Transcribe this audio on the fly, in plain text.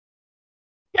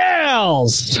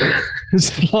Balls.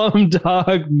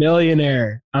 Slumdog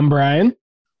Millionaire. I'm Brian.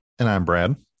 And I'm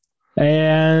Brad.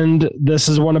 And this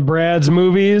is one of Brad's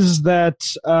movies that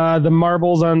the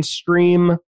marbles on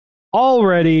stream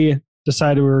already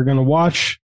decided we were going to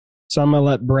watch. So I'm going to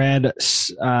let Brad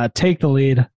take the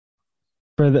lead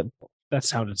for the... That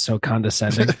sounded so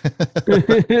condescending.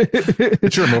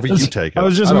 It's your movie, you take it. I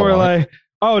was just more like,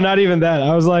 oh, not even that.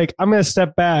 I was like, I'm going to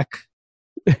step back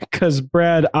because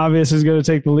Brad obviously is going to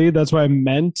take the lead. That's what I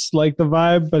meant, like the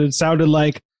vibe, but it sounded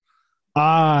like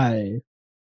the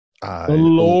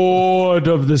Lord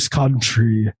of this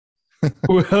country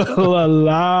will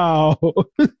allow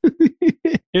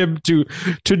him to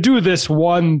do this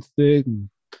one thing.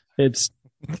 It's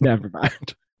never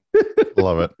mind. I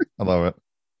love it.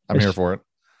 I'm here for it.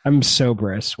 I'm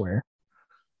sober, I swear.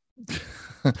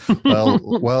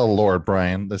 well, Lord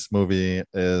Brian, this movie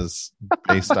is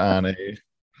based on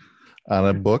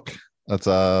a book. That's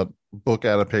a book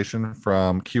adaptation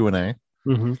from Q&A.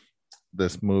 Mm-hmm.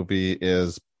 This movie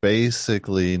is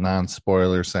basically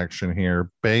non-spoiler section here.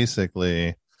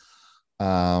 Basically,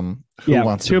 who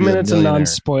wants 2 to be minutes a of millionaire?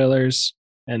 non-spoilers,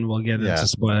 and we'll get into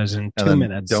spoilers in 2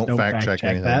 minutes. Don't fact check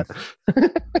anything. That.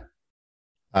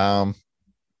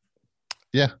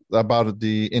 About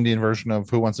the Indian version of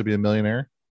Who Wants to Be a Millionaire.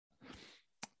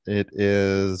 It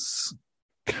is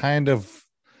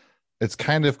it's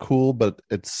kind of cool, but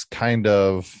it's kind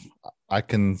of, I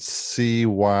can see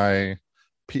why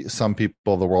some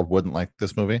people of the world wouldn't like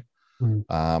this movie. And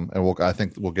I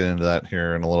think we'll get into that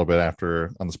here in a little bit after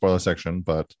on the spoiler section,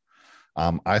 but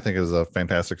I think it is a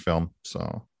fantastic film.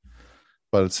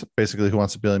 But it's basically Who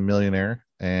Wants to Be a Millionaire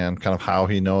and kind of how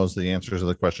he knows the answers to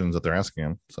the questions that they're asking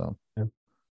him. So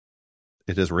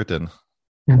it is written.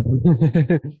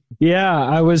 Yeah,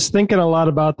 I was thinking a lot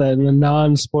about that in the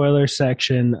non-spoiler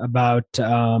section about,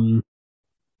 the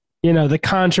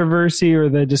controversy or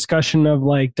the discussion of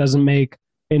like, doesn't make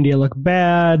India look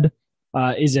bad.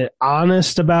 Is it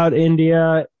honest about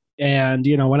India? And,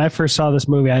 when I first saw this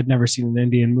movie, I had never seen an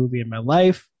Indian movie in my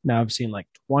life. Now I've seen like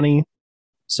 20.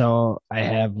 So I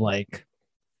have like,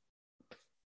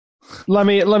 let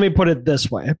me put it this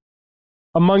way.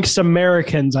 Amongst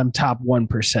Americans, I'm top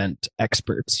 1%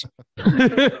 experts.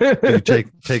 You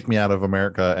take me out of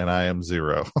America and I am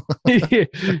zero.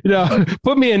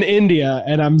 Put me in India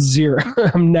and I'm zero.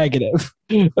 I'm negative.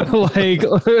 Like,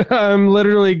 I'm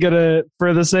literally gonna,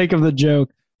 for the sake of the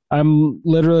joke, I'm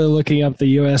literally looking up the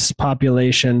U.S.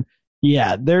 population.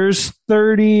 Yeah, there's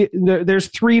 3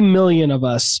 million of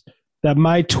us that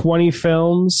my 20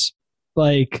 films,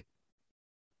 like,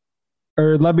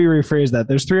 or let me rephrase that.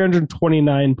 There's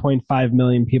 329.5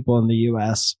 million people in the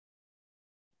U.S.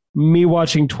 Me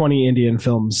watching 20 Indian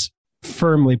films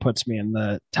firmly puts me in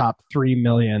the top 3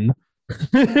 million.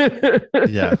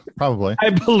 Yeah, probably. I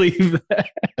believe that.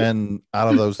 And out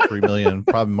of those 3 million,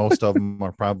 probably most of them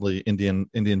are probably Indian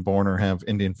born or have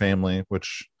Indian family,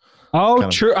 which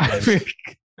true.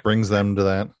 Brings them to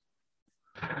that.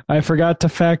 I forgot to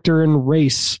factor in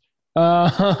race.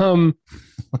 Oh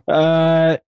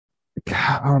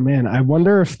man, I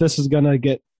wonder if this is gonna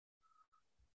get.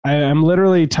 I'm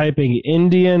literally typing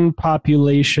Indian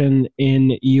population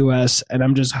in U.S. and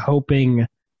I'm just hoping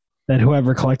that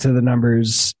whoever collected the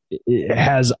numbers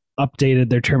has updated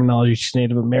their terminology to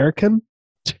Native American.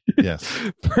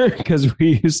 Yes, because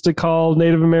we used to call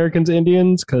Native Americans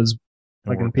Indians because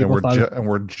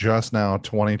we're just now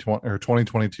 2020 or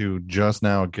 2022 just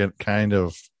now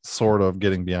sort of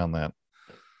getting beyond that.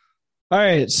 All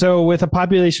right, so with a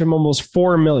population of almost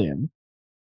 4 million.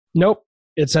 Nope,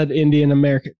 it said Indian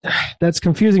American. That's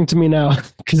confusing to me now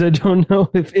because I don't know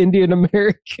if Indian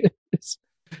American is.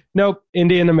 Nope,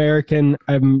 Indian American.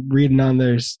 I'm reading on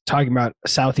there's talking about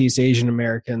Southeast Asian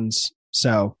Americans.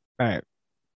 So, all right,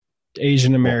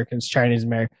 Asian Americans, Chinese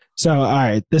Americans. So, all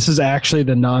right, this is actually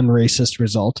the non-racist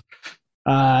result.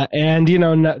 And,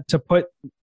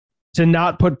 to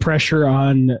not put pressure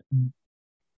on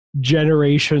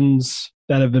generations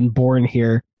that have been born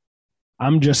here,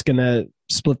 I'm just gonna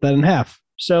split that in half.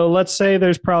 So let's say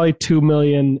there's probably 2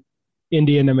 million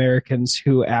Indian Americans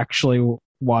who actually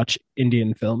watch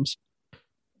Indian films.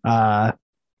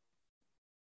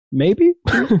 Maybe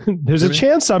there's a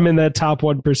chance I'm in that top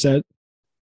 1%.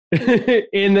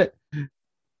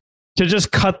 To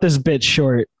just cut this bit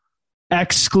short,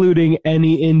 excluding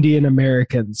any Indian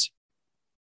Americans.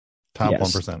 Top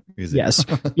Yes. 1%. Easy. Yes.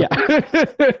 Yeah.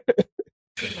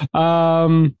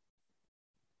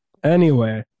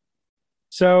 Anyway,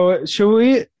 so should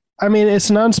we? I mean, it's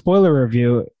a non-spoiler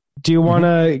review. Do you want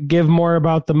to give more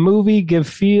about the movie, give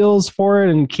feels for it,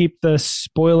 and keep the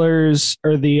spoilers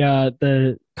or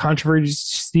the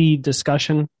controversy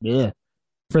discussion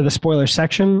for the spoiler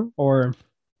section, or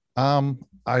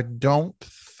I don't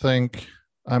think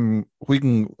we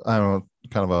can, I don't know,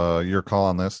 kind of your call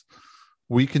on this.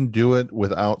 We can do it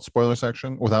without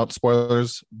without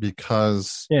spoilers,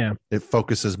 because it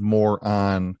focuses more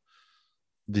on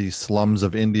the slums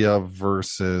of India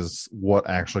versus what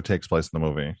actually takes place in the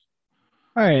movie.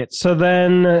 All right. So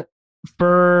then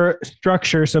for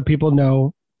structure, so people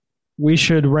know, we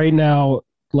should right now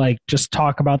just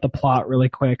talk about the plot really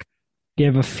quick,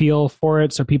 give a feel for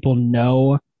it so people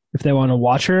know if they want to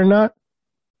watch it or not.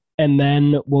 And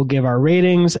then we'll give our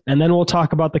ratings, and then we'll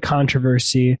talk about the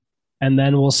controversy, and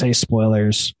then we'll say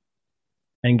spoilers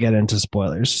and get into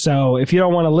spoilers. So if you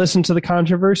don't want to listen to the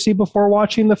controversy before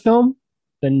watching the film,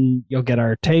 then you'll get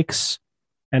our takes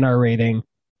and our rating.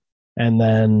 And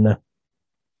then,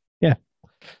 yeah.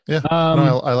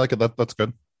 No, I like it. That's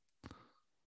good.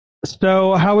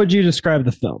 So how would you describe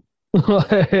the film?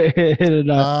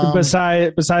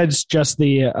 Besides just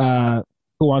the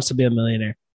Who Wants to Be a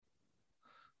Millionaire?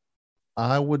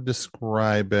 I would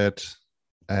describe it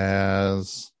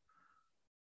as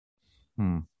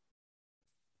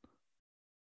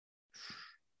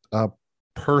a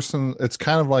person. It's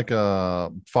kind of like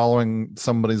following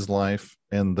somebody's life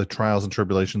and the trials and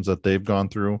tribulations that they've gone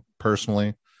through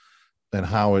personally, and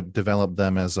how it developed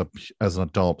them as an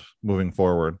adult moving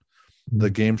forward. The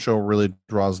game show really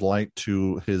draws light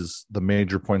to the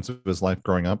major points of his life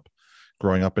growing up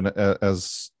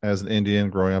as an Indian,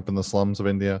 growing up in the slums of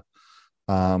India,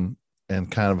 and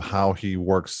kind of how he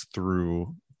works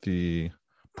through the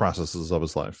processes of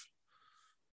his life.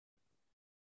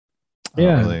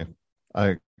 Yeah,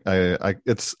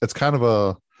 it's kind of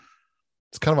a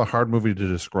hard movie to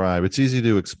describe. It's easy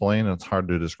to explain, and it's hard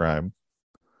to describe.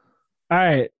 All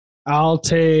right,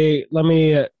 let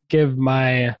me give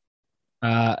my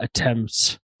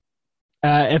attempts.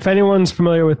 If anyone's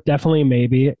familiar with Definitely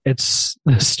Maybe, it's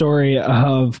the story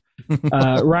of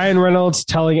Ryan Reynolds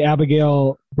telling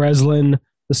Abigail Breslin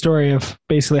the story of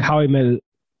basically how he met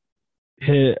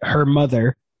her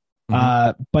mother.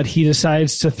 But he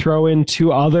decides to throw in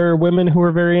two other women who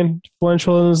were very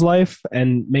influential in his life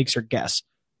and makes her guess.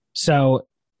 So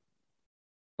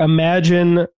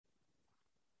imagine,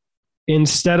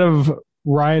 instead of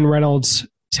Ryan Reynolds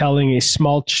telling a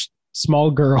small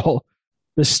girl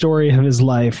the story of his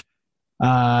life,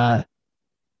 a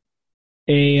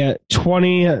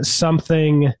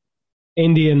 20-something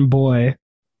Indian boy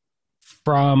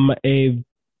from a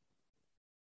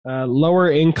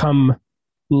lower income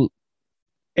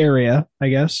area, I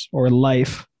guess, or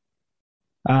life,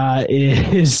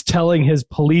 is telling his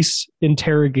police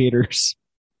interrogators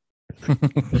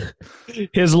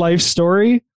his life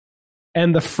story.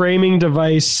 And the framing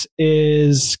device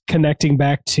is connecting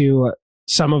back to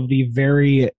some of the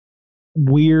very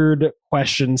weird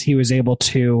questions he was able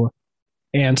to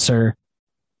answer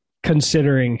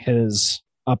considering his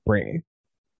upbringing.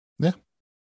 Yeah.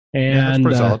 And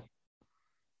that's pretty solid.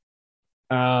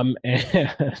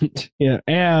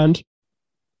 And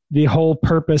the whole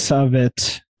purpose of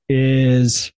it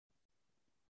is,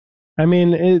 I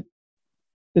mean,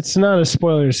 it's not a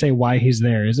spoiler to say why he's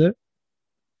there, is it?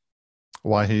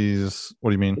 What do you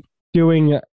mean?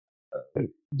 Doing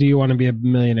Do You Want to Be a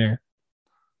Millionaire?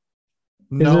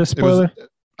 No, is it a spoiler?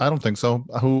 I don't think so.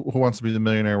 Who Wants to Be the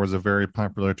Millionaire was a very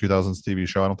popular 2000s TV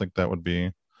show. I don't think that would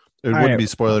be, wouldn't be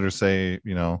spoiler to say,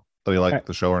 that he liked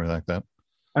the show or anything like that.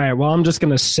 All right, well, I'm just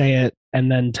going to say it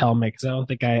and then tell me, because I don't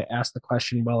think I asked the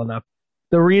question well enough.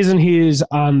 The reason he's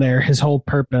on there, his whole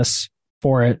purpose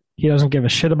for it, he doesn't give a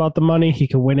shit about the money. He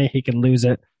can win it, he can lose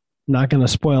it. I'm not going to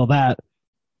spoil that.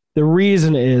 The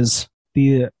reason is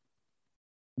the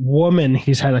woman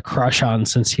he's had a crush on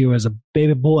since he was a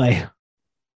baby boy,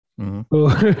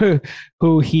 who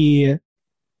he,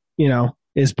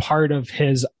 is part of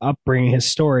his upbringing, his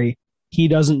story. He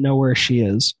doesn't know where she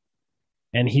is.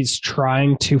 And he's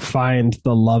trying to find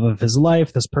the love of his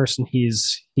life, this person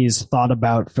he's thought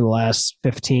about for the last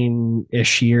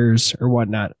 15-ish years or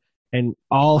whatnot. And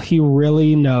all he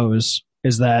really knows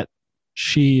is that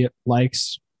she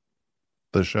likes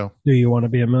the show. Do You Want to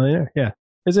Be a Millionaire? Yeah.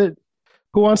 Is it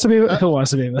Who Wants to Be a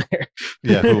Millionaire?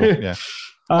 Yeah.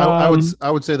 I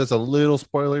would say that's a little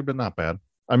spoiler, but not bad.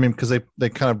 I mean, because they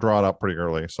kind of draw it up pretty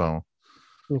early. So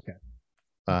okay.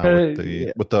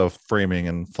 With the framing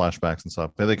and flashbacks and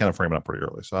stuff, they kind of frame it up pretty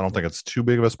early. So I don't think it's too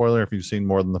big of a spoiler. If you've seen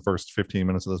more than the first 15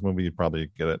 minutes of this movie, you'd probably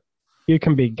get it. You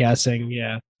can be guessing,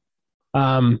 yeah.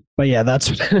 But yeah,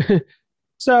 that's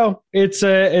so it's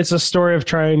a story of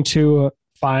trying to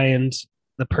find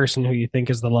the person who you think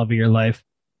is the love of your life.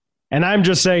 And I'm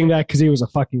just saying that because he was a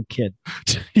fucking kid.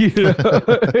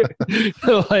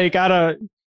 Like I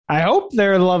I hope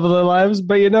they're the love of their lives,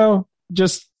 but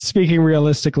just speaking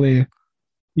realistically,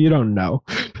 you don't know.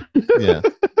 Yeah.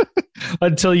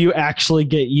 Until you actually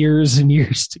get years and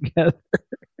years together.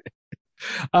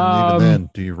 Even then,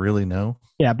 do you really know?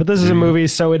 Yeah, but this is a movie,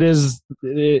 so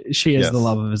she is the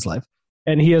love of his life,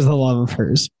 and he is the love of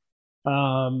hers.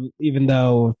 Even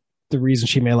though the reason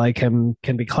she may like him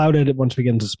can be clouded once we get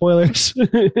into spoilers,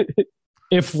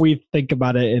 if we think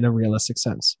about it in a realistic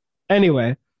sense.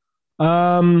 Anyway,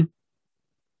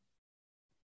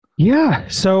 yeah.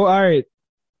 So, all right.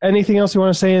 Anything else you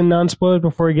want to say in non-spoilers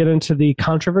before we get into the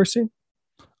controversy?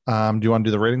 Do you want to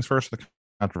do the ratings first? Or the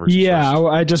controversy. Yeah, first?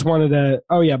 I just wanted to.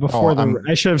 Oh yeah,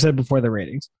 I should have said before the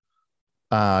ratings.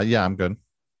 Yeah, I'm good.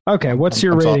 Okay, what's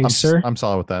your rating, sir? I'm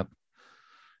solid with that.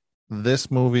 This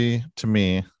movie to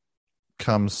me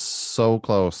comes so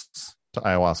close to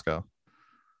ayahuasca,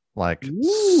 like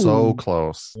so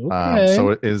close. Okay. So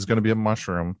it is going to be a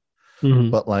mushroom. Mm-hmm.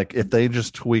 But like, if they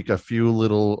just tweak a few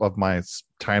little of my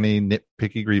tiny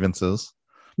nitpicky grievances,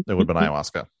 it would have been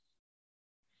ayahuasca.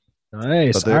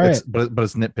 Nice. But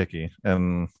it's nitpicky,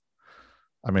 and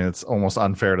I mean, it's almost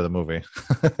unfair to the movie.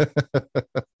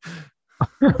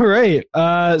 Right.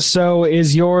 So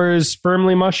is yours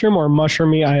firmly mushroom or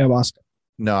mushroomy ayahuasca?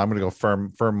 No, I'm gonna go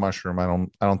firm mushroom. I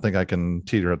don't think I can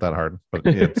teeter it that hard, but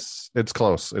it's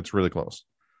close. It's really close.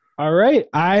 All right.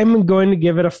 I'm going to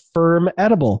give it a firm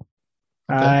edible.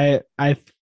 Okay. I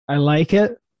like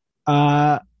it.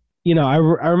 I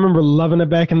remember loving it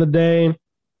back in the day.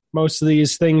 Most of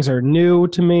these things are new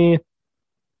to me.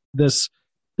 This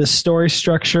story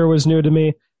structure was new to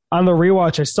me. On the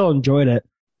rewatch, I still enjoyed it.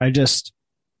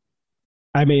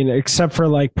 Except for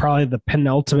like probably the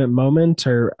penultimate moment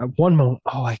or one moment.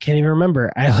 Oh, I can't even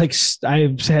remember. I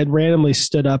had randomly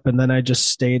stood up and then I just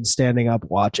stayed standing up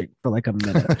watching for like a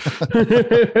minute.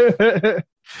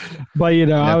 But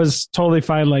I was totally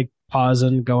fine, like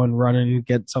pausing, going running,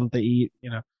 get something to eat.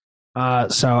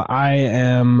 So I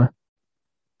am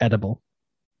edible.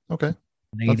 Okay,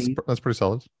 that's pretty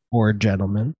solid. Or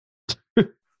gentlemen.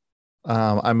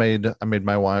 I made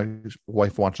my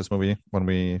wife watch this movie when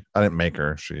I didn't make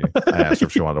her. I asked her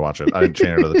if she wanted to watch it. I didn't chain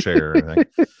her to the chair or anything.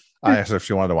 I asked her if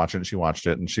she wanted to watch it, and she watched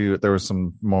it. And there was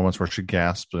some moments where she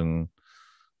gasped, and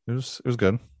it was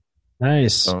good.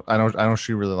 Nice. So I know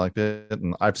she really liked it,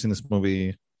 and I've seen this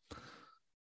movie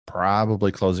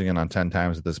probably closing in on 10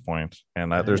 times at this point.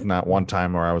 And there's not one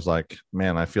time where I was like,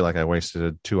 man, I feel like I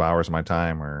wasted 2 hours of my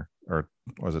time, or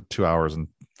was it 2 hours and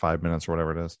 5 minutes or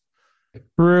whatever it is.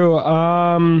 True.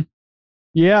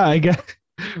 Yeah, I guess.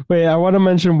 Wait, I want to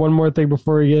mention one more thing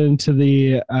before we get into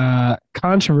the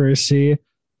controversy,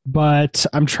 but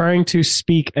I'm trying to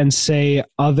speak and say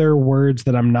other words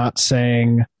that I'm not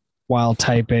saying while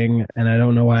typing, and I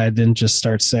don't know why I didn't just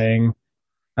start saying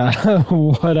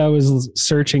what I was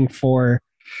searching for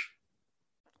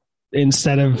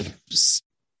instead of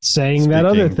saying that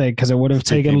other thing, because it would have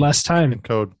taken less time.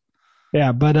 Code.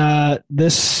 Yeah, but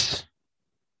this.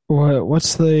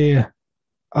 What's the?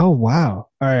 Oh wow!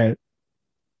 All right.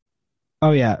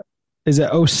 Oh yeah, is it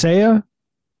Osea?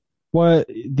 What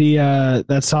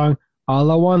that song?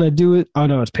 All I want to do is. Oh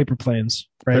no, it's Paper Planes,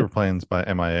 right? Paper Planes by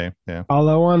MIA. Yeah. All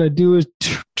I want to do is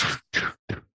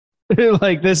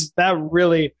like this. That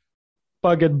really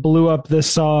fucking blew up this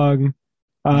song.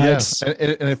 Yes, and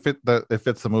it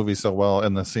fits the movie so well,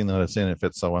 and the scene that it's in, it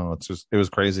fits so well. It was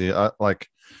crazy. Like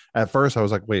at first, I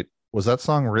was like, wait. Was that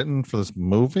song written for this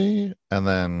movie? And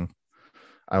then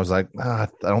I was like, I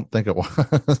don't think it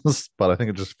was, but I think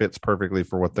it just fits perfectly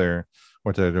for what they're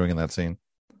doing in that scene.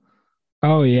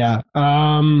 Oh yeah.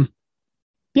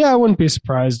 Yeah, I wouldn't be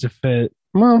surprised if it.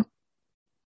 Well,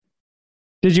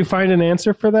 did you find an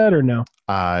answer for that or no?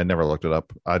 I never looked it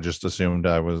up. I just assumed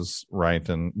I was right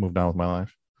and moved on with my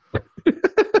life.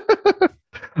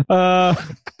 I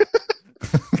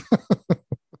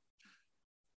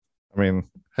mean,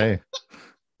 hey,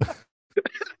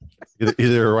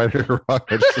 either right or wrong.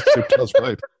 I just assumed I was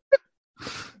right.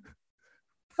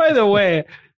 By the way,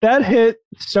 that hit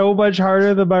so much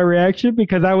harder than my reaction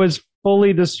because I was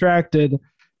fully distracted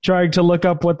trying to look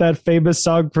up what that famous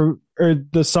song or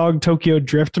the song Tokyo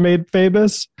Drift made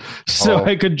famous, so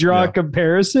I could draw a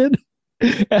comparison,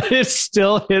 and it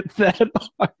still hit that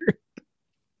hard.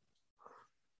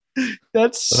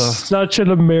 That's such an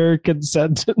American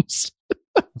sentence.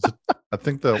 I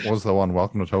think that was the one,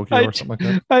 Welcome to Tokyo or something like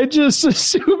that. I just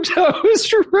assumed I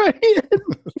was right and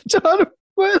moved on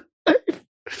with my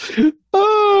life.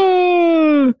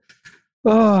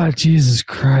 Oh, Jesus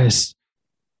Christ.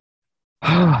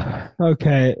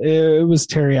 Okay, it was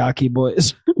Teriyaki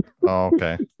Boys. Oh,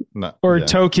 okay. No, or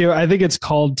Tokyo. I think it's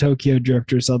called Tokyo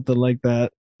Drift or something like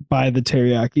that. by the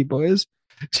Teriyaki Boys.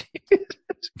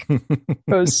 That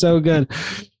was so good.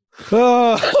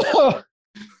 Oh,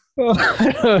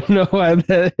 I don't know why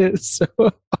that is so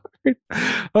hard.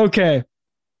 Okay.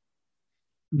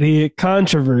 The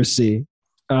controversy.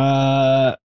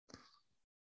 What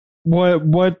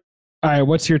all right,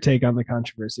 what's your take on the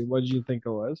controversy? What did you think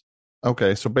it was?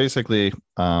 Okay, so basically,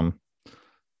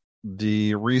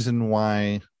 the reason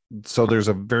why, so there's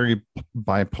a very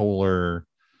bipolar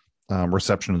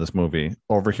reception of this movie.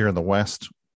 Over here in the West,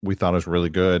 we thought it was really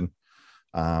good,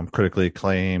 critically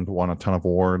acclaimed, won a ton of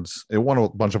awards. It won a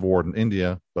bunch of awards in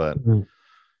India, but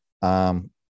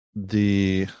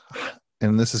the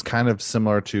and this is kind of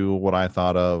similar to what I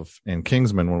thought of in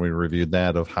Kingsman when we reviewed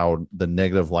that, of how the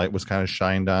negative light was kind of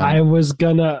shined on. I was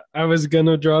gonna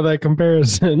draw that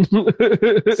comparison.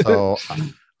 So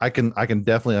I can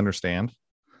definitely understand.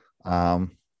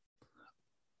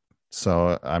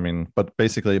 So I mean, but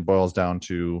basically it boils down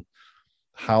to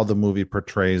how the movie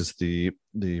portrays the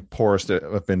poorest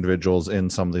of individuals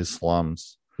in some of these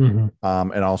slums. Mm-hmm.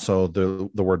 And also the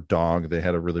word dog, they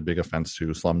had a really big offense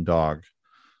to, slum dog.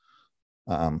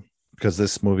 Because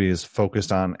this movie is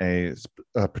focused on a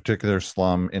particular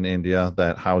slum in India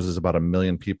that houses about 1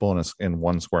 million people in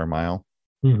 1 square mile.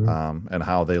 Mm-hmm. And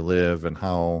how they live and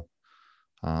how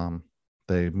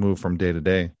they move from day to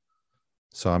day.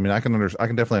 So I mean, I can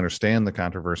definitely understand the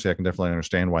controversy. I can definitely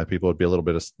understand why people would be a little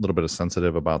bit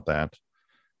sensitive about that.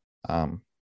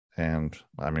 And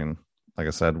I mean, like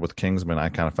I said, with Kingsman, I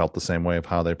kind of felt the same way of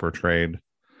how they portrayed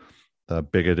the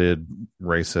bigoted,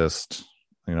 racist,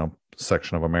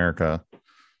 section of America,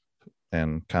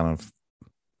 and kind of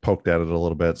poked at it a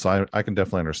little bit. So I can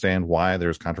definitely understand why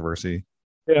there's controversy.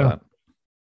 Yeah.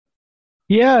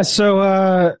 Yeah.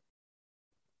 So,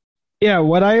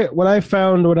 what I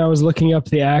found when I was looking up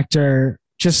the actor,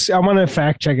 I want to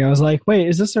fact check. I was like, wait,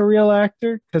 is this a real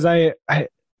actor? Because it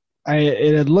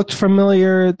had looked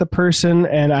familiar, the person,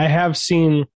 and I have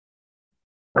seen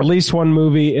at least one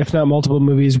movie, if not multiple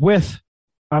movies, with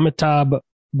Amitabh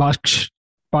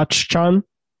Bachchan.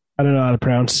 I don't know how to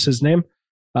pronounce his name.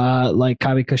 Like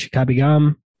Kabhi Khushi Kabhie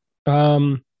Gham.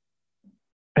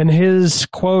 And his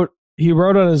quote, he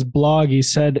wrote on his blog, he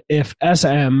said, if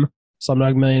SM,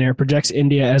 Slumdog Millionaire, projects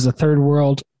India as a third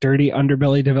world, dirty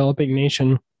underbelly developing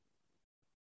nation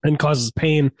and causes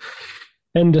pain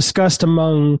and disgust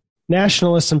among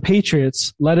nationalists and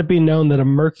patriots, let it be known that a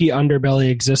murky underbelly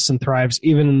exists and thrives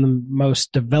even in the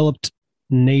most developed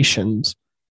nations.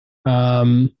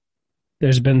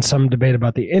 There's been some debate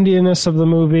about the Indianness of the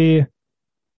movie.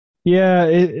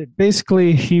 Yeah,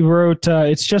 basically he wrote,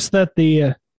 it's just that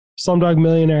the Slumdog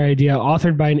Millionaire idea,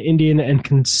 authored by an Indian and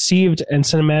conceived and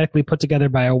cinematically put together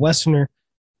by a Westerner,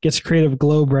 gets Creative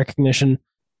Globe recognition.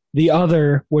 The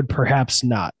other would perhaps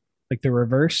not. Like the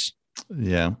reverse.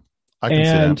 Yeah, I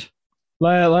can see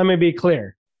that. Let me be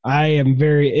clear. I am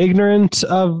very ignorant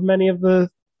of many of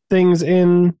the things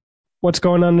in what's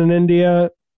going on in India.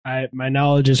 My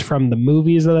knowledge is from the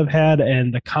movies that I've had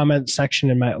and the comment section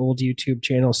in my old YouTube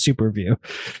channel, Superview,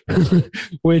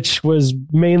 which was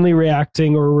mainly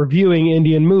reacting or reviewing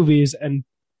Indian movies and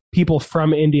people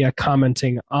from India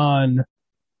commenting on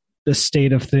the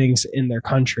state of things in their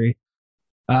country.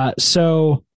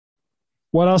 So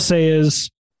what I'll say is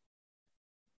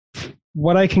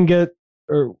what I can get,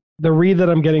 or the read that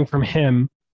I'm getting from him,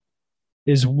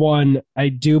 is one, I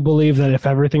do believe that if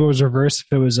everything was reversed,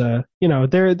 if it was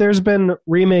there's been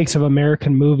remakes of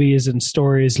American movies and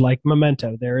stories like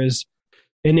Memento. There is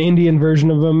an Indian version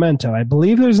of Memento. I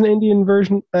believe there's an Indian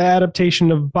version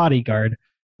adaptation of Bodyguard.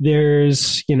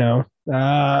 There's,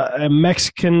 a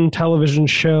Mexican television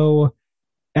show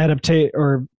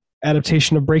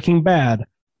adaptation of Breaking Bad.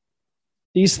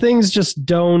 These things just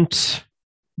don't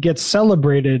get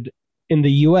celebrated in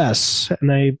the US,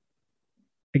 and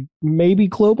maybe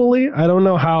globally. I don't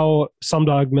know how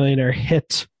Slumdog Millionaire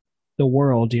hit the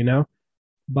world,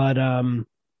 but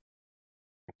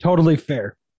totally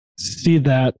fair. See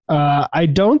that. I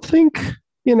don't think,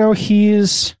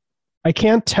 I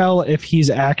can't tell if he's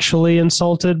actually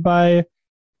insulted by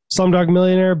Slumdog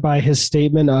Millionaire by his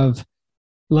statement of,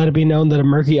 let it be known that a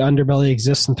murky underbelly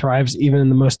exists and thrives even in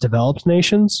the most developed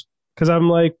nations. Because I'm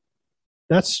like,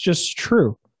 that's just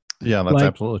true. Yeah, that's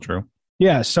absolutely true.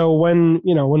 Yeah, so when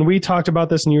we talked about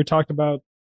this and you talked about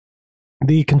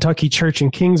the Kentucky Church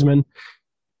in Kingsman,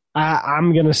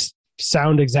 I'm going to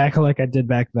sound exactly like I did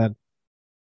back then.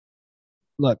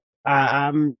 Look,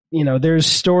 there's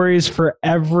stories for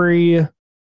every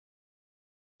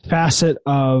facet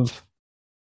of,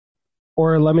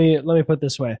 or let me put it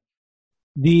this way.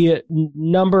 The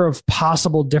number of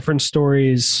possible different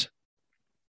stories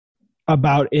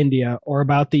about India or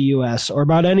about the US or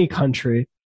about any country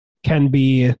can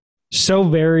be so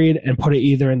varied and put it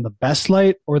either in the best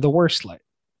light or the worst light.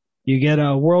 You get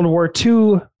a World War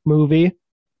II movie,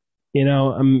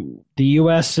 the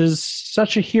US is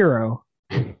such a hero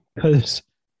because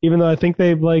even though I think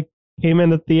they like came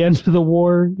in at the end of the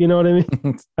war, you know what I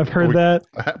mean? I've heard that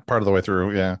part of the way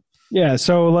through. Yeah. Yeah.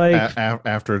 So like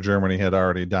after Germany had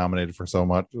already dominated for so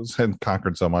much and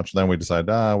conquered so much, then we decided,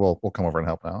 we'll come over and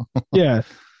help now. Yeah.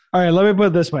 All right. Let me put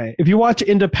it this way. If you watch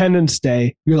Independence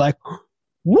Day, you're like,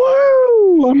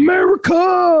 woo,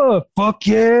 America. Fuck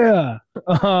yeah.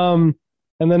 And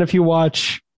then if you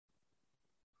watch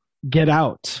Get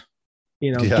Out,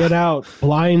 Get Out,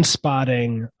 Blind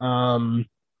Spotting,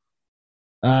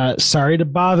 Sorry to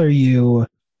Bother You,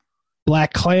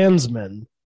 Black Klansman,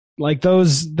 like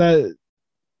those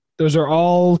are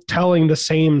all telling the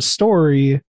same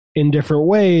story in different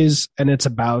ways, and it's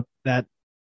about that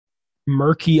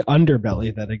murky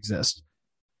underbelly that exists.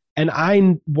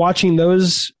 And watching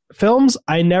those films,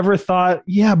 I never thought,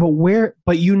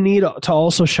 but you need to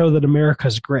also show that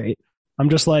America's great. I'm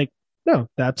just like, no,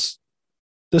 that's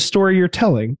the story you're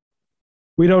telling.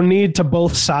 We don't need to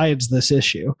both sides this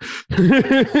issue.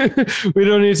 We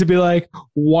don't need to be like,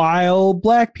 while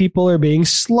black people are being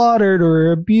slaughtered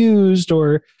or abused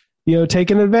or,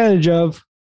 taken advantage of.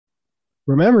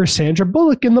 Remember Sandra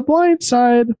Bullock in The Blind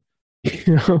Side.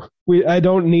 I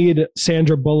don't need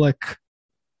Sandra Bullock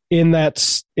in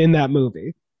that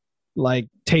movie, like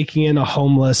taking in a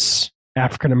homeless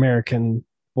African-American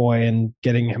boy and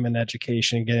getting him an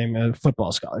education and getting him a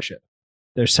football scholarship.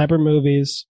 They're separate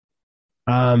movies.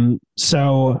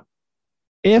 So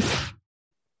if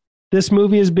this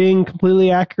movie is being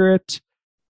completely accurate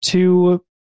to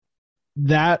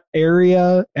that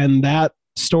area and that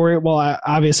story, well,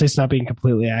 obviously it's not being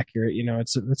completely accurate.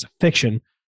 It's a fiction,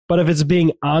 but if it's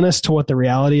being honest to what the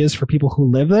reality is for people who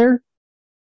live there,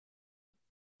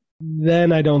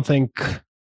 then I don't think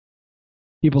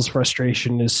people's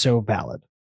frustration is so valid.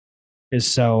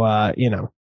 It's a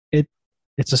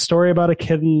story about a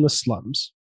kid in the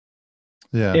slums.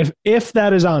 Yeah. If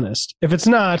that is honest. If it's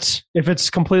not, if it's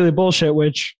completely bullshit,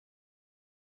 which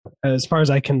as far as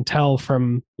I can tell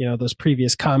from, those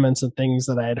previous comments and things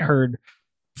that I had heard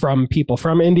from people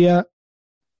from India,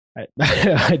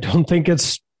 I don't think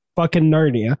it's fucking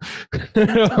Narnia.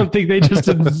 I don't think they just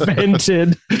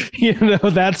invented,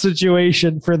 that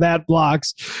situation for that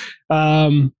blocks.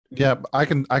 Yeah, I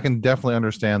can definitely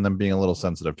understand them being a little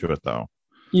sensitive to it though.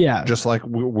 Yeah. Just like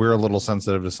we're a little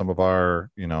sensitive to some of our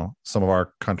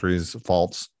country's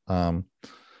faults.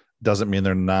 Doesn't mean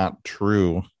they're not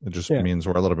true. It just means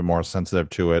we're a little bit more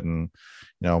sensitive to it. And,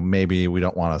 maybe we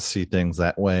don't want to see things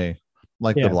that way,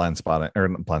 like the blind spotting.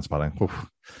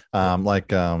 Like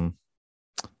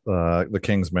the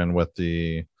Kingsman with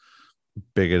the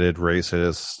bigoted,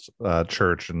 racist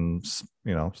church in,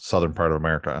 southern part of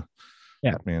America.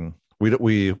 Yeah. I mean,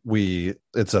 we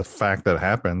it's a fact that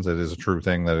happens. It is a true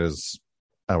thing. That is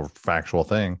a factual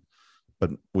thing,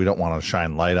 but we don't want to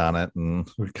shine light on it, and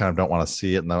we kind of don't want to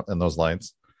see it in those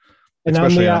lights, and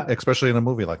especially in a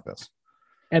movie like this.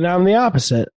 And I'm the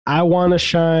opposite. I want to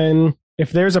shine.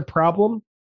 If there's a problem,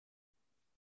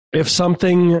 if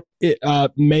something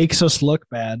makes us look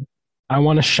bad, I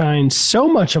want to shine so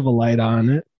much of a light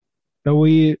on it that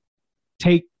we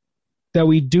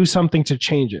do something to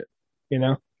change it.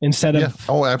 Instead of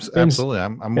absolutely,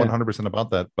 I'm 100%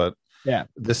 about that. But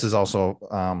this is also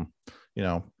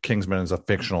Kingsman is a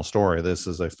fictional story. This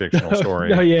is a fictional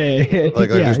story.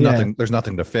 There's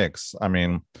nothing to fix. I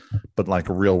mean, but like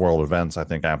real world events, I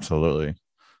think absolutely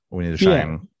we need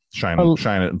to shine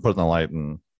it and put it in the light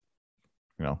and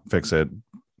fix it.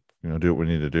 Do what we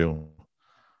need to do.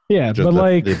 Yeah, just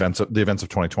but the events of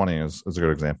 2020 is a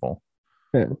good example.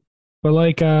 Yeah. But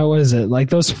what is it? Like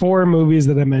those 4 movies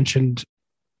that I mentioned,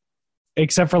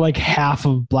 except for like half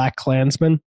of Black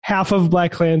Klansman. Half of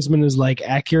Black Klansman is like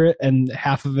accurate, and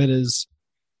half of it is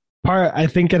I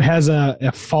think it has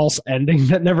a false ending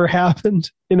that never happened.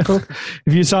 If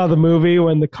you saw the movie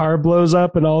when the car blows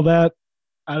up and all that,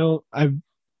 I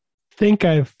think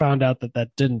I found out that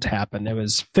didn't happen. It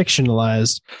was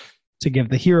fictionalized to give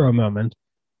the hero moment.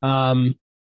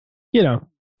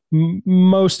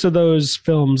 Most of those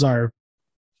films are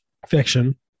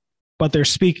fiction, but they're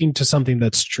speaking to something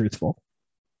that's truthful.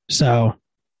 So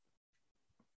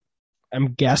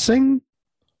I'm guessing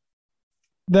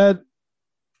that,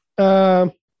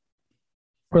 or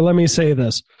let me say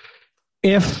this.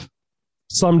 If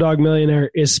Slumdog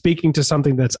Millionaire is speaking to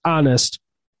something that's honest,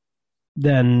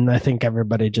 then I think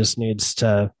everybody just needs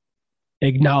to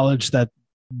acknowledge that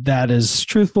that is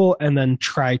truthful, and then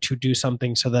try to do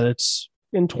something so that it's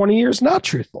in 20 years not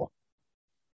truthful.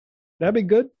 That'd be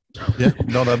good. Yeah,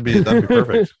 no, that'd be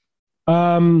perfect.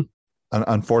 Um,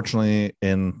 Unfortunately,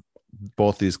 in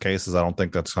both these cases, I don't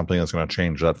think that's something that's going to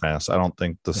change that fast. I don't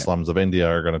think the slums of India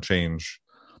are going to change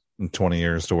in 20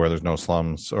 years to where there's no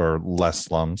slums or less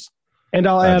slums. And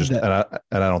I'll add that.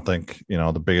 And I don't think,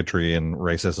 the bigotry and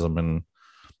racism and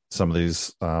some of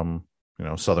these,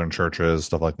 Southern churches,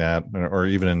 stuff like that, or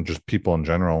even in just people in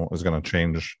general is going to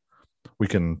change. We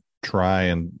can try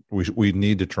and we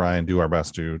need to try and do our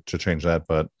best to change that,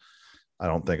 but I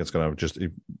don't think it's going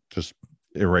to just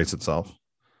erase itself.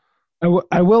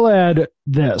 I will add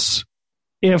this.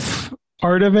 If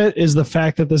part of it is the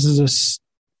fact that this is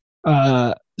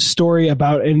a story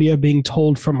about India being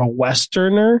told from a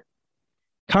Westerner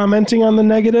commenting on the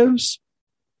negatives,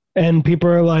 and people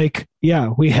are like, yeah,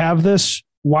 we have this.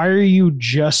 Why are you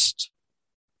just,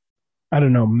 I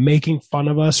don't know, making fun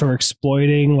of us or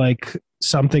exploiting like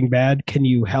something bad? Can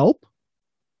you help?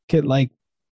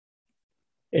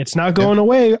 It's not going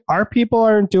away. Our people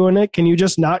aren't doing it. Can you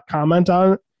just not comment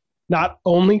on it?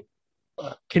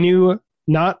 Can you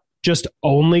not just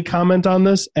only comment on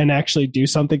this and actually do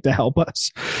something to help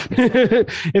us?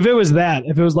 If it was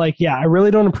like, yeah, I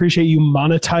really don't appreciate you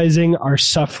monetizing our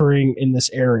suffering in this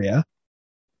area.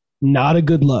 Not a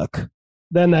good look.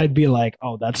 Then I'd be like,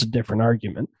 oh, that's a different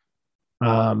argument.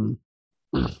 But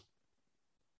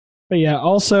yeah,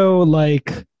 also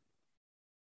like,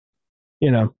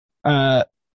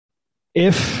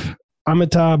 if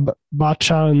Amitabh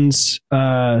Bachchan's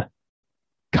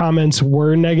comments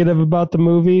were negative about the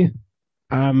movie,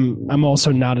 I'm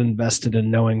also not invested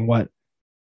in knowing what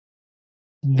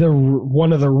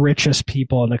one of the richest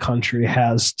people in the country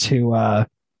has to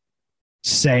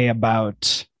say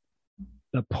about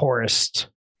the poorest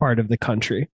part of the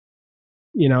country.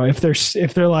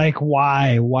 If they're like,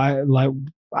 why, like,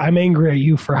 I'm angry at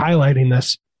you for highlighting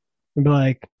this, I'd be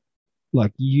like,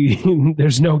 look,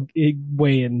 there's no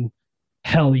way in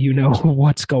hell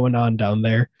what's going on down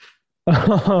there.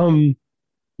 And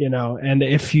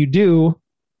if you do,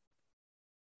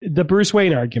 the Bruce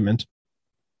Wayne argument,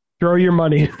 throw your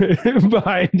money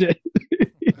behind it.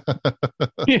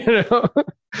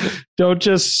 Don't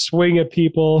just swing at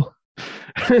people.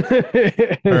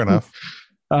 Fair enough.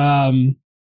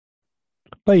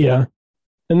 But yeah.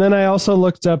 And then I also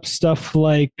looked up stuff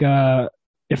like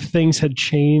if things had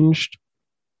changed.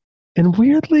 And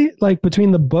weirdly, like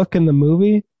between the book and the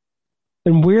movie,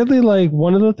 and weirdly, like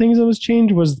one of the things that was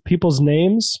changed was people's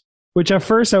names, which at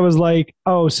first I was like,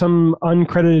 oh, some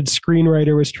uncredited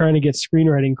screenwriter was trying to get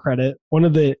screenwriting credit.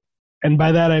 And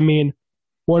by that I mean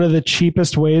one of the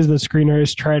cheapest ways that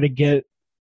screenwriters try to get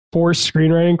forced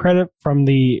screenwriting credit from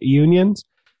the unions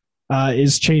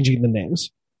is changing the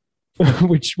names,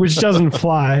 which doesn't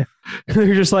fly.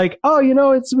 They're just like, oh, it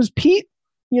was Pete.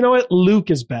 You know what?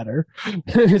 Luke is better.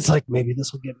 It's like, maybe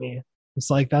this will get me. It's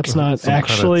like, that's not some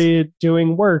actually credits.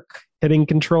 Doing work, hitting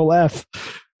Control F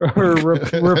or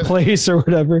replace or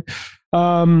whatever.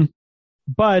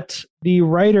 But the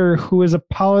writer who was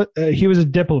he was a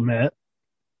diplomat.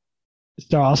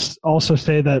 So I'll also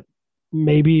say that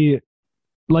maybe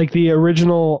like the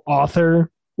original author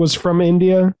was from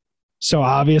India. So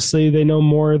obviously they know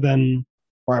more than,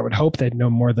 or I would hope they'd know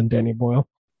more than Danny Boyle.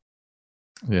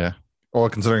 Yeah. Well,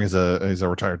 considering he's a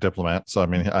retired diplomat, so I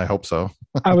mean, I hope so.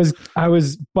 I was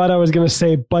going to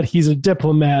say, but he's a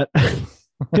diplomat,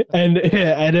 and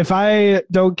if I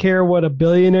don't care what a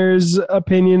billionaire's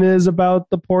opinion is about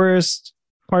the poorest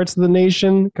parts of the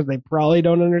nation, because they probably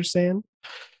don't understand,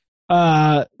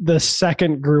 the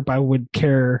second group I would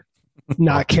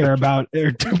not care about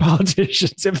are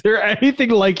politicians. If they're anything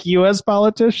like U.S.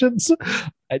 politicians,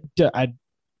 I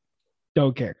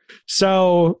don't care.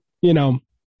 So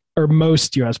or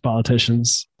most U.S.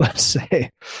 politicians, let's say.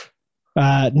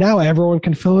 Now everyone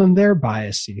can fill in their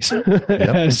biases.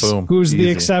 Boom. Who's easy.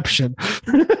 The exception?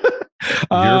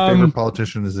 Your favorite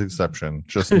politician is the exception.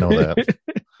 Just know that.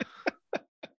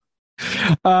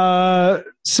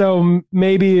 So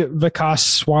maybe Vikas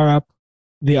Swarup,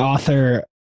 the author,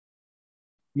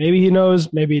 maybe he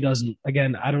knows, maybe he doesn't.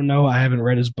 Again, I don't know. I haven't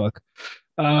read his book.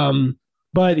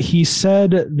 But he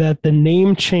said that the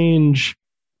name change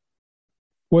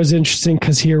was interesting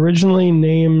because he originally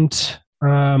named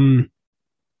the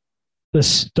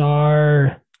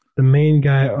main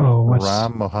guy.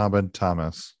 Ram Mohammed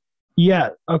Thomas.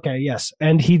 Yeah. Okay. Yes.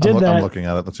 And he did that. I'm looking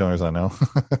at it. That's the only reason I know.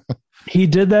 He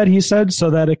did that, he said, so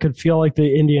that it could feel like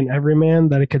the Indian everyman,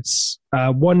 that it could,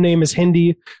 one name is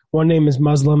Hindi, one name is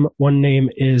Muslim, one name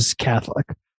is Catholic.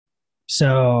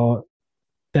 So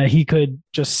that he could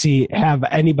just have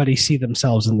anybody see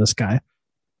themselves in this guy.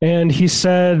 And he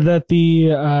said that the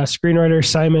screenwriter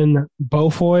Simon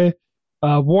Beaufoy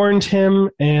warned him,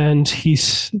 and he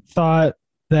thought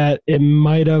that it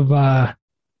might have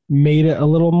made it a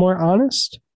little more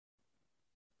honest.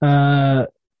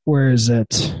 Where is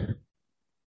it?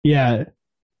 Yeah.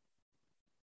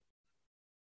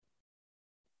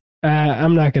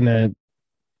 I'm not going to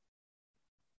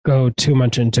go too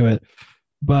much into it,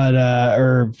 but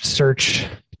or search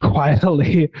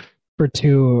quietly for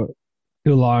too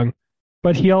long.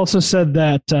 But he also said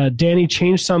that Danny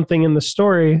changed something in the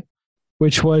story,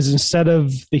 which was instead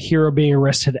of the hero being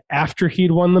arrested after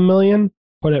he'd won the $1 million,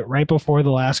 put it right before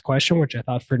the last question, which I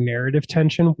thought for narrative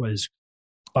tension was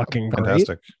fucking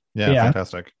fantastic. Great. Yeah,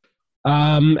 fantastic.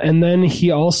 And then he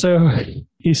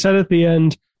said at the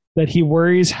end that he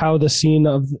worries how the scene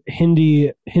of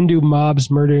Hindu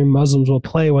mobs murdering Muslims will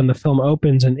play when the film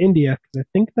opens in India. I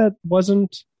think that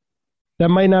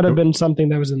might not have been something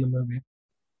that was in the movie.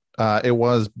 It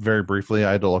was very briefly.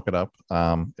 I had to look it up.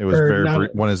 It was very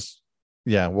brief.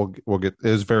 We'll get.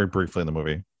 It was very briefly in the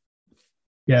movie.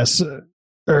 Yes,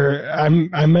 or I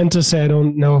meant to say I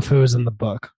don't know if it was in the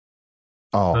book.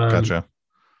 Oh, gotcha.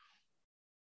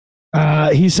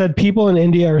 He said people in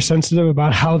India are sensitive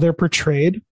about how they're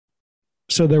portrayed,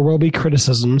 so there will be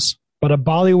criticisms. But a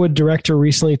Bollywood director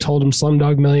recently told him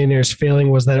Slumdog Millionaire's failing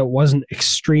was that it wasn't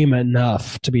extreme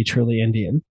enough to be truly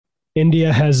Indian.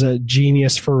 India has a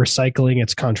genius for recycling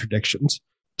its contradictions.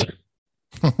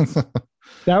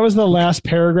 That was the last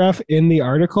paragraph in the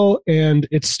article, and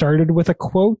it started with a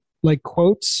quote, like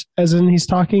quotes, as in he's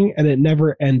talking, and it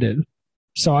never ended.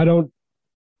 So I don't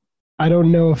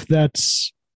know if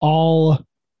that's all.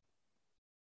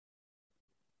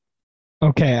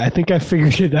 Okay, I think I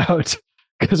figured it out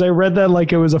because I read that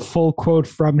like it was a full quote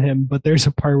from him, but there's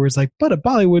a part where it's like, but a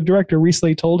Bollywood director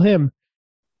recently told him.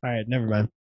 All right, never mind.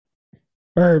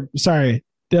 Or sorry,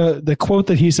 the quote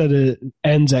that he said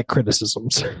ends at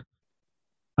criticisms.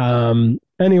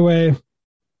 Anyway,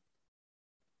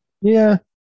 yeah.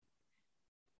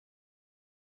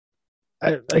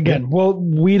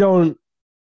 We don't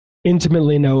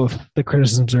intimately know if the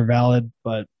criticisms are valid,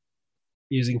 but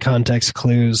using context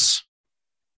clues,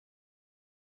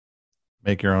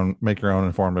 make your own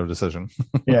informative decision.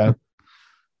 Yeah.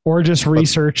 Or just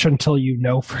research until you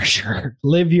know for sure.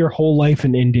 Live your whole life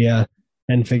in India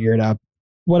and figure it out.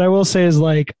 What I will say is,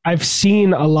 like, I've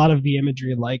seen a lot of the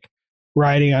imagery, like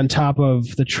riding on top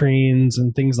of the trains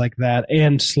and things like that,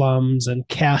 and slums and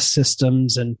caste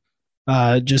systems and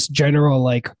just general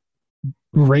like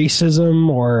racism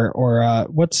or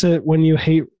what's it when you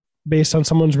hate based on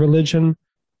someone's religion?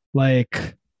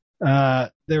 Like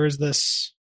there was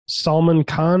this Salman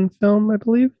Khan film, I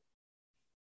believe.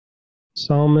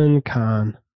 Salman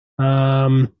Khan.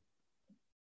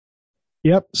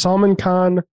 Yep, Salman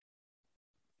Khan,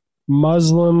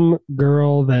 Muslim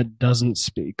girl that doesn't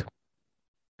speak.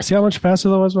 See how much faster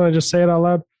that was when I just say it out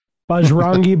loud?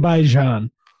 Bajrangi Bhaijaan.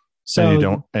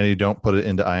 So and you don't put it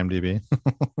into IMDb.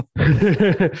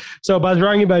 So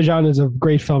Bajrangi Bhaijaan is a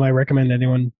great film. I recommend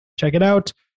anyone check it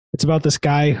out. It's about this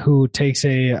guy who takes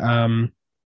a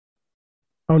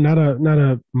not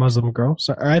a Muslim girl.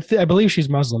 Sorry, I believe she's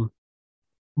Muslim,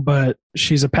 but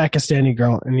she's a Pakistani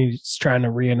girl, and he's trying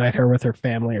to reunite her with her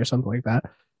family or something like that.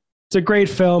 It's a great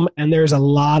film, and there's a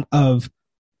lot of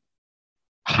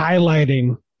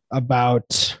highlighting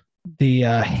about the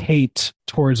hate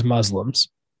towards Muslims.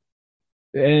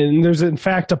 And there's in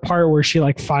fact a part where she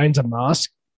like finds a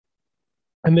mosque,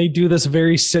 and they do this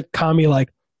very sitcom-y like,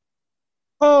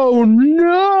 oh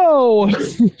no,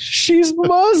 she's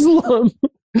Muslim.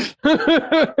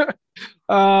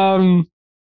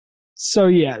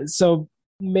 So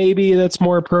maybe that's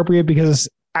more appropriate because it's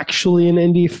actually an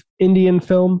Indian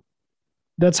film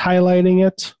that's highlighting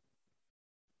it.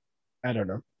 I don't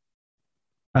know.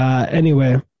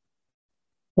 Anyway,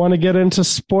 want to get into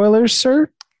spoilers, sir?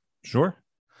 Sure.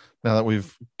 Now that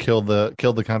we've killed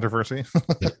the controversy.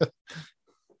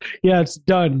 Yeah, it's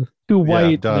done. Two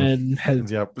white men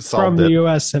from the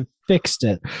US have fixed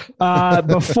it.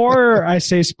 Before I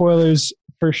say spoilers,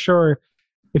 for sure,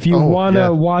 if you want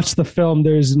to watch the film,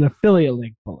 there's an affiliate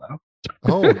link below.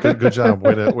 Oh, good job.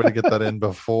 Way to get that in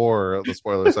before the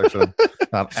spoiler section,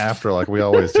 not after like we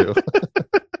always do.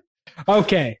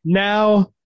 Okay,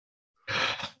 now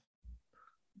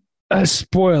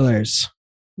spoilers.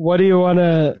 What do you want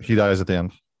to... He dies at the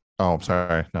end. Oh, I'm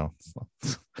sorry. No.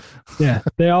 Yeah,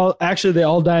 they all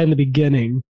die in the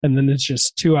beginning, and then it's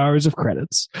just 2 hours of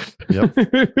credits. Yep. They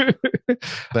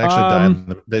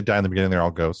actually die in the beginning. They're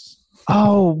all ghosts.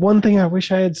 Oh, one thing I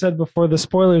wish I had said before the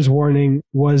spoilers warning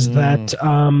was that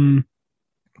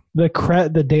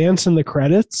the dance in the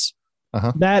credits,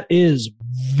 Uh-huh. that is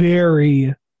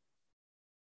very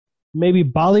maybe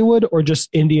Bollywood or just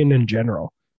Indian in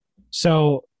general.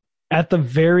 So at the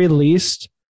very least,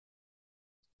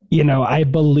 I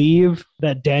believe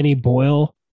that Danny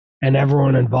Boyle and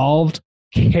everyone involved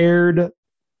cared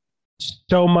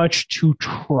so much to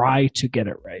try to get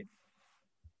it right.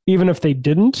 Even if they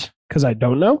didn't, because I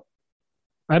don't know.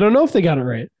 I don't know if they got it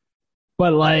right.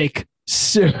 But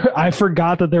I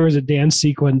forgot that there was a dance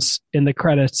sequence in the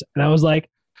credits, and I was like,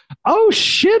 oh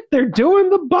shit, they're doing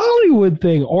the Bollywood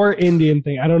thing or Indian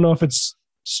thing. I don't know if it's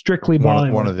strictly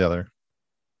Bollywood. One or the other.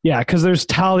 Yeah, because there's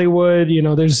Tollywood,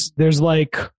 there's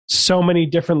like so many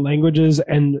different languages,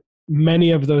 and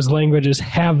many of those languages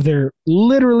have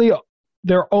literally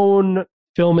their own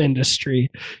film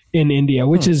industry in India,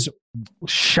 which is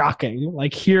shocking.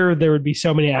 Like here, there would be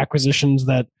so many acquisitions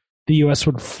that the US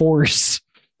would force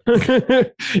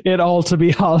it all to be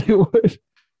Hollywood.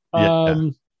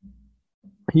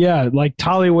 Yeah, like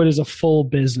Tollywood is a full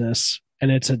business,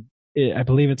 and I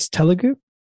believe it's Telugu.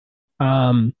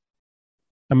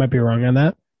 I might be wrong on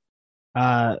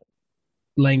that.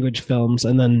 Language films,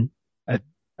 and then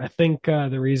I think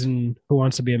the reason Who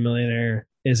Wants to Be a Millionaire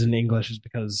is in English is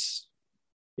because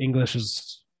English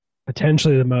is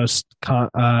potentially the most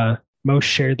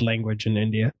shared language in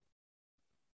India.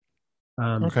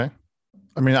 Okay,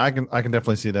 I mean, I can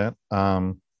definitely see that. I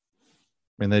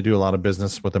mean, they do a lot of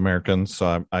business with Americans,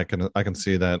 so I can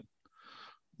see that.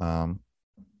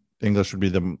 English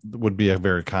would be a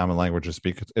very common language to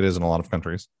speak. It is in a lot of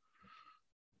countries.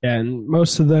 And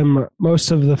most of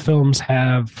the films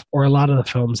have, or a lot of the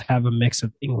films have, a mix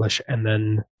of English and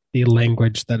then the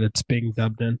language that it's being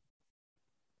dubbed in.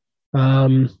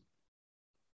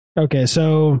 Okay,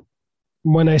 so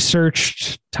when I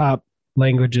searched top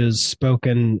languages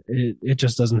spoken, it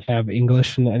just doesn't have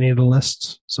English in any of the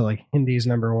lists. So like Hindi is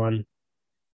number 1,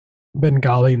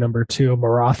 Bengali number 2,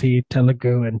 Marathi,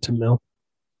 Telugu, and Tamil.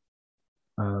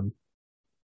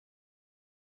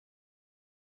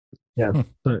 Yeah,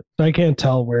 so I can't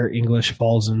tell where English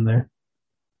falls in there.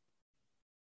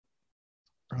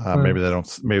 Maybe they don't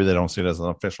see it as an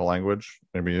official language.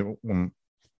 Maybe when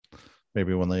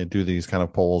they do these kind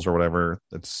of polls or whatever,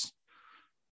 it's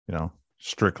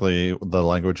strictly the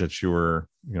language that you were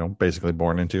basically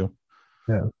born into.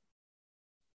 Yeah.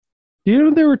 Do you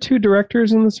know there were 2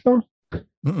 directors in this film?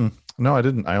 No, I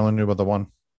didn't. I only knew about the one.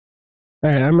 All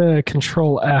right, I'm gonna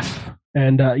control F,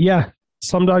 and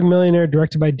Slumdog Millionaire,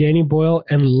 directed by Danny Boyle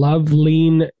and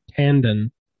Loveleen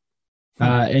Tandon.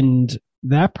 And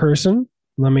that person,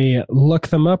 let me look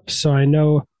them up so I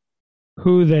know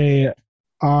who they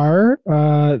are.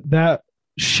 That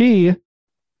she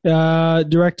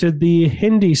directed the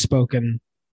Hindi spoken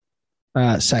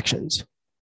sections,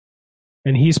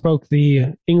 and he spoke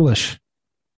the English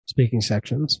speaking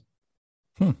sections.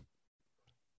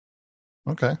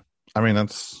 Okay, I mean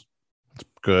that's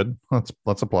good.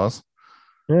 That's a plus.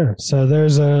 Yeah, so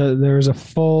there's a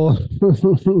full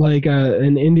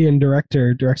an Indian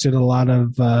director directed a lot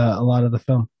of the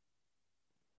film,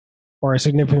 or a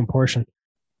significant portion.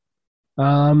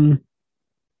 And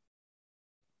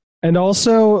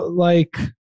also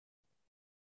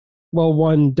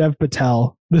one, Dev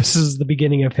Patel. This is the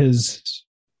beginning of his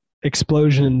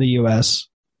explosion in the U.S.,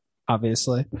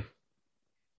 obviously.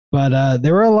 But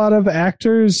there were a lot of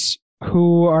actors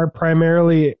who are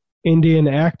primarily Indian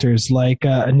actors, like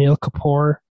Anil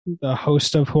Kapoor, the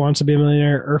host of Who Wants to Be a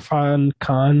Millionaire, Irfan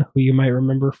Khan, who you might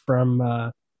remember from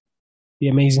The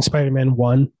Amazing Spider-Man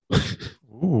 1.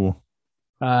 Ooh.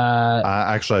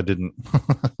 Actually, I didn't.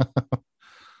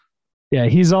 Yeah,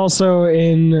 he's also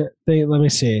in, let me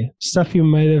see, stuff you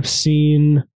might have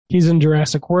seen. He's in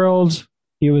Jurassic World.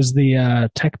 He was the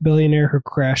tech billionaire who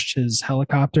crashed his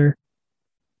helicopter.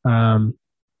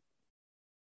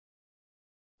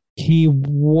 He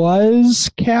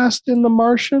was cast in The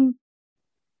Martian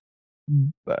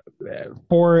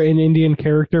for an Indian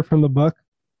character from the book,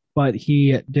 but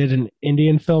he did an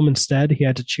Indian film instead. He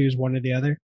had to choose one or the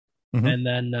other. Mm-hmm. And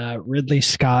then Ridley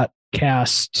Scott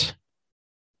cast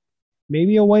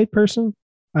maybe a white person.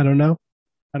 I don't know.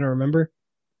 I don't remember.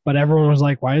 But everyone was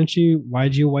like, why'd you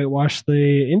whitewash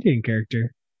the Indian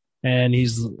character? And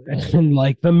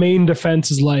the main defense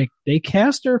is like, they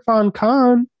cast Irfan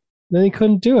Khan, then he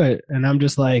couldn't do it. And I'm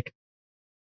just like,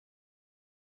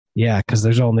 yeah, because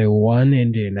there's only one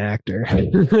Indian actor.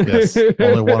 Yes,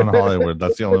 only one in Hollywood.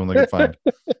 That's the only one they could find.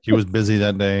 He was busy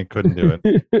that day, couldn't do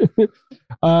it.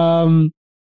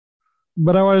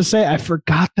 But I want to say, I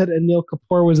forgot that Anil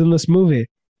Kapoor was in this movie.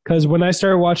 Because when I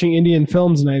started watching Indian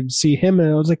films and I see him,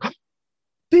 and I was like,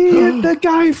 the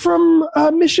guy from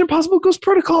Mission Impossible Ghost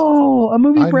Protocol, a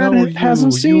movie Brad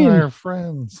hasn't seen. You and I are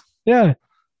friends. Yeah.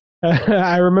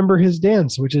 I remember his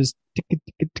dance, which is tick,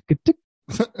 tick, tick, tick,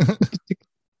 tick,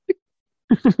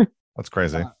 tick. That's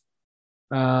crazy.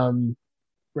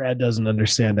 Brad doesn't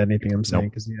understand anything I'm saying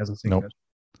because he hasn't seen it.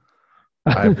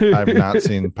 I've not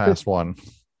seen past one.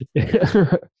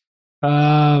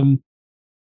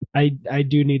 I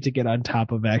do need to get on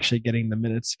top of actually getting the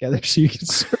minutes together so you can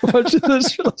start watching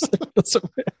this.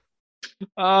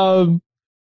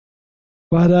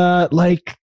 But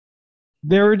like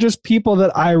there were just people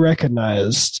that I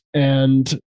recognized, and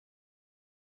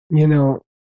you know,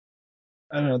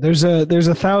 I don't know. There's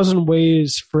 1,000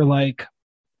 ways for like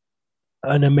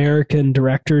an American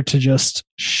director to just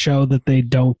show that they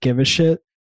don't give a shit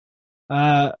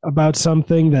about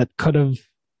something that could have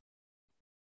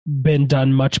been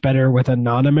done much better with a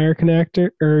non-American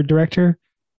actor or director.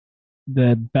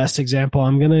 The best example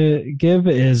I'm gonna give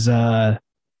is I'll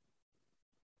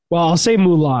say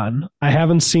Mulan. I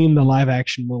haven't seen the live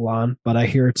action Mulan, but I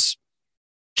hear it's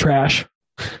trash.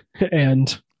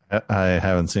 And I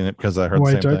haven't seen it because I heard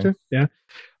the same thing. Yeah.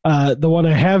 The one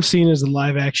I have seen is the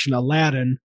live action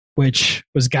Aladdin, which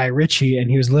was Guy Ritchie, and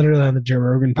he was literally on the Joe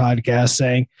Rogan podcast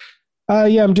saying,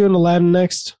 yeah, I'm doing Aladdin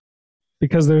next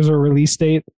because there's a release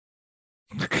date.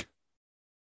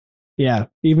 Yeah.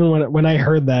 Even when I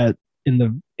heard that in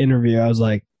the interview, I was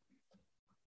like,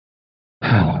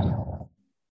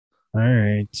 all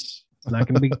right, it's not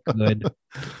going to be good.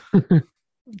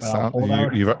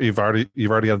 You've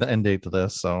already got the end date to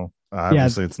this, so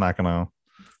obviously it's not gonna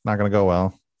go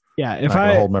well. Yeah, if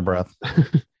I hold my breath,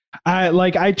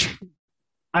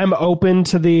 I'm open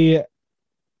to the,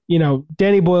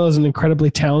 Danny Boyle is an incredibly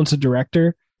talented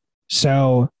director,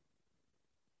 so,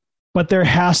 but there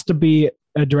has to be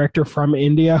a director from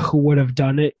India who would have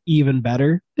done it even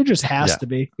better. There just has to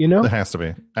be, There has to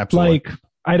be, absolutely. Like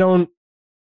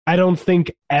I don't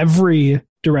think every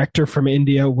director from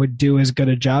India would do as good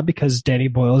a job because Danny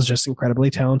Boyle is just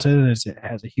incredibly talented and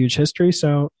has a huge history.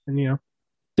 So,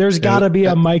 there's got to be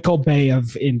a Michael Bay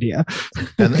of India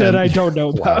that I don't know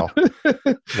about.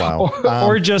 Wow.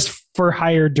 Or just for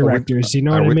hired directors. You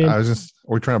know what I mean?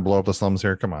 We're trying to blow up the slums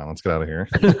here. Come on, let's get out of here.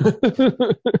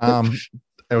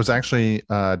 It was actually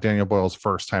Daniel Boyle's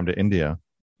first time to India.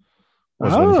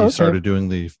 Was when he started doing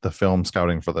the film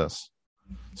scouting for this.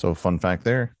 So fun fact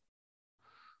there.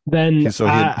 Then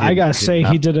I gotta say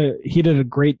he did a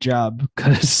great job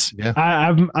because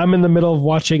I'm in the middle of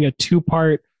watching a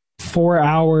 2-part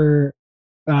 4-hour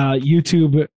pair of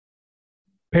YouTube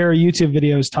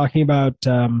videos talking about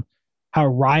how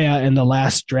Raya and the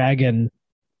Last Dragon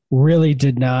really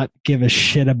did not give a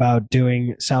shit about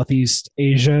doing Southeast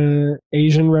Asian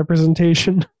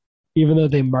representation, even though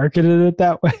they marketed it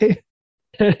that way.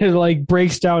 It like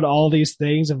breaks down all these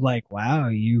things of like, wow,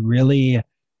 you really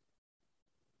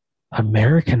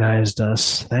Americanized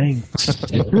us. Thanks.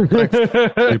 Thanks.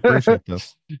 We appreciate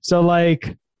this. So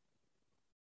like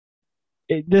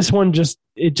this one just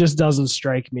doesn't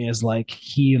strike me as like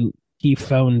he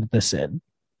phoned this in.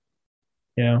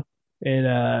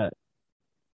 And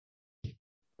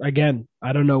again,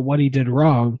 I don't know what he did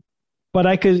wrong,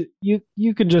 but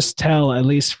you could just tell, at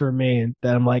least for me,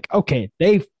 that I'm like, okay,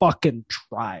 they fucking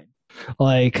tried.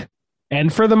 Like,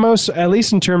 and for the most, at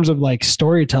least in terms of like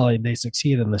storytelling, they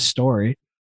succeed in the story.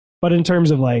 But in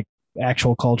terms of like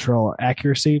actual cultural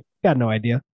accuracy, got no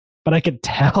idea. But I could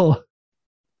tell,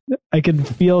 I could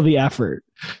feel the effort.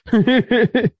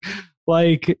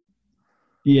 Like,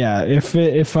 yeah, if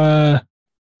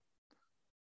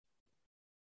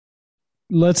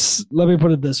let me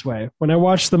put it this way. When I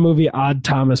watched the movie Odd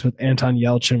Thomas with Anton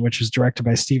Yelchin, which is directed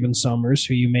by Steven Sommers,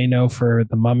 who you may know for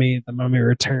The Mummy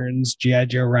Returns, G.I.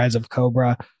 Joe Rise of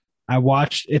Cobra,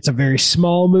 it's a very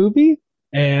small movie.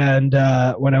 And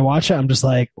when I watch it, I'm just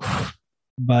like,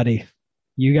 buddy,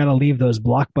 you got to leave those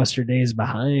blockbuster days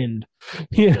behind.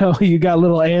 You got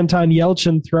little Anton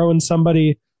Yelchin throwing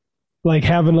somebody, like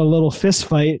having a little fist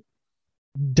fight.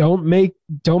 Don't make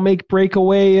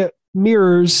breakaway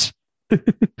mirrors.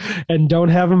 And don't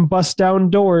have him bust down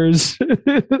doors.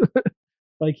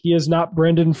 Like, he is not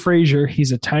Brendan Fraser.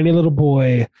 He's a tiny little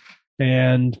boy.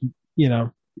 And, I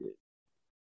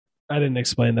didn't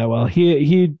explain that well.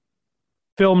 He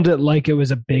filmed it like it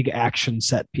was a big action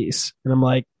set piece. And I'm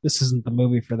like, this isn't the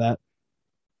movie for that.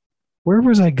 Where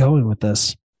was I going with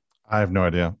this? I have no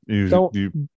idea. You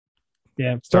started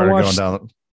going down.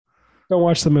 Don't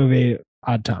watch the movie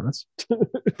Odd Thomas.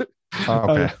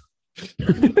 Okay.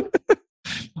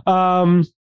 Yeah,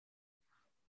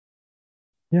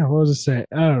 what was I saying?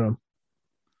 I don't know.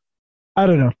 I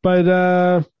don't know,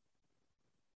 but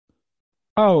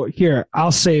oh, here,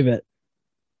 I'll save it.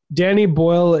 Danny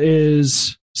Boyle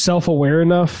is self-aware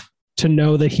enough to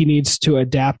know that he needs to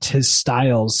adapt his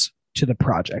styles to the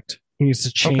project. He needs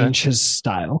to change his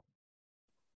style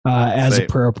as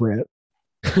appropriate.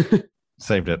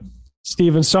 Saved it.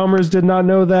 Stephen Sommers did not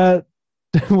know that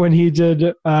when he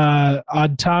did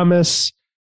Odd Thomas,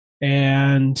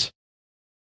 and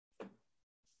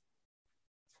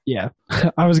yeah,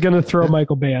 I was gonna throw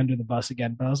Michael Bay under the bus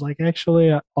again, but I was like,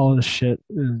 actually, all this shit,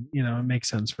 it makes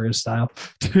sense for his style.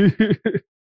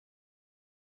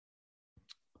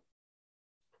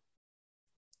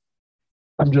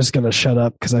 I'm just gonna shut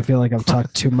up because I feel like I've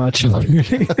talked too much, and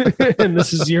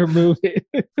this is your movie.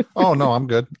 Oh no, I'm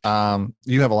good.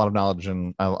 You have a lot of knowledge,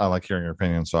 and I like hearing your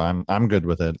opinion, so I'm good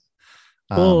with it.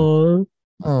 Oh,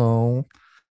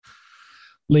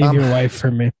 leave your wife for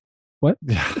me. What?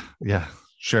 Yeah.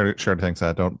 Sure thinks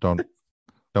that.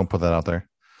 Don't put that out there.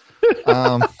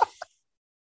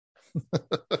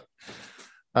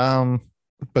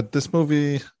 But this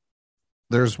movie,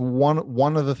 there's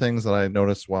one of the things that I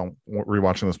noticed while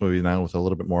rewatching this movie now with a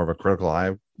little bit more of a critical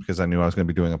eye, because I knew I was going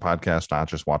to be doing a podcast, not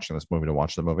just watching this movie to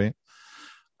watch the movie.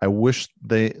 I wish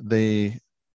they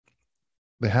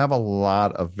have a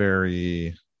lot of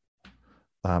very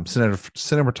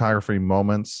cinematography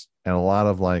moments and a lot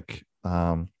of like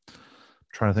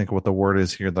trying to think of what the word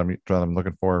is here that I'm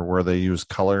looking for, where they use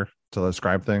color to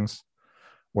describe things,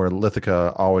 where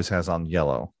Lithika always has on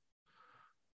yellow.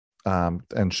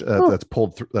 That's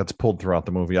pulled throughout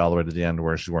the movie all the way to the end,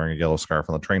 where she's wearing a yellow scarf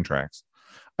on the train tracks.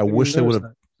 I wish they would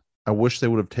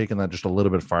have taken that just a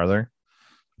little bit farther,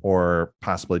 or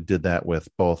possibly did that with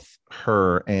both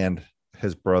her and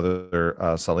his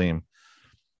brother Salim,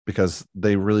 because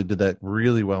they really did that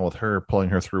really well with her,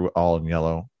 pulling her through all in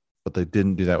yellow, but they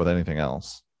didn't do that with anything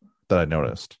else that I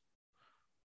noticed.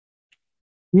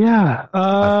 Yeah.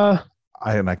 I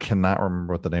cannot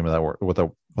remember what the name of that word, what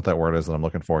that word is that I'm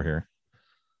looking for here.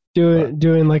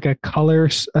 Doing like a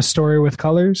story with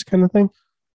colors kind of thing.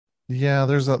 Yeah,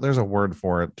 there's a word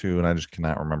for it too, and I just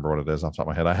cannot remember what it is off the top of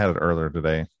my head. I had it earlier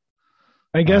today.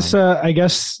 I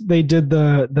guess they did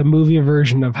the movie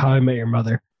version of How I Met Your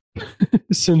Mother.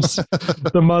 Since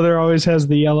the mother always has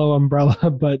the yellow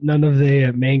umbrella, but none of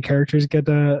the main characters get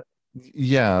the.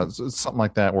 Yeah, it's something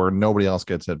like that where nobody else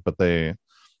gets it, but they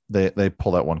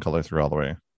pull that one color through all the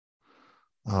way.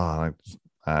 Oh,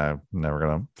 I'm never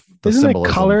gonna. Isn't it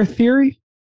color theory?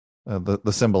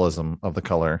 The symbolism of the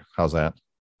color. How's that?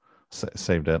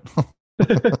 Saved it.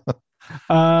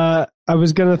 I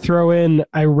was gonna throw in.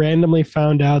 I randomly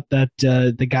found out that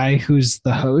the guy who's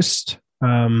the host,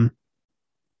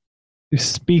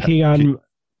 speaking on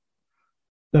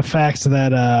the fact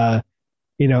that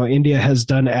India has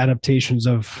done adaptations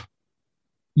of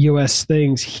U.S.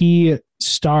 things. He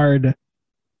starred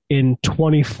in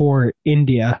 24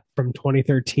 India from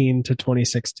 2013 to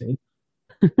 2016.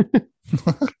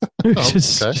 Which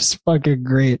is just fucking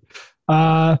great.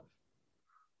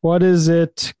 What is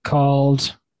it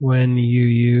called when you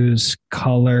use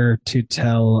color to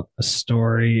tell a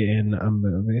story in a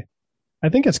movie? I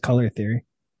think it's color theory.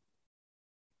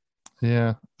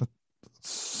 Yeah.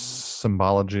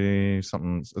 Symbology,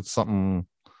 something. It's something.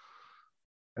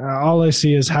 All I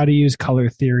see is how to use color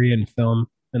theory in film,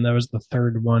 and that was the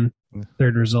third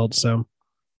result. So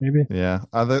maybe. Yeah,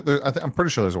 I'm pretty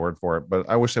sure there's a word for it, but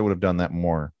I wish they would have done that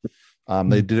more.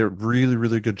 They did a really,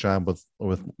 really good job with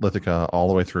Lithika all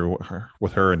the way through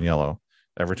with her in yellow.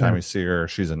 Every time you see her,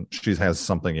 she has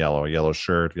something yellow: a yellow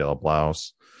shirt, yellow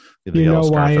blouse. You know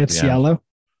why it's yellow?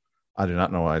 I do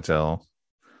not know why it's yellow,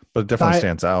 but it definitely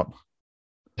stands out.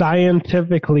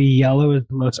 Scientifically, yellow is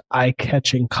the most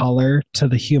eye-catching color to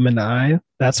the human eye.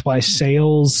 That's why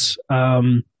sales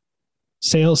tags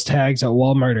at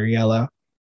Walmart are yellow.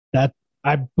 That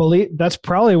I believe that's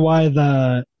probably why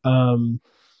the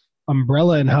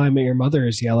umbrella in How I Met Your Mother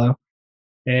is yellow.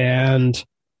 And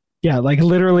yeah, like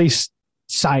literally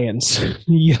science.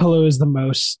 Yellow is the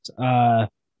most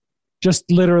just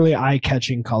literally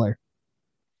eye-catching color.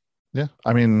 Yeah,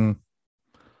 I mean,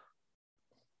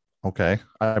 okay.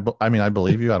 I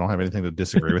believe you. I don't have anything to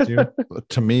disagree with you.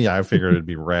 To me, I figured it'd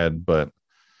be red, but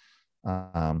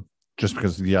just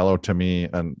because yellow to me,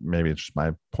 and maybe it's just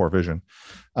my poor vision,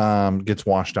 gets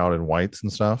washed out in whites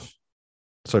and stuff.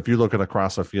 So if you look at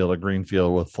across a green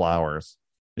field with flowers,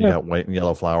 you got white and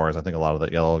yellow flowers. I think a lot of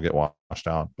that yellow will get washed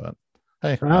out. But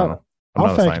hey, I don't know. I'm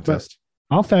not a scientist.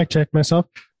 I'll fact check myself.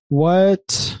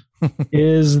 What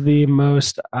is the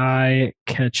most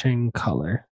eye-catching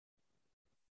color?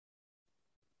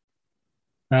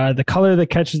 The color that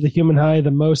catches the human eye the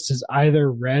most is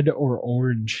either red or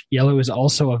orange. Yellow is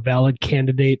also a valid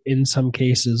candidate in some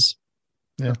cases.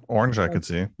 Yeah, orange I could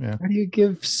see. Yeah, How do you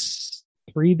give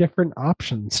three different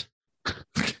options?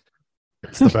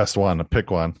 it's the best one. To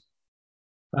pick one.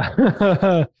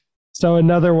 So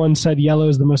another one said yellow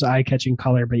is the most eye-catching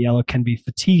color, but yellow can be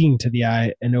fatiguing to the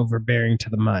eye and overbearing to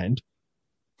the mind.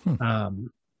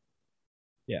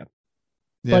 Yeah.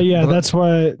 But yeah, that's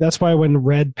why when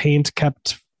red paint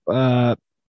kept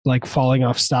like falling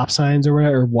off stop signs or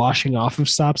whatever, or washing off of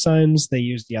stop signs, they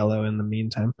used yellow in the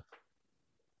meantime.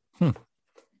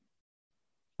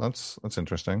 That's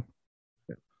interesting.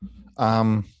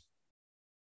 Yeah,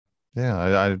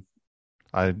 I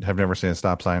have never seen a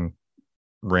stop sign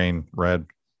rain red,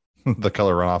 the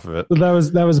color run off of it.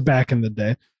 That was back in the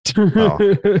day.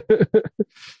 Oh.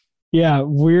 Yeah,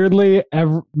 weirdly,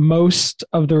 most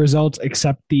of the results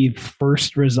except the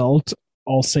first result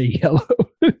all say yellow.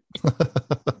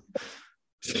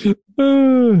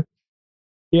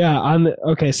 Yeah,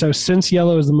 okay, so since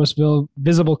yellow is the most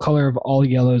visible color of all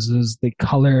yellows, is the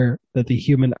color that the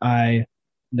human eye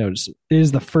notices. It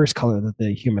is the first color that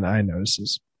the human eye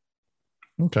notices.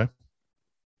 Okay.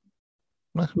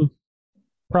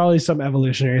 Probably some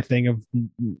evolutionary thing of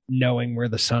knowing where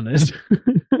the sun is.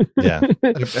 Yeah,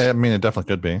 I mean, it definitely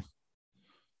could be.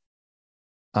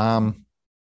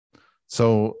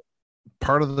 So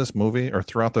part of this movie, or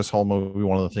throughout this whole movie,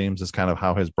 one of the themes is kind of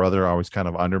how his brother always kind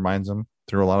of undermines him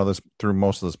through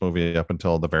most of this movie up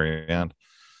until the very end.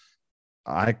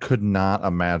 I could not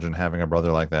imagine having a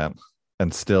brother like that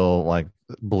and still like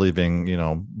believing,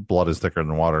 blood is thicker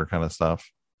than water kind of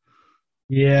stuff.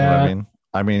 Yeah. You know what I mean?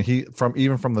 I mean,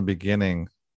 even from the beginning,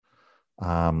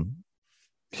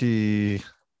 he's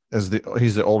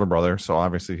the older brother, so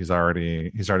obviously he's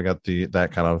already got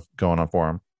that kind of going on for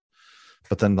him.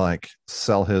 But then like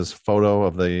sell his photo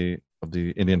of the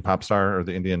Indian pop star or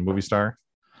the Indian movie star,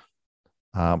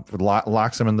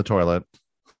 locks him in the toilet,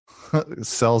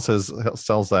 sells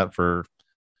that for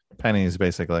pennies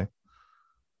basically.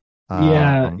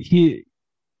 Yeah,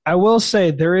 I will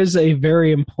say there is a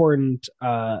very important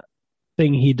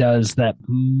thing he does that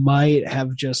might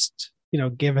have just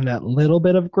given that little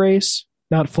bit of grace,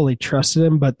 not fully trusted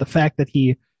him, but the fact that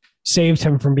he saved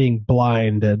him from being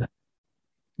blinded.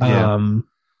 Yeah.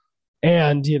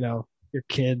 And your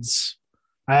kids,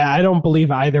 I don't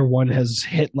believe either one has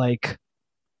hit like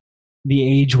the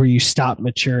age where you stop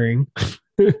maturing.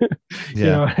 You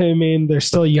know what I mean? They're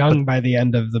still young by the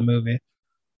end of the movie.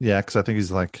 Yeah, because I think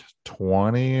he's like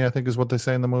 20, I think is what they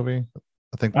say in the movie.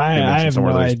 I think I have no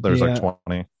idea. There's like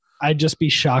 20. I'd just be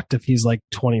shocked if he's like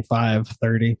 25,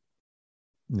 30.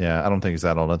 Yeah, I don't think he's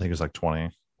that old. I think he's like 20.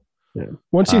 Yeah.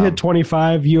 Once you hit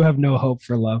 25, you have no hope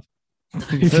for love.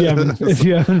 if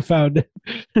you haven't found it,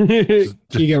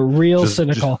 you get real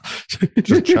cynical.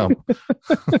 Just jump.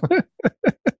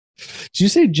 Did you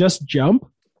say just jump?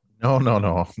 No,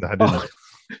 I didn't.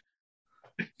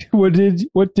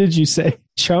 What did you say?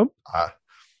 Chump?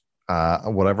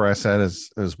 Whatever I said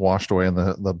is washed away in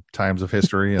the times of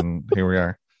history, and here we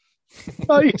are.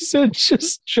 Oh, you said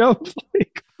just jump,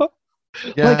 like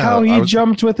how he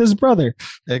jumped with his brother.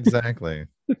 Exactly.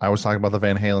 I was talking about the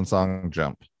Van Halen song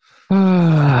 "Jump."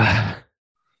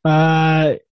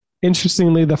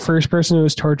 Interestingly, the first person who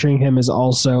was torturing him is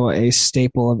also a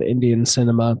staple of Indian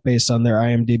cinema based on their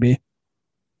IMDb.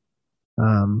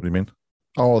 What do you mean?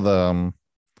 Oh, the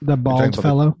bald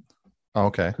fellow.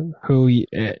 Okay. Who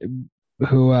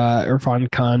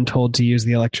Irfan Khan told to use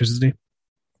the electricity.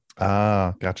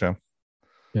 Ah, gotcha.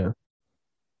 Yeah.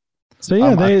 So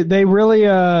yeah, they really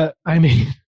I mean,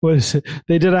 what is it?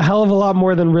 They did a hell of a lot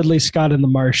more than Ridley Scott in The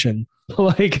Martian.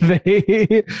 Like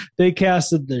they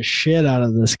casted the shit out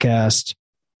of this cast.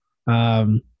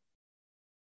 For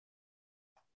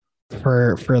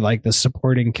like the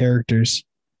supporting characters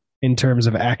in terms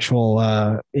of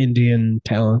actual Indian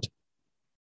talent.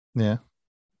 Yeah.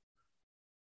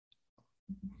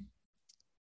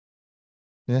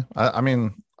 Yeah. I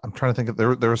mean, I'm trying to think if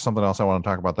there was something else I want to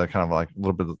talk about that kind of like a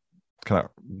little bit kind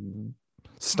of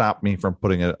stopped me from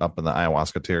putting it up in the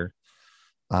ayahuasca tier.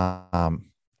 I'm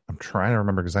trying to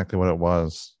remember exactly what it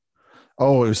was.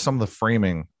 Oh, it was some of the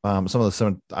framing. I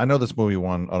know this movie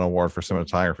won an award for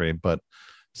cinematography, but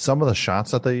some of the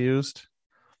shots that they used,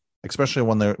 especially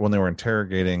when they were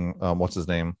interrogating what's his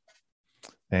name,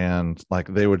 and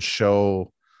like they would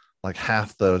show like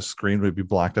half the screen would be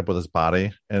blocked up with his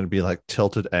body and it'd be like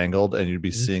tilted angled and you'd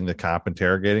be seeing the cop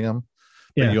interrogating him.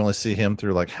 But you only see him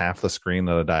through like half the screen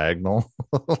at a diagonal.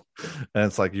 And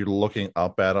it's like you're looking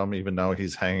up at him even though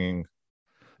he's hanging.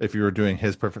 If you were doing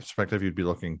his perspective, you'd be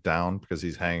looking down because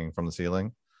he's hanging from the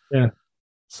ceiling. Yeah.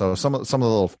 So some of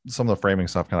the framing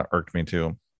stuff kind of irked me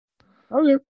too.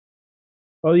 Okay.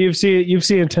 Well, you've seen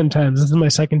it 10 times. This is my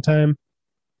second time.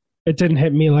 It didn't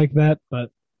hit me like that, but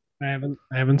I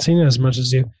haven't seen it as much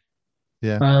as you.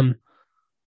 Yeah. I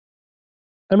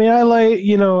mean, I like,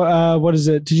 what is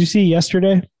it? Did you see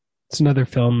Yesterday? It's another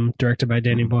film directed by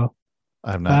Danny Boyle.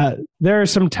 I have not. There are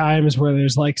some times where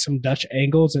there's like some Dutch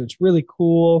angles and it's really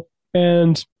cool.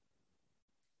 And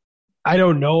I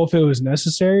don't know if it was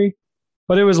necessary,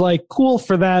 but it was like cool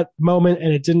for that moment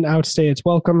and it didn't outstay its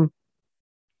welcome.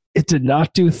 It did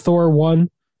not do Thor 1,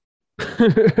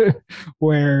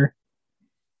 where,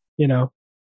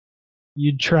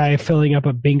 you'd try filling up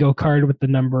a bingo card with the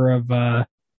number of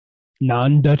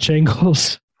non-Dutch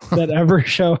angles that ever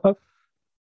show up.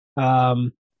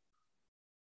 But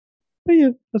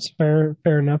yeah, that's fair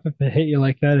enough. If it hit you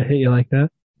like that, it hit you like that.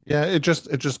 Yeah, it just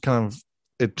kind of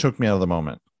it took me out of the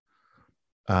moment.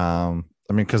 I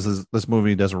mean, because this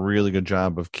movie does a really good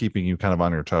job of keeping you kind of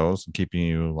on your toes and keeping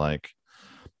you like,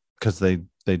 because they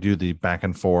do the back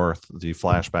and forth, the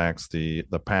flashbacks, the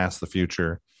past, the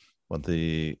future, with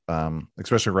the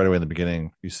especially right away in the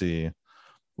beginning, you see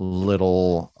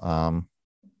little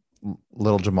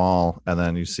Jamal, and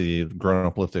then you see grown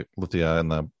up Lithia in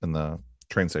the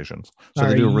train stations. So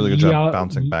they do a really good job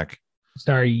bouncing back.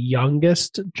 Sorry,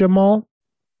 youngest Jamal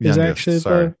is actually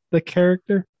the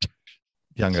character.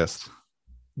 Youngest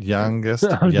I'm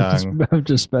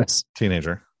just best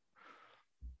teenager.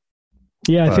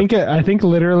 Yeah, I think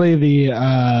literally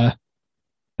the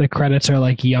credits are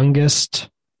like youngest,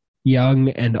 young,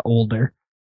 and older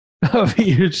of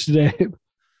each name.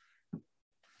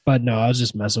 But no, I was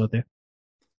just messing with you.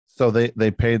 So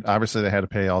they paid. Obviously, they had to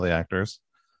pay all the actors.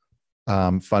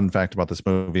 Fun fact about this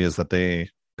movie is that they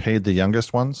paid the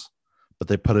youngest ones, but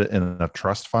they put it in a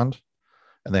trust fund,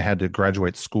 and they had to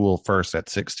graduate school first at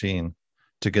 16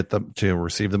 to get them to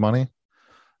receive the money.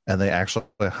 And they actually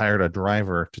hired a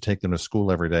driver to take them to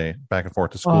school every day, back and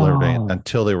forth to school every day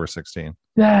until they were 16.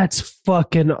 That's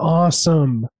fucking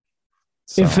awesome.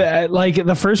 So, if like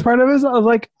the first part of it, I was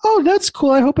like, oh, that's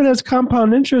cool. I hope it has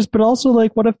compound interest, but also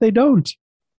like, what if they don't?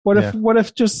 What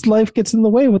if just life gets in the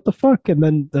way? What the fuck? And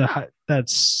then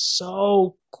that's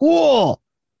so cool.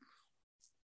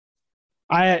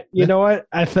 You know what?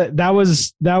 I thought that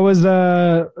was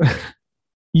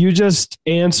you just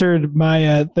answered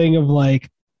my thing of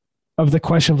the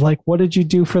question of like, what did you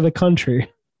do for the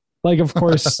country? Like, of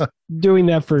course, doing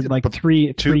that for like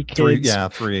three kids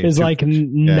is like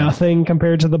nothing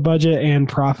compared to the budget and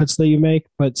profits that you make.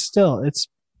 But still, this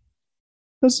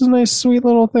is a nice, sweet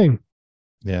little thing.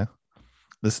 Yeah.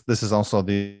 This is also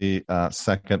the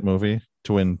second movie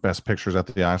to win Best Pictures at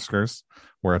the Oscars,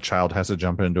 where a child has to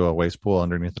jump into a waste pool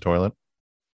underneath the toilet.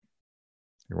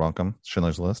 You're welcome.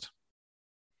 Schindler's List.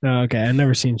 Oh, okay. I've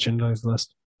never seen Schindler's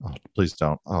List. Oh, please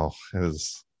don't. Oh, it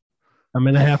is. I'm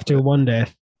gonna have to one day.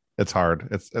 It's hard.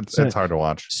 It's hard to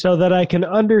watch. So that I can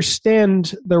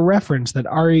understand the reference that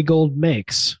Ari Gold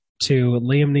makes to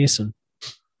Liam Neeson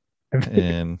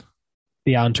in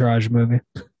the Entourage movie.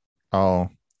 Oh,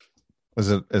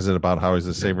 is it about how he's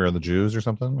the savior of the Jews or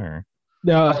something? Or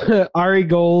no, Ari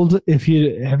Gold. Have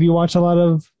you watched a lot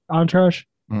of Entourage?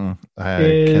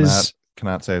 I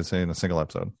cannot say I've seen a single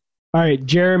episode. All right,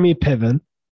 Jeremy Piven.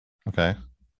 Okay.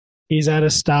 He's at a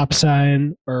stop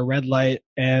sign or a red light,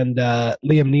 and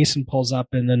Liam Neeson pulls up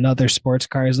in another sports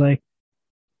car. He's like,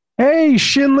 "Hey,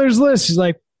 Schindler's List." He's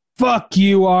like, "Fuck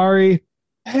you, Ari."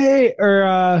 Hey,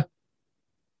 or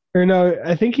no,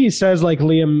 I think he says like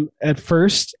Liam at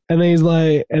first, and then he's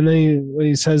like, and then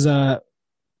he says,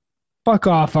 "Fuck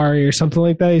off, Ari," or something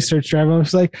like that. He starts driving.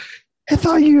 He's like, "I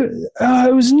thought you,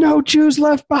 it was No Jews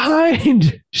Left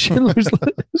Behind." Schindler's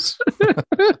List.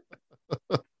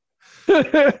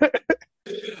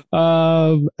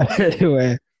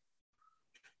 Anyway,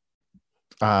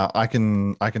 I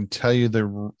can tell you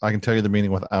the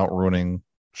meaning without ruining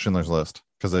Schindler's List,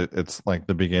 because it's like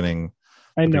the beginning.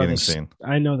 I know the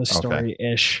story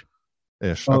ish.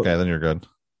 Okay, then you're good.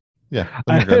 Yeah,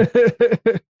 then you're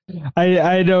good.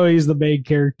 I know he's the main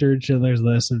character in Schindler's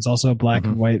List, and it's also a black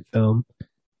and white film,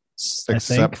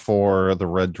 except for the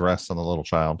red dress and the little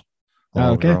child.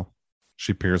 Okay. Girl.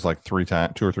 She appears like 2 or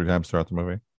 3 times throughout the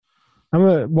movie. I'm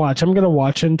gonna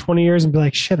watch in 20 years and be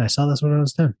like, shit, I saw this when I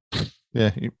was 10.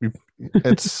 Yeah,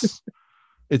 it's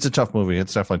a tough movie.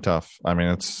 It's definitely tough. I mean,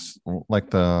 it's like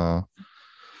the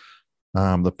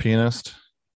Pianist.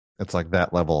 It's like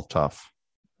that level of tough.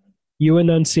 You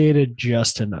enunciated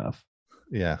just enough.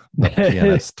 Yeah, the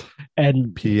Pianist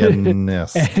and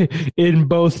pianist in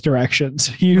both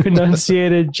directions. You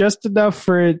enunciated just enough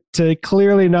for it to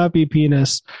clearly not be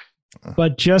penis.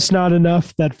 but just not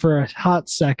enough that for a hot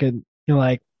second you're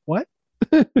like, what?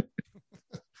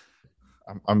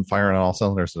 I'm firing on all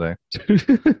cylinders today.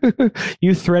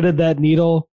 You threaded that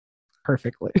needle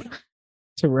perfectly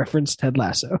to reference Ted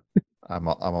Lasso.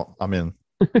 I'm in.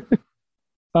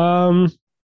 Um,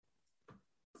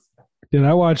 Dude,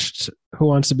 I watched Who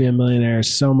Wants to Be a Millionaire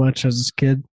so much as a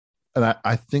kid. And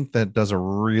I think that does a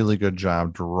really good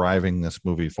job driving this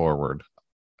movie forward.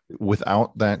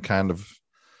 Without that kind of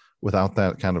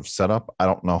setup, I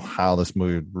don't know how this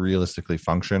movie would realistically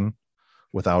function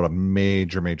without a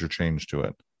major change to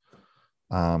it.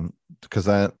 Because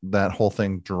that whole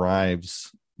thing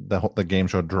drives the game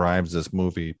show drives this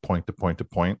movie point to point to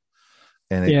point,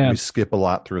 and we skip a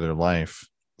lot through their life.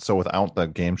 So without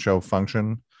that game show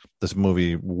function, this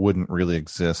movie wouldn't really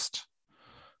exist.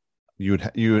 It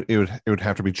would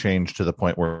have to be changed to the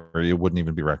point where it wouldn't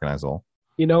even be recognizable.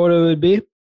 You know what it would be?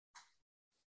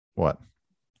 What?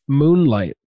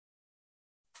 Moonlight.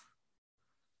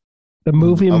 The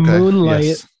movie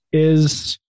Moonlight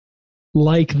is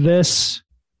like this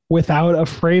without a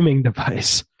framing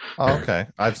device. Oh, okay.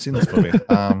 I've seen this movie.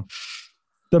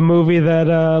 The movie that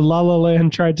La La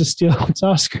Land tried to steal its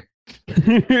Oscar.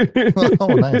 Oh,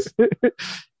 nice.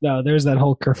 No, there's that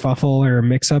whole kerfuffle or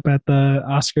mix-up at the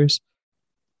Oscars.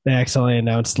 They accidentally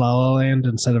announced La La Land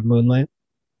instead of Moonlight.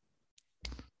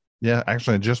 Yeah,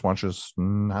 actually, I just watched this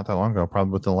not that long ago,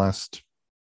 probably within the last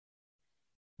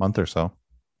month or so.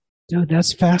 Dude,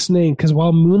 that's fascinating because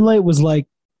while Moonlight was like,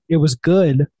 it was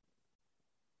good,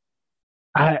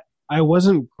 I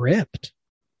wasn't gripped.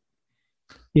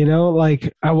 You know,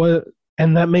 like I was,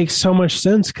 and that makes so much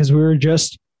sense because we were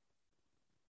just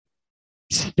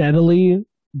steadily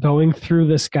going through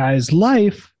this guy's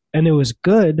life and it was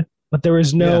good, but there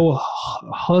was no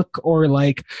hook or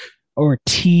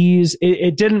tease.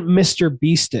 It didn't Mr.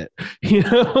 Beast it, you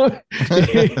know.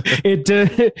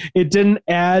 It didn't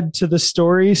add to the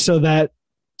story so that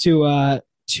to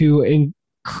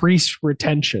increase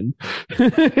retention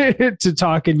to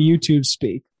talk in YouTube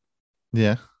speak.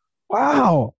 Yeah.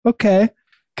 Wow. Okay.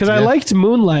 Because I liked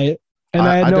Moonlight and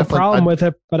I had no problem with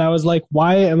it, but I was like,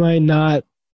 why am I not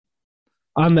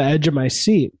on the edge of my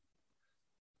seat?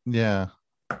 Yeah.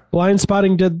 Blind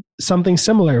Spotting did something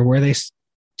similar where they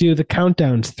do the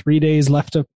countdowns, 3 days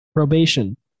left of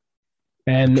probation.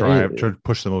 And to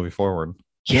push the movie forward.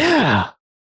 Yeah.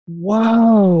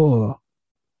 Wow.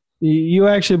 You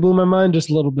actually blew my mind just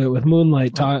a little bit with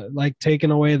Moonlight, like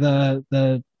taking away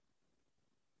the.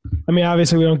 I mean,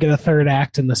 obviously, we don't get a third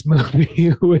act in this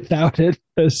movie without it,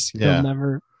 because he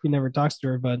never talks to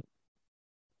her. But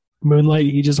Moonlight,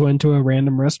 he just went to a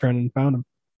random restaurant and found him.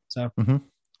 So,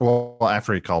 well,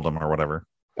 after he called him or whatever.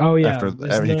 Oh yeah, after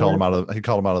he called him out of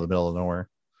the middle of nowhere.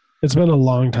 It's been a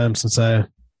long time since I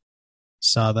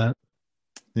saw that.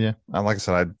 Yeah, like I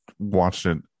said, I watched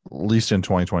it at least in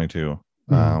 2022.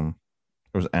 It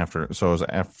was after, so it was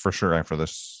for sure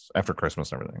after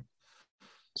Christmas and everything.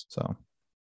 So,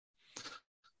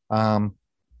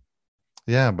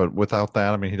 yeah, but without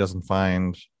that, I mean, he doesn't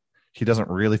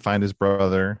really find his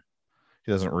brother.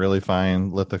 He doesn't really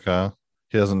find Lithika.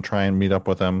 He doesn't try and meet up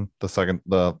with him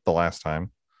the last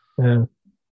time. Yeah.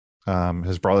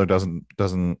 His brother doesn't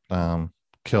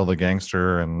kill the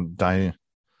gangster and die.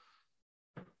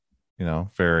 You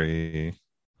know,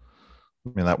 I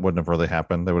mean, that wouldn't have really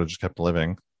happened. They would have just kept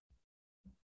living.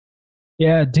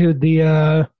 Yeah, dude,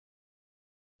 the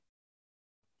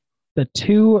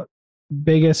two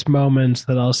biggest moments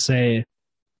that I'll say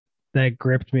that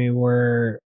gripped me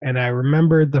were, and I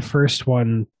remembered the first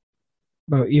one,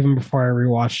 but even before I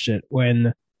rewatched it,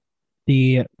 when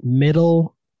the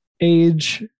middle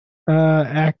age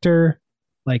actor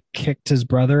like kicked his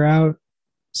brother out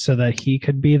so that he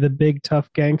could be the big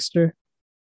tough gangster.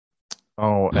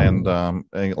 Oh, and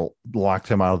locked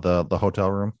him out of the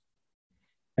hotel room.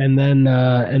 And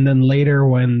then later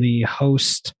when the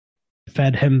host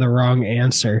fed him the wrong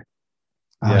answer,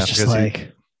 I was just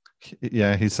like,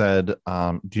 he said,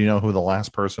 do you know who the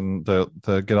last person to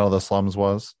get out of the slums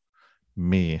was?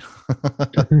 Me.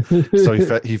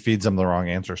 So he feeds him the wrong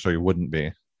answer so he wouldn't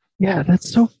be. Yeah,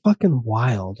 that's so fucking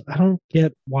wild. I don't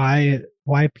get why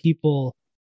people,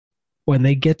 when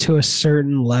they get to a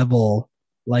certain level,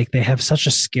 like they have such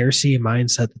a scarcity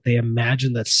mindset that they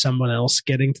imagine that someone else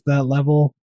getting to that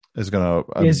level is going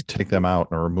to take them out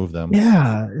or remove them.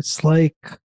 Yeah, it's like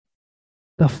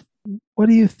what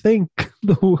do you think?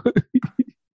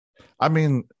 I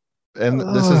mean, and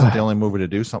this isn't the only movie to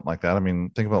do something like that. I mean,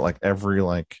 think about like every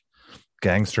like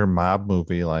gangster mob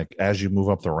movie. Like as you move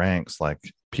up the ranks, like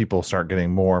people start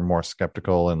getting more and more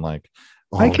skeptical and like,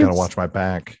 I gotta watch my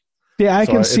back. Yeah, I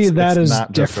can see that as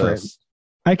different.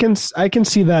 I can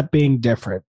see that being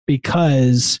different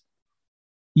because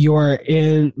you're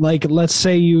in, like, let's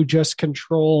say you just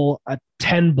control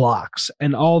 10 blocks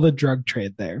and all the drug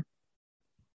trade there.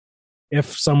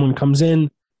 If someone comes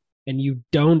in and you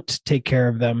don't take care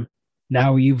of them,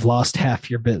 now you've lost half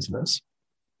your business.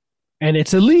 And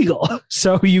it's illegal.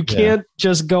 So you can't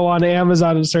just go on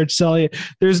Amazon and start selling it.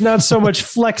 There's not so much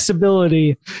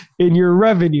flexibility in your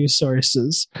revenue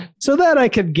sources. So that I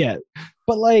could get.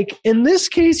 But like in this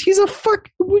case, he's a fuck.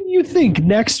 What do you think?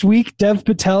 Next week, Dev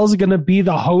Patel's going to be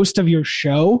the host of your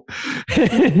show?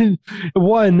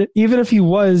 One, even if he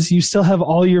was, you still have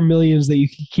all your millions that you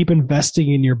can keep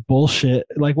investing in your bullshit.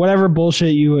 Like whatever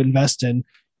bullshit you invest in,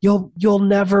 you'll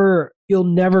never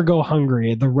go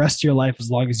hungry the rest of your life as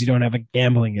long as you don't have a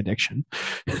gambling addiction.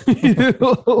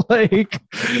 like,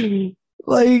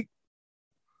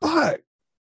 fuck.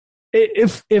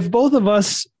 If both of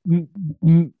us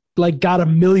like got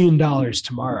 $1 million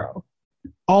tomorrow,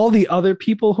 all the other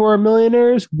people who are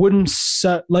millionaires wouldn't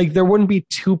like there wouldn't be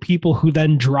two people who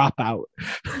then drop out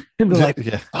and they're like,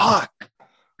 fuck.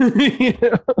 You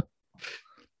know?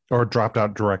 Or dropped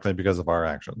out directly because of our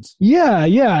actions. Yeah.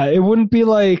 It wouldn't be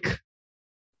like,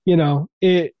 you know,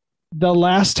 the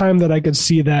last time that I could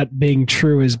see that being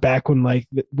true is back when like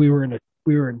we were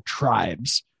in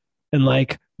tribes and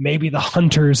like maybe the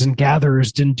hunters and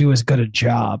gatherers didn't do as good a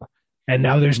job and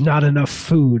now there's not enough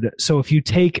food. So if you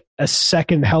take a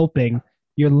second helping,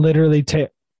 you're literally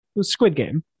Squid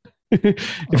Game.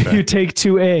 If you take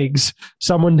 2 eggs,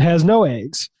 someone has no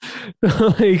eggs.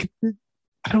 Like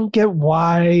I don't get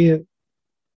why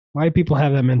people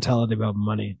have that mentality about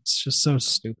money. It's just so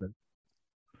stupid.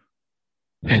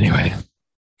 Anyway,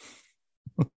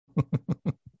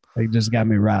 it just got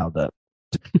me riled up.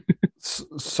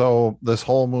 So this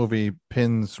whole movie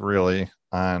pins really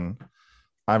on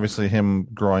obviously him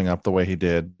growing up the way he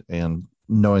did and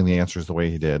knowing the answers the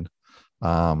way he did,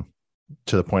 to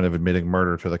the point of admitting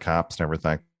murder to the cops and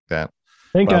everything like that.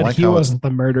 Thank God he wasn't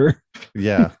the murderer.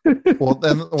 Yeah. Well,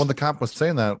 then when the cop was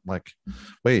saying that, like,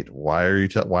 wait, why are you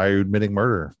admitting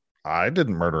murder? I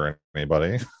didn't murder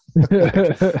anybody.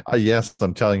 Like, yes,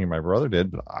 I'm telling you my brother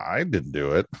did, but I didn't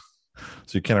do it.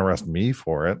 So you can't arrest me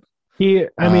for it.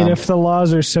 I mean, if the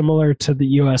laws are similar to the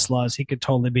U.S. laws, he could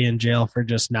totally be in jail for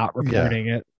just not reporting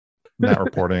it. Not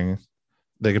reporting.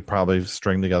 They could probably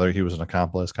string together he was an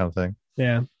accomplice kind of thing.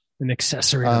 Yeah. An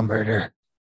accessory to murder.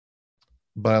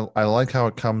 But I like how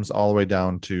it comes all the way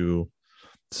down to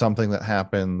something that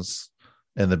happens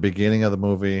in the beginning of the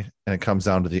movie and it comes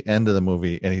down to the end of the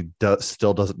movie and he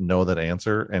still doesn't know that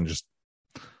answer and just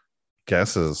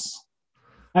guesses.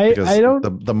 I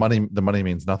don't. The money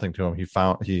means nothing to him.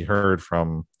 He heard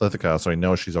from Lithika, so he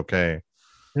knows she's okay.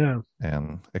 Yeah.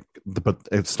 And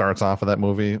it starts off of that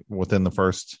movie within the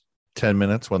first 10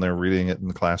 minutes when they're reading it in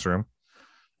the classroom,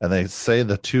 and they say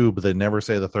the 2, but they never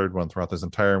say the third one throughout this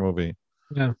entire movie.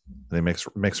 Yeah. And he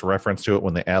makes reference to it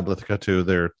when they add Lithika to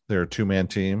their 2-man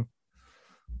team,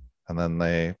 and then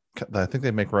I think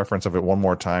they make reference of it one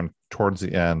more time towards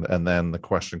the end, and then the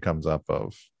question comes up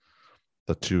of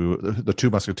the two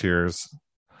musketeers,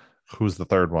 who's the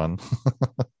third one?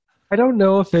 I don't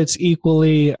know if it's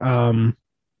equally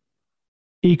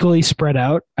spread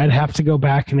out. I'd have to go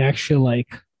back and actually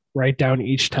like write down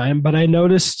each time, but I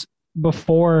noticed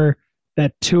before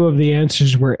that 2 of the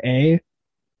answers were A.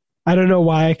 I don't know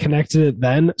why I connected it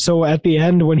then. So at the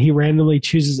end when he randomly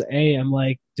chooses A, I'm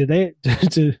like, did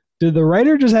the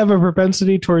writer just have a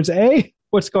propensity towards A?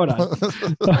 What's going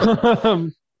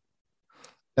on?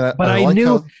 But I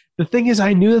knew the thing is,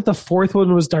 I knew that the 4th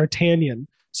one was D'Artagnan.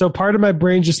 So part of my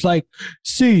brain just like,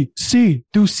 C,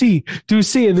 do C.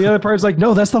 And the other part's like,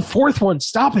 no, that's the 4th one.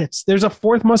 Stop it. There's a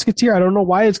 4th musketeer. I don't know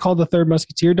why it's called the 3rd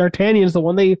musketeer. D'Artagnan is the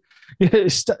one they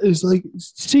is like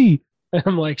C. And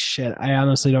I'm like, shit, I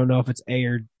honestly don't know if it's A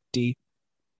or D.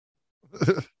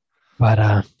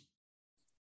 But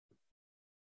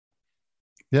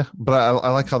yeah, but I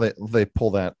like how they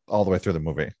pull that all the way through the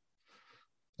movie.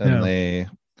 And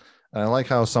I like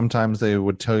how sometimes they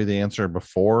would tell you the answer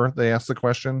before they ask the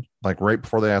question. Like right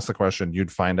before they ask the question, you'd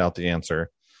find out the answer.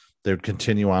 They would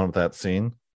continue on with that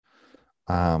scene.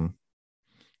 And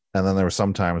then there were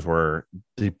some times where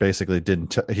he basically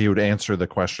he would answer the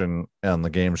question on the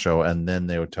game show, and then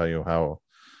they would tell you how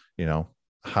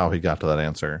he got to that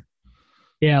answer.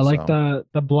 Yeah, like the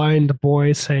blind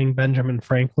boy saying Benjamin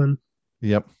Franklin.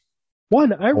 Yep.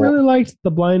 I really liked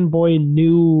the blind boy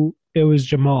knew it was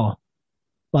Jamal.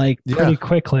 Like pretty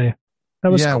quickly. That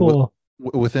was cool.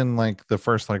 Within like the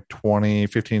first like 15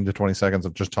 to 20 seconds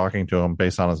of just talking to him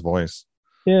based on his voice.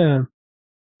 Yeah.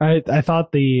 I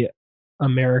thought the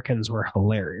Americans were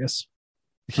hilarious.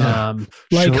 Yeah.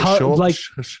 Like how, like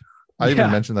I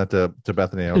even mentioned that to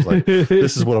Bethany. I was like,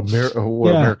 "This is what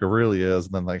America really is,"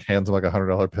 and then like hands him like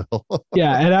 $100 bill.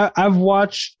 Yeah, and I've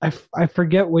watched. I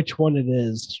forget which one it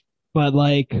is, but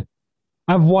like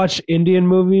I've watched Indian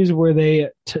movies where they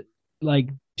like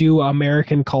do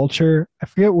American culture. I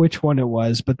forget which one it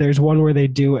was, but there's one where they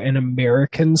do an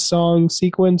American song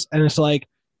sequence, and it's like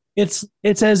it's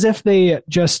as if they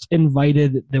just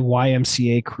invited the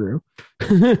YMCA crew.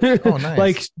 Oh, nice.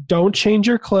 Like, don't change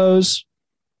your clothes.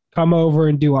 Come over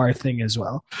and do our thing as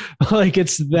well. Like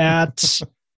it's that,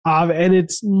 and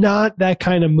it's not that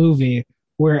kind of movie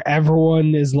where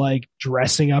everyone is like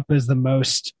dressing up as the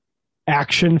most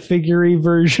action figure-y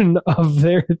version of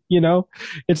their,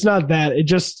 it's not that. It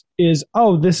just is,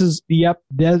 oh, this is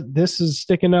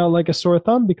sticking out like a sore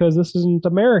thumb because this isn't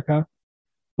America,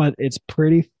 but it's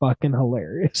pretty fucking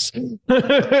hilarious.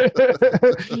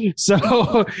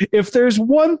 So if there's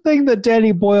one thing that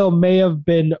Danny Boyle may have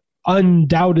been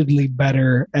undoubtedly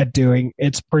better at doing,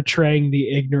 it's portraying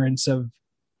the ignorance of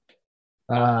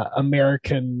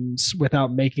Americans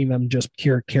without making them just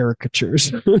pure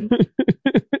caricatures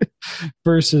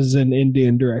versus an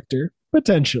Indian director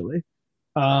potentially.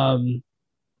 But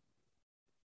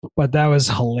that was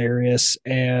hilarious,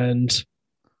 and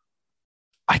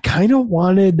I kind of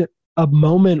wanted a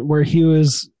moment where he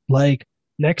was like,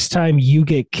 next time you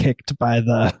get kicked by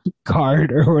the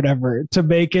card or whatever, to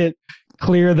make it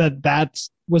clear that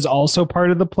was also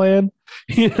part of the plan,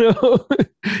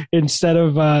 instead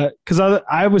of because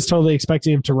I was totally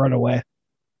expecting him to run away,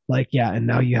 like, yeah, and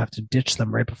now you have to ditch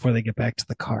them right before they get back to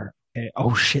the car. Okay.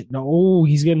 Oh shit, no. Oh,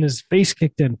 he's getting his face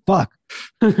kicked in, fuck.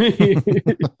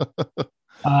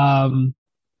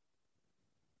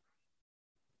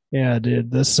 Yeah,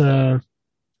 dude, this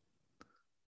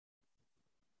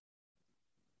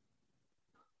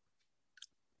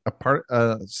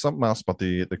something else about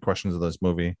the questions of this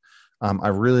movie. I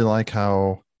really like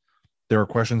how there were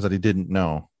questions that he didn't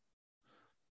know.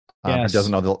 Yes. He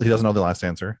doesn't know the last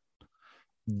answer.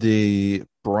 They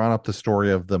brought up the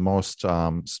story of the most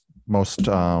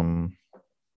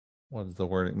what is the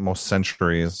word? Most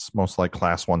centuries, most like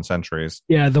class 1 centuries.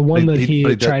 Yeah, the one that he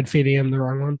tried feeding him the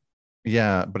wrong one.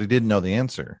 Yeah, but he didn't know the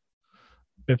answer.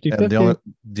 50-50.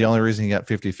 The only reason he got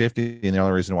 50-50, and the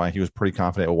only reason why he was pretty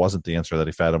confident it wasn't the answer that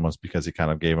he fed him, was because he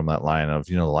kind of gave him that line of,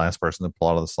 the last person to pull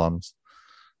out of the slums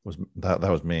was that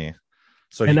was me.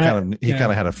 So he kind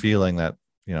of had a feeling that,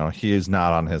 he is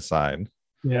not on his side.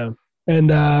 Yeah. And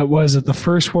was it the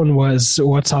first one was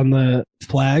what's on the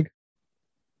flag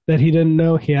that he didn't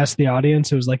know? He asked the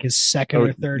audience. It was like his second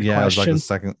or third question. It was like the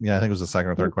second. Yeah, I think it was the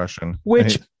second or third question.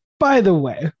 Which, by the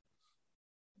way,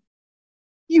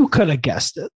 you could have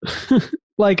guessed it.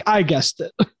 Like, I guessed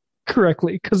it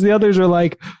correctly, because the others are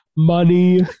like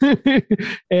money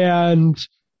and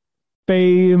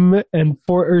fame and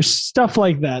or stuff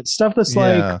like that. Stuff that's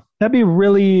like, that'd be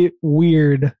really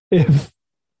weird if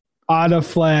on a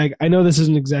flag, I know this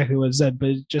isn't exactly what it said, but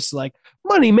it's just like,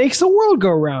 money makes the world go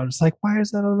round. It's like, why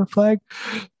is that on the flag?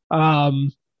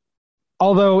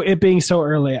 Although it being so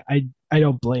early, I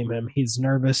don't blame him. He's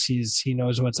nervous. He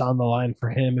knows what's on the line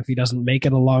for him. If he doesn't make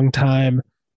it a long time,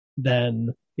 then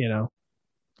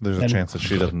there's a chance that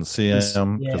she doesn't see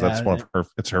him, because that's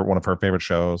one of her favorite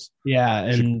shows. Yeah,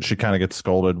 and she kind of gets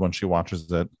scolded when she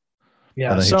watches it.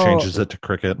 Yeah, and then he changes it to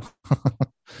cricket.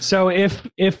 So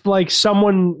if like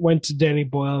someone went to Danny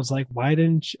Boyle, was like, why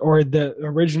didn't you, or the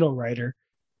original writer,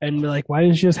 and like, why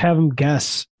didn't you just have him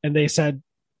guess? And they said,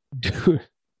 dude,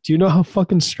 do you know how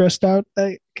fucking stressed out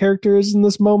that character is in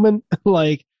this moment?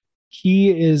 Like, he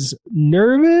is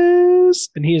nervous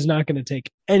and he is not going to take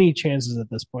any chances at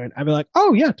this point. I'd be like,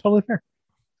 oh yeah, totally fair.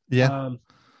 Yeah.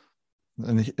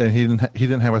 And he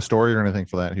didn't have a story or anything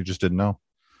for that. He just didn't know.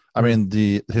 I mean,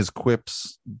 his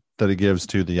quips that he gives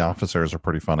to the officers are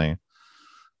pretty funny,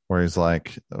 where he's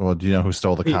like, well, do you know who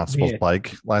stole the constable's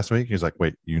bike last week? He's like,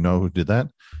 wait, you know who did that?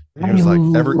 And he was like,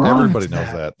 everybody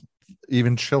knows that.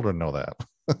 Even children know that.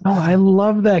 No, I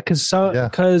love that,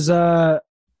 because I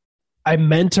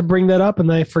meant to bring that up and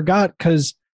I forgot,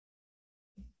 because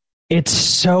it's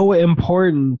so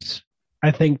important,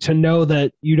 I think, to know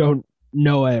that you don't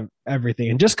know everything.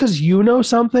 And just because you know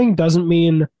something doesn't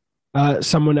mean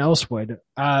someone else would.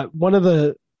 One of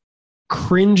the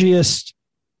cringiest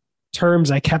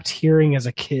terms I kept hearing as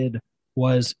a kid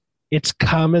was, it's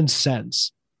common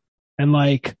sense. And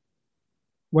like,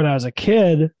 when I was a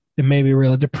kid, it made me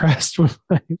really depressed when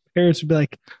my parents would be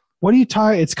like, what are you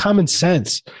talking? It's common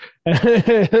sense.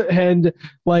 And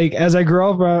like, as I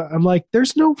grow up, I'm like,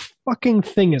 there's no fucking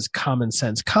thing as common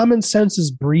sense. Common sense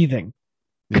is breathing.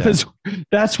 Yeah. because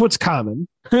that's what's common.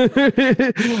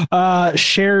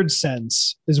 Shared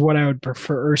sense is what I would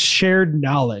prefer, or shared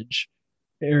knowledge,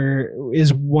 or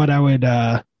is what I would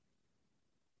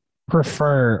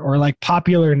prefer, or like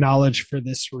popular knowledge for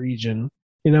this region.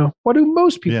 You know, what do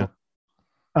most people?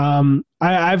 I've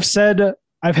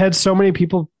had so many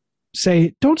people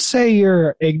say, "Don't say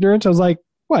you're ignorant." I was like,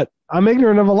 "What? I'm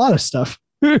ignorant of a lot of stuff.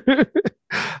 I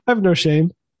have no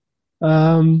shame."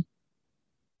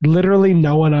 Literally,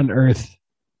 no one on Earth.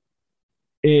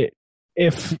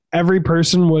 If every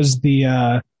person was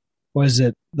the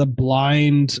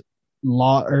blind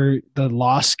law, or the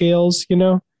law scales, you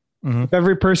know, if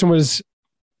every person was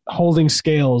holding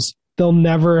scales, they'll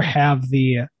never have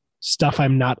the stuff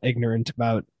I'm not ignorant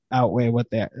about outweigh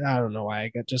what they. I don't know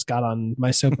why just got on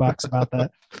my soapbox about that,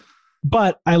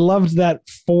 but I loved that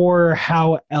for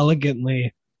how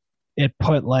elegantly it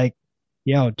put, like,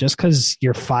 yo, just because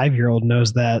your 5-year-old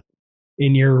knows that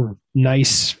in your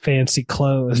nice fancy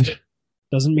clothes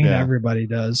doesn't mean everybody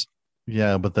does.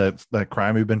 Yeah, but that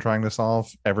crime you've been trying to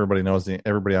solve, everybody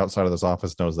outside of this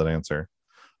office knows that answer.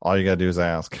 All you gotta do is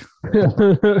ask.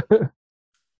 But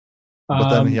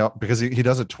then because he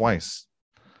does it twice.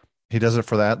 He does it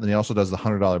for that, then he also does the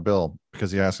 $100 bill,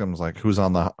 because he asks him, like, who's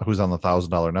on the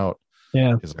 $1,000 note.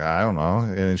 Yeah, he's like, I don't know,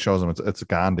 and he shows him it's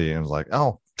Gandhi, and he's like,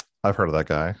 oh, I've heard of that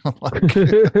guy.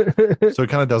 So he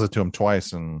kind of does it to him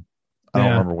twice, and I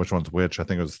don't remember which one's which. I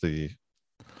think it was the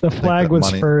flag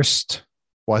was money, first.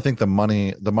 Well, I think the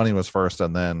money was first,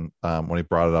 and then when he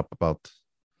brought it up about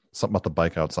something about the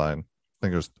bike outside, I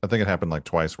think it happened like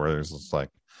twice, where there's just like,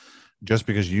 just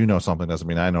because you know something doesn't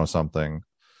mean I know something.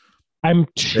 I'm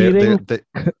cheating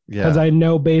because I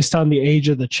know based on the age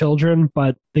of the children,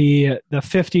 but the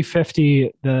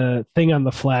 50-50, the thing on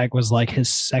the flag was like his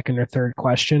second or third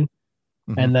question.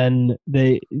 And then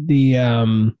the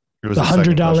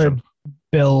 $100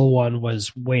 bill one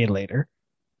was way later.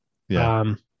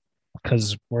 Yeah.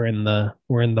 Because we're in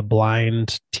the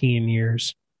blind teen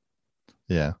years.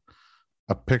 Yeah.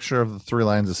 A picture of the 3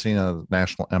 lines is seen on the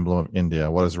national emblem of India.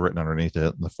 What is written underneath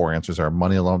it? The 4 answers are: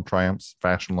 money alone triumphs,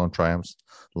 fashion alone triumphs,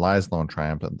 lies alone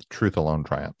triumph, and the truth alone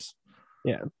triumphs.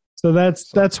 Yeah. So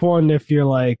that's one. If you're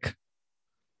like,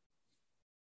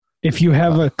 if you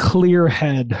have a clear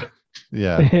head,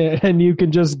 and you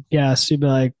can just guess, you'd be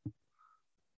like,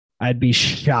 I'd be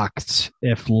shocked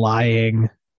if lying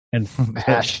and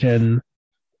fashion,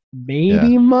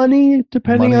 maybe money,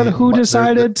 depending on who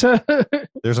decided to.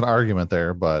 There's an argument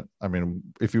there, but I mean,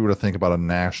 if you were to think about a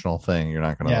national thing, you're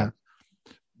not going to. Yeah.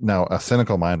 Now, a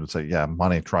cynical mind would say, yeah,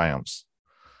 money triumphs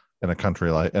in a country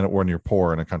like, and when you're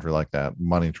poor in a country like that,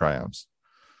 money triumphs.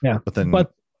 Yeah. But then,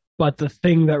 but the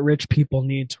thing that rich people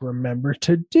need to remember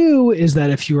to do is that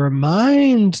if you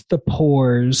remind the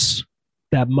poors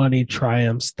that money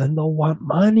triumphs, then they'll want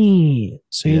money.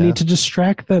 So you need to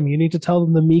distract them. You need to tell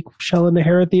them the meek shall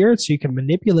inherit the earth, so you can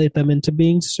manipulate them into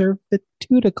being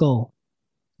servitudical.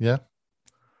 Yeah,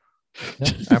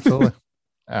 absolutely.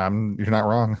 You're not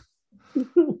wrong.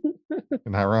 You're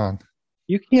not wrong.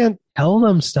 You can't tell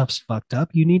them stuff's fucked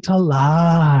up. You need to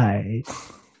lie.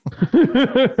 So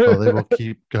they will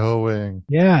keep going.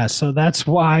 Yeah, so that's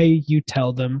why you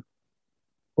tell them,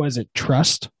 was it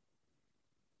trust?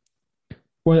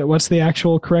 What's the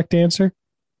actual correct answer?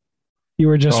 You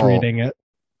were just reading it.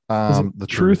 The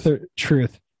truth or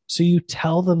truth. So you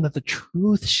tell them that the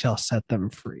truth shall set them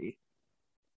free.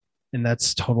 And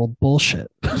that's total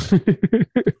bullshit. Yeah,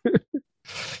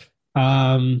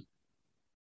 I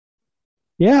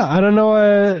don't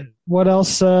know what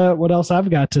else I've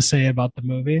got to say about the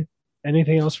movie.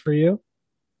 Anything else for you?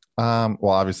 Well,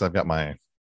 obviously I've got my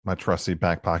trusty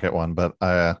back pocket one, but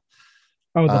the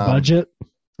budget.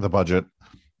 The budget.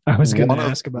 I was going to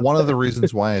ask about one of the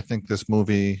reasons why I think this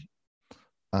movie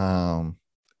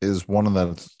is one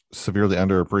that's severely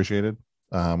underappreciated,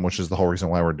 which is the whole reason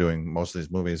why we're doing most of these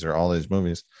movies, or all these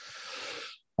movies.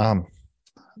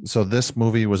 So this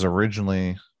movie was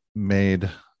originally made,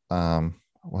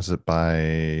 was it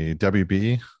by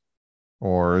WB,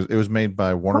 or it was made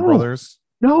by Warner Brothers?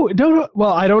 No.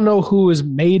 Well, I don't know who it was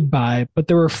made by, but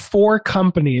there were 4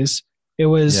 companies. It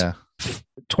was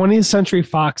 20th Century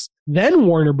Fox, then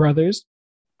Warner Brothers.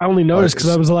 I only noticed because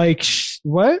I was like,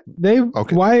 what?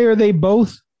 Why are they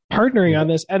both partnering on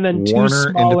this? And then Warner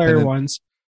 2 smaller ones.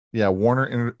 Yeah,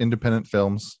 Warner Independent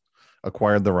Films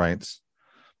acquired the rights,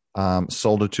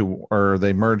 sold it to, or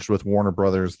they merged with Warner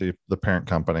Brothers, the parent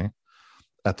company.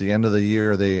 At the end of the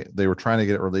year, they were trying to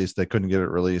get it released. They couldn't get it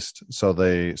released, so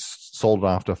they sold it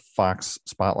off to Fox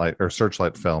Spotlight or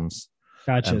Searchlight Films.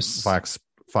 Gotcha. Fox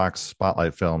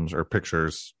Spotlight Films or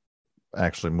Pictures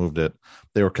actually moved it.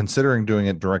 They were considering doing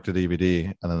it direct to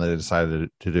DVD, and then they decided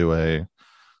to do a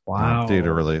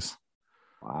theater Wow. release.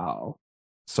 Wow.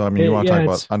 So I mean, you want to Yeah, talk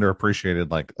about it's underappreciated,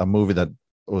 like a movie that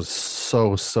was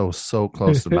so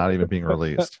close to not even being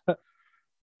released.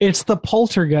 it's the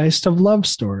poltergeist of love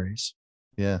stories.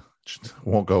 Yeah, just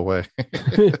won't go away.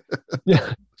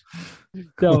 Yeah.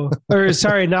 No, or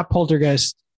sorry, not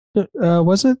poltergeist.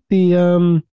 Was it the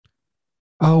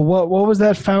oh, what was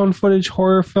that found footage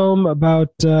horror film about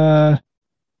the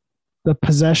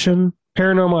possession?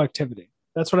 Paranormal Activity.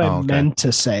 That's what I Oh, okay. meant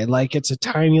to say. Like it's a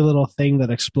tiny little thing that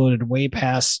exploded way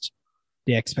past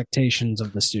the expectations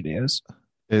of the studios.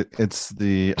 It's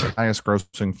the highest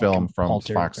grossing film Fucking from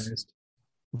poltergeist.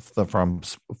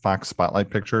 Fox Spotlight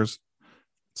Pictures.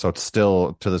 So it's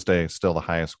still to this day still the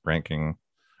highest ranking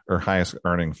or highest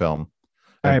earning film.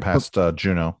 All It right, passed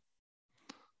Juno.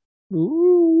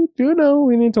 ooh, do you know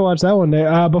we need to watch that one day?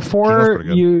 Juno's Before pretty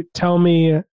good. you tell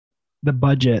me the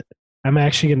budget, I'm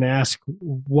actually going to ask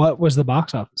what was the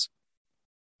box office?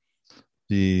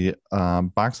 The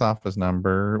box office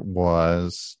number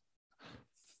was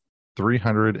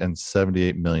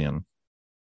 378 million.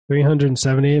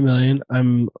 378 million.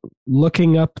 I'm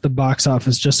looking up the box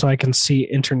office just so I can see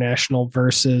international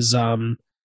versus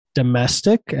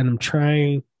domestic, and I'm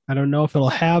trying. I don't know if it'll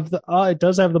have the. Oh, it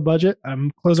does have the budget.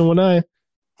 I'm closing one eye.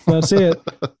 Let's see it.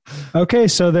 Okay,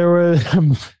 so there was.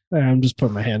 I'm just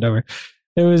putting my hand over.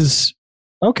 It was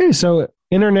okay. So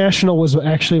international was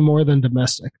actually more than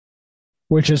domestic,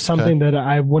 which is something Okay. that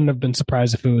I wouldn't have been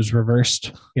surprised if it was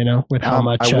reversed. You know, with how I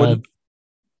much.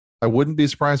 wouldn't be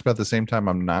surprised, but at the same time,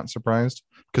 I'm not surprised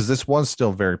because this was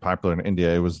still very popular in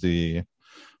India. It was the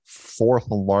fourth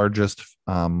largest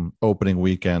opening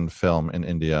weekend film in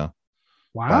India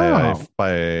Wow. by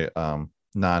a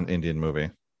non-Indian movie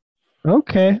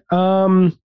Okay. at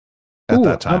Ooh,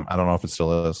 that time. I don't know if it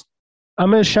still is. I'm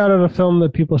gonna shout out a film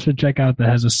that people should check out that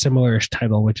has a similar-ish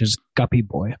title, which is Guppy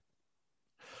Boy.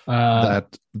 That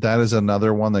is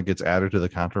another one that gets added to the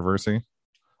controversy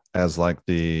as like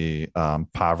the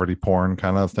poverty porn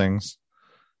kind of things.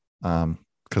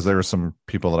 Because there were some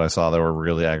people that I saw that were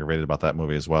really aggravated about that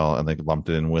movie as well, and they lumped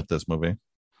it in with this movie.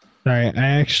 Sorry, I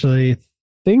actually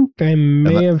think I And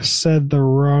may that, have said the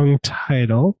wrong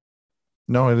title.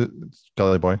 no, it's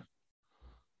Gully Boy.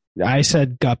 I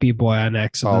said Guppy Boy on Oh,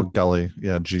 accident. Gully,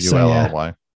 yeah, G U So L L yeah,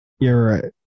 Y. you're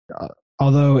right.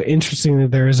 Although interestingly,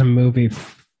 there is a movie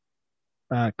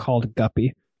called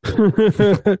Guppy. All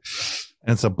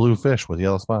And it's a blue fish with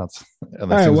yellow spots,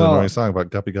 and they right, sing an well, annoying song about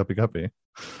Guppy Guppy Guppy.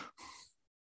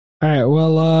 all right,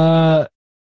 well, all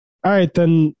right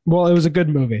then. Well, it was a good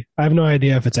movie. I have no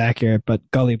idea if it's accurate, but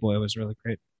Gully Boy was really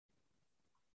great.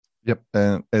 Yep,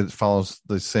 and it follows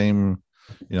the same,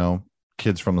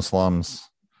 kids from the slums,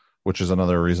 which is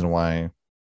another reason why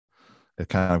it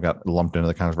kind of got lumped into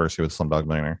the controversy with Slumdog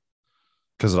Millionaire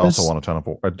because That's it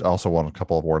also won a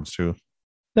couple of awards too.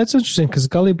 That's interesting because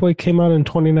Gully Boy came out in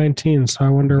 2019, so I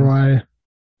wonder why.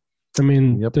 I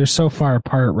mean, Yep. they're so far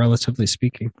apart, relatively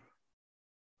speaking,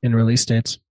 in release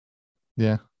dates.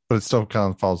 Yeah, but it still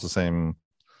kind of follows the same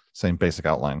basic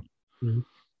outline. Mhm.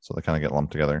 So they kind of get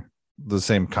lumped together. The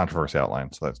same controversy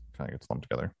outline, so that kind of gets lumped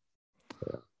together.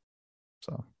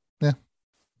 So yeah.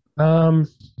 Um,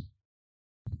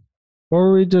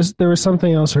 or we just there was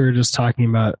something else we were just talking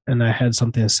about, and I had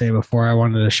something to say before I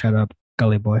wanted to shut up.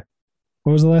 Gully Boy.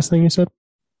 What was the last thing you said?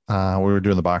 We were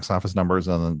doing the box office numbers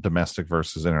and then domestic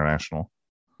versus international.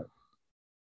 All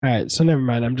right, so never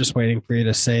mind. I'm just waiting for you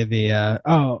to say the.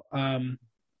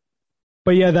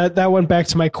 But yeah, that went back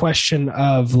to my question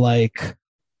of like,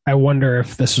 I wonder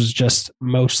if this was just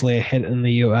mostly a hit in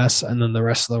the U.S. and then the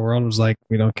rest of the world was like,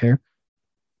 we don't care.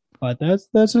 But that's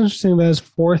interesting. That is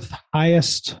fourth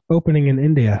highest opening in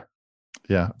India.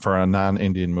 Yeah, for a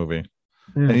non-Indian movie.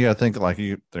 Yeah. And you got to think like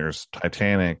there's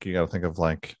Titanic. You got to think of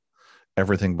like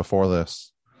everything before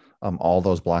this. All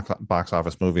those box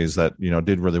office movies that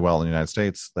did really well in the United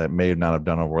States that may not have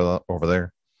done over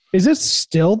there. Is it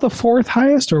still the fourth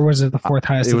highest, or was it the fourth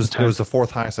highest It at was the time? the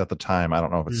fourth highest at the time. I don't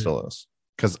know if it still is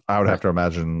because I would have to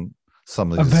imagine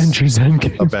some of these Avengers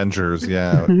Endgame. Avengers,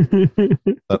 yeah,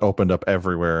 that opened up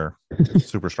everywhere,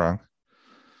 super strong.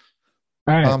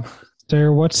 All right,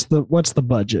 sir. What's the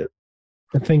budget?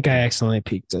 I think I accidentally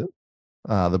peaked it.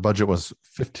 The budget was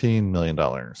 $15 million.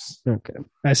 Okay,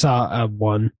 I saw a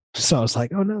one, so I was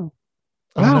like, oh no,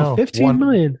 Oh, wow, no. 15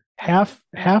 million, half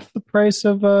the price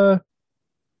of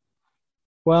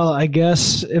Well, I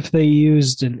guess if they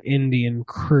used an Indian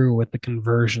crew with the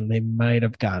conversion, they might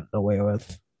have gotten away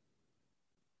with.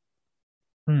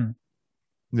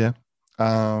 Yeah.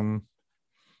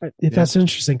 That's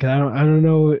interesting because I don't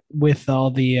know with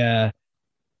all the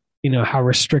how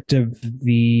restrictive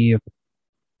the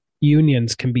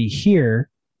unions can be here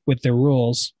with their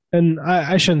rules. And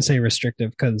I shouldn't say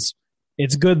restrictive because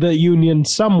it's good that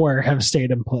unions somewhere have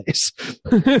stayed in place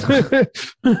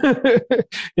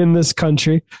in this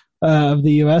country of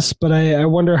the U.S. But I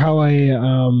wonder how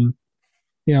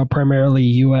primarily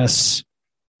U.S.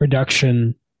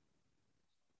 production,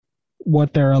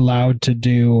 what they're allowed to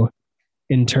do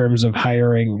in terms of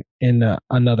hiring in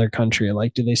another country.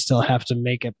 Like, do they still have to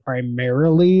make it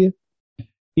primarily,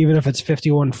 even if it's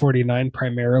 5149,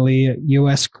 primarily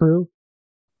U.S. crew?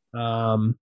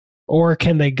 Or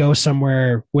can they go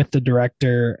somewhere with the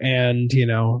director and,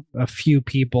 a few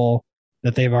people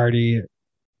that they've already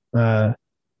chosen,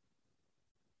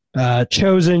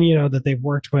 that they've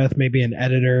worked with, maybe an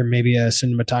editor, maybe a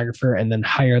cinematographer, and then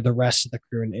hire the rest of the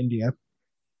crew in India?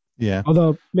 Yeah.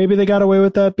 Although maybe they got away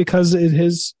with that because it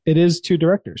is two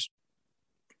directors.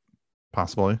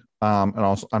 Possibly. And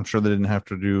also I'm sure they didn't have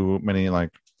to do many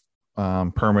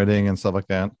permitting and stuff like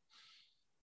that.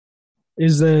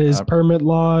 Is permit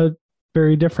law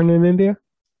very different in India?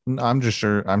 I'm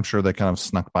sure they kind of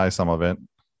snuck by some of it.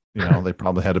 They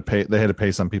probably had to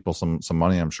pay some people some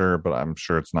money, I'm sure, but I'm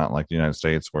sure it's not like the United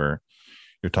States where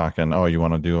you're talking, oh, you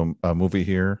want to do a movie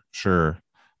here? Sure.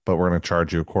 But we're going to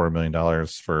charge you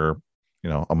 $250,000 for,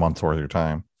 a month's worth of your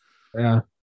time. Yeah.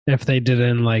 If they did it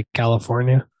in like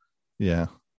California. Yeah.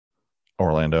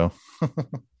 Orlando.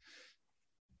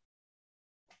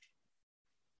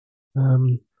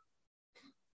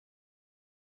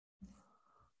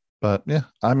 But yeah,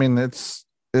 I mean, it's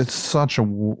such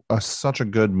a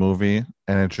good movie,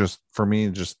 and it just, for me,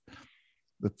 just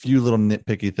a few little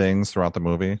nitpicky things throughout the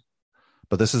movie.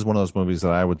 But this is one of those movies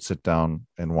that I would sit down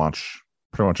and watch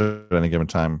pretty much at any given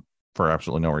time for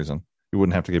absolutely no reason. You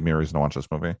wouldn't have to give me a reason to watch this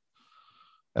movie,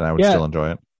 and I would still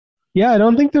enjoy it. Yeah, I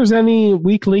don't think there's any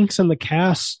weak links in the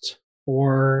cast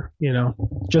or,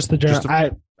 just the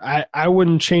general. I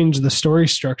wouldn't change the story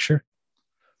structure.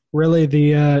 Really,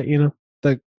 the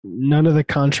none of the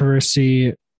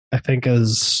controversy, I think,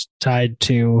 is tied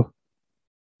to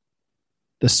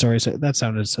the stories. That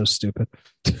sounded so stupid.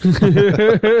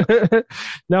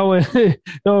 no one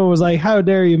was like, "How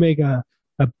dare you make a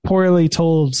poorly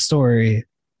told story?"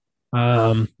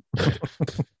 The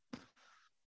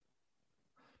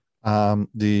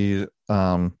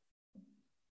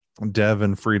Dev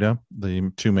and Frida,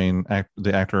 the two main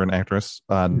the actor and actress,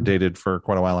 dated for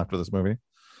quite a while after this movie,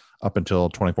 up until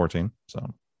 2014.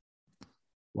 So,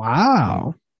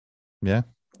 wow, yeah,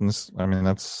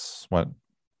 that's what,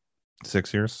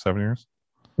 6 years, 7 years.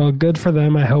 Well, good for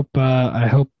them. I hope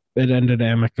it ended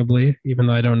amicably, even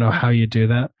though I don't know how you do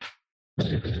that.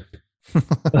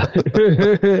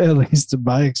 At least in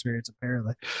my experience,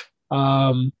 apparently.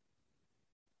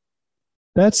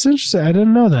 That's interesting. I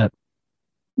didn't know that.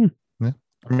 Yeah.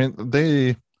 I mean,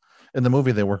 in the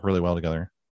movie, they work really well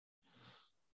together.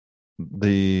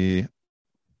 The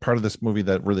part of this movie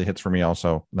that really hits for me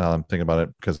also, now that I'm thinking about it,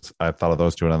 because I thought of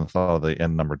those two and I thought of the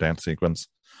end number dance sequence.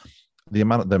 The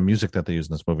amount of the music that they use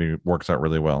in this movie works out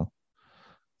really well.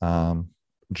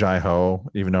 Jai Ho,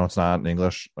 even though it's not in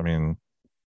English, I mean,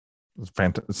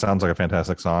 it sounds like a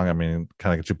fantastic song. I mean,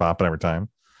 kind of gets you bopping every time.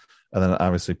 And then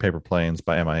obviously Paper Planes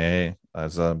by MIA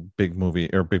as a big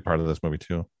part of this movie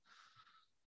too.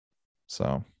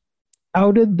 So,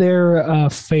 how did their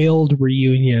failed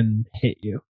reunion hit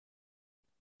you?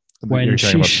 When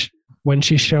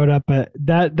she showed up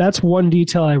that's one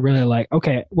detail I really like.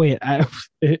 Okay, wait,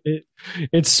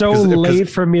 it's so late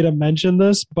for me to mention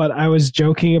this, but I was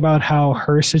joking about how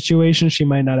her situation, she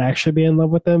might not actually be in love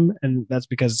with him, and that's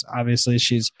because obviously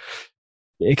she's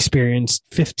experienced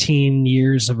 15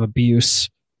 years of abuse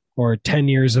or 10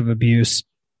 years of abuse,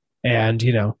 and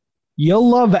you'll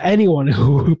love anyone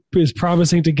who is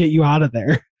promising to get you out of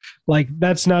there. Like,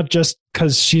 that's not just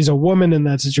because she's a woman in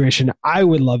that situation. I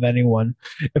would love anyone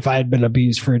if I had been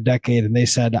abused for a decade and they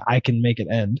said, I can make it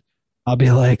end. I'll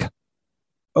be like,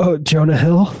 oh, Jonah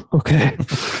Hill? Okay.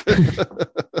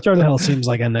 Jonah Hill seems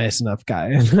like a nice enough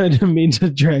guy. I didn't mean to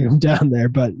drag him down there,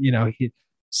 but,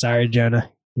 sorry, Jonah.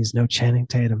 He's no Channing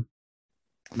Tatum.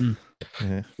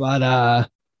 Yeah.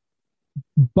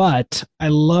 But I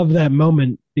love that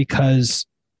moment because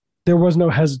there was no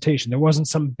hesitation. There wasn't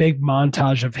some big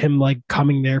montage of him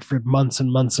coming there for months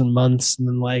and months and months,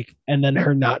 and then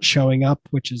her not showing up,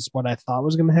 which is what I thought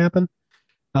was going to happen.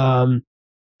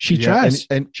 She tries,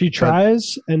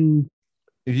 and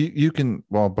you can,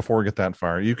 well, before we get that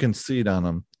far, you can see it on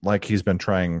him like he's been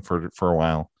trying for a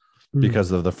while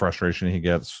because of the frustration he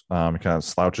gets. He kind of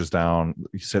slouches down,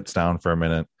 he sits down for a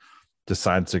minute,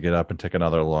 decides to get up and take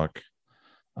another look.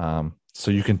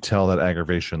 So you can tell that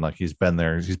aggravation, like he's been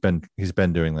there, he's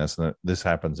been doing this, and this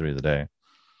happens to be the day.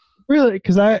 Really,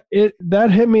 because that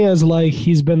hit me as like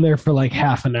he's been there for like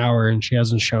half an hour and she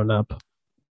hasn't shown up,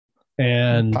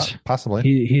 and Possibly.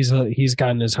 he's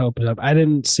gotten his hopes up. I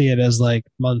didn't see it as like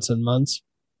months and months,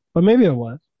 but maybe it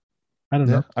was. I don't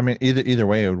know. I mean, either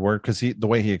way it would work because the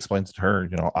way he explains it to her,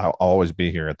 I'll always be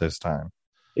here at this time.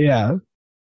 Yeah,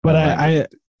 but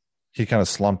he kind of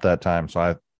slumped that time.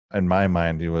 So in my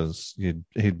mind,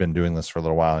 he'd been doing this for a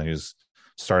little while, and he was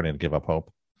starting to give up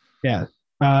hope. Yeah.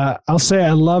 I'll say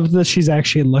I love that she's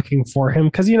actually looking for him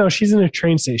because she's in a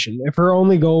train station. If her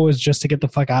only goal was just to get the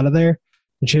fuck out of there,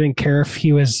 and she didn't care if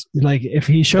he was like, if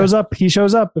he shows up, he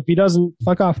shows up. If he doesn't,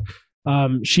 fuck off.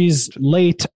 She's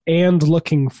late and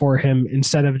looking for him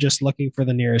instead of just looking for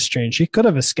the nearest train. She could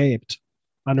have escaped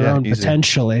on her own, easy.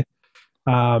 Potentially.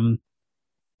 But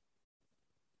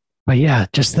yeah,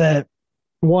 just that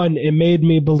one, it made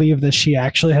me believe that she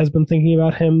actually has been thinking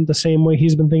about him the same way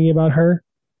he's been thinking about her.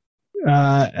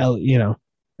 At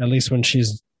least when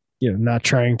she's not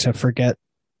trying to forget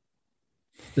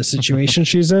the situation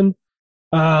she's in.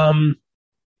 And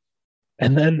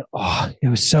then it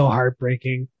was so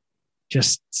heartbreaking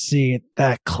just see it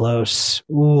that close.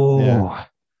 Ooh. Yeah.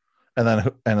 And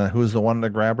then who's the one to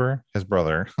grab her? His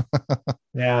brother.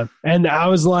 Yeah. And I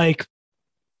was like,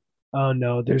 oh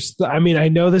no, I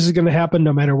know this is going to happen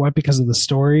no matter what because of the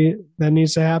story that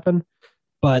needs to happen.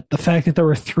 But the fact that there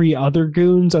were 3 other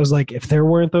goons, I was like, if there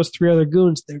weren't those 3 other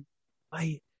goons, there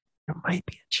might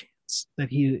be a chance that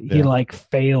he like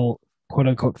quote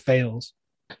unquote fails.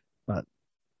 But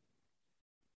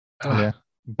yeah.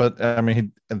 But I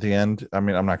mean, at the end, I'm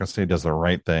not going to say he does the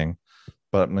right thing,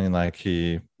 but I mean, like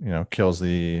he, kills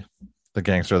the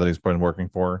gangster that he's been working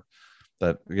for.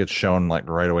 That gets shown like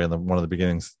right away in one of the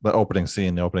beginnings, the opening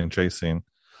scene, the opening chase scene.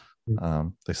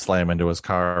 They slam into his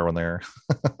car when they're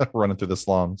running through the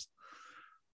slums.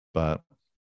 But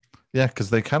yeah, because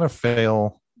they kind of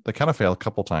fail. They kind of fail a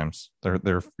couple times.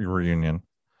 Their reunion.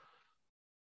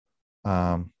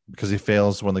 Because he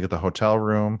fails when they get the hotel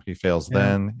room. He fails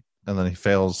then, and then he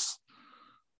fails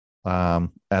at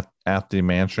the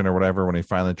mansion or whatever when he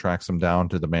finally tracks him down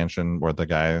to the mansion where the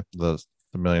guy, the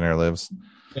millionaire lives.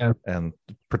 Yeah, and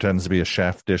pretends to be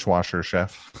a dishwasher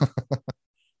chef.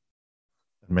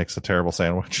 Makes a terrible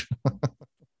sandwich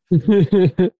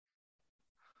that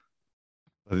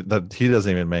he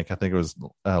doesn't even make. I think it was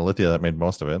Lithia that made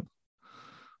most of it,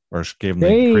 or she gave him the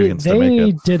ingredients to make it.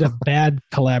 They did a bad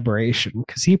collaboration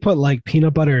because he put like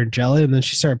peanut butter and jelly, and then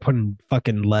she started putting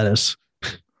fucking lettuce.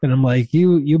 And I'm like,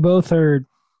 you both you're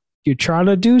trying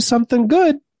to do something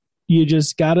good. You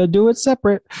just gotta do it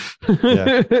separate.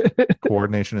 Yeah,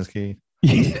 coordination is key.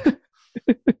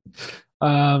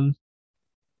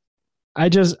 I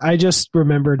just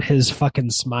remembered his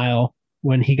fucking smile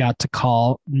when he got to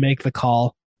make the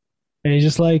call. And he's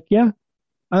just like, yeah,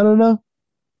 I don't know.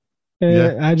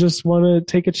 I just want to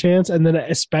take a chance. And then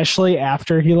especially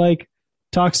after he like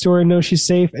talks to her and knows she's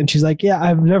safe. And she's like, yeah,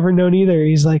 I've never known either.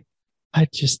 He's like, I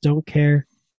just don't care.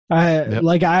 I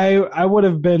would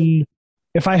have been,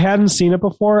 if I hadn't seen it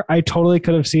before, I totally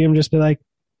could have seen him just be like,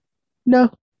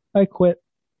 no, I quit.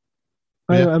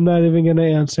 I'm not even going to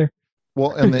answer.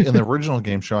 Well, in the original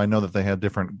game show, I know that they had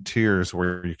different tiers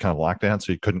where you kind of locked in,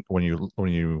 so you couldn't when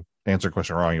you answered a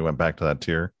question wrong, you went back to that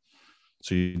tier,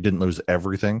 so you didn't lose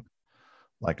everything.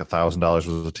 Like $1,000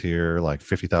 was a tier, like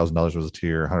 $50,000 was a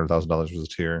tier, $100,000 was a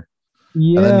tier.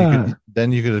 Yeah. And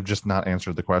then you could have just not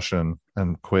answered the question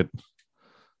and quit.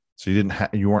 So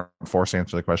you weren't forced to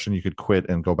answer the question. You could quit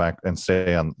and go back and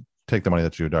take the money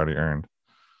that you had already earned.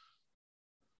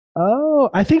 Oh,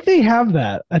 I think they have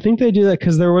that. I think they do that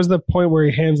because there was the point where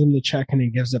he hands him the check and he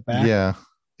gives it back. Yeah,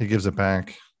 he gives it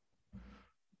back.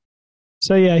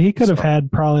 So yeah, he could have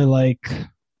had probably like,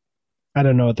 I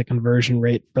don't know what the conversion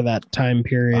rate for that time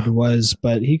period was,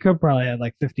 but he could probably had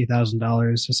like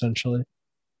 $50,000 essentially.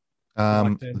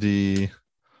 I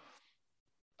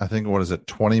think what is it,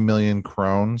 20 million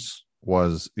crowns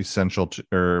was essential to,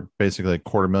 or basically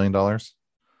 $250,000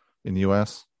 in the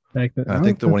U.S. I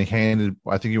think when he handed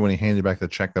back the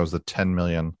check, that was the 10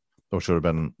 million, which would have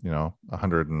been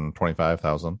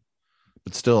 125,000.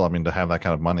 But still, I mean, to have that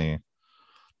kind of money,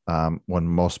 when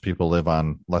most people live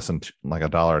on less than like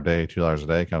 $1 a day, $2 a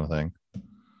day, kind of thing.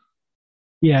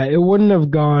 Yeah, it wouldn't have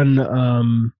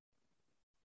gone.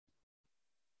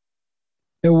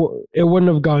 It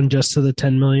wouldn't have gone just to the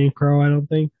 10 million crow. I don't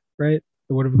think. Right?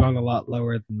 It would have gone a lot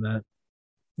lower than that.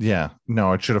 Yeah,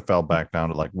 no, it should have fell back down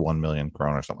to like 1 million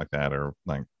krone or something like that, or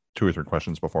like 2 or 3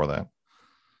 questions before that.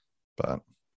 But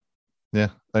yeah,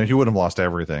 I mean, he would have lost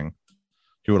everything.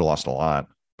 He would have lost a lot,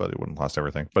 but he wouldn't lost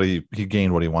everything. But he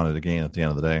gained what he wanted to gain at the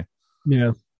end of the day.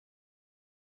 Yeah.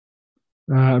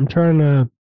 I'm trying to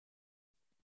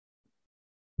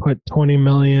put 20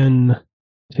 million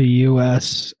to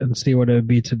US and see what it would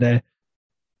be today.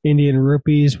 Indian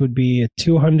rupees would be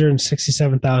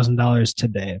 $267,000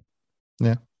 today.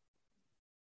 Yeah.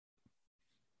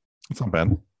 It's not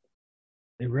bad.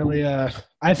 They really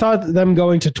I thought them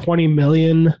going to 20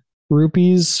 million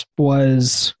rupees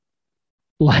was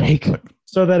like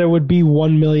so that it would be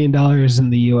 $1 million in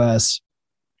the US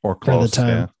or close. For the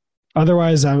time. Yeah.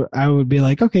 Otherwise, I would be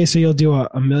like, okay, so you'll do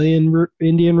a million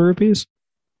Indian rupees,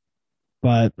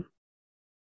 but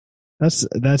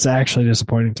that's actually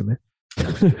disappointing to me.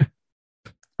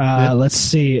 Let's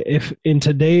see if in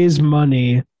today's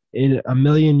money, in $1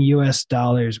 million US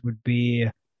would be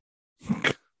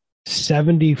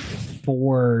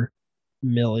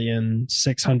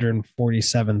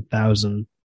 74,647,000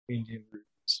 Indian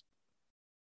rupees.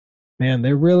 Man,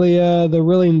 they're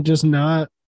really just not.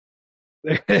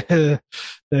 It's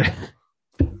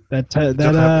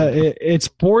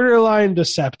borderline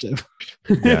deceptive.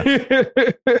 Yeah.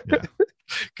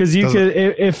 Because you could,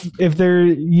 if they're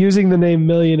using the name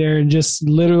millionaire and just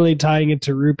literally tying it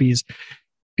to rupees,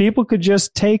 people could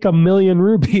just take 1 million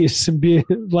rupees and be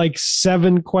like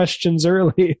 7 questions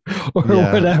early or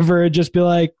whatever, and just be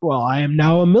like, "Well, I am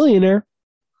now a millionaire."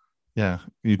 Yeah,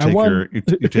 you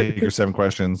take your 7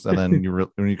 questions, and then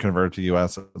when you convert to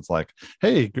US, it's like,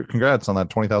 "Hey, congrats on that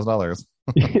 $20,000."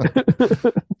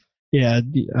 Yeah.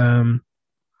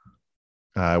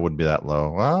 It wouldn't be that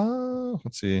low.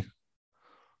 Let's see.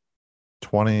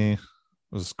 20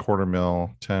 was quarter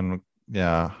mil. 10,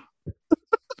 yeah.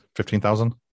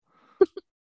 15,000.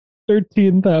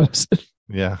 13,000.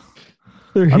 Yeah.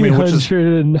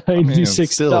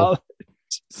 $396.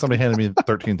 Somebody handed me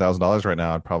 $13,000 right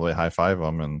now, I'd probably high five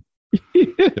them and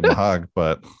give them a hug.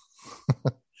 But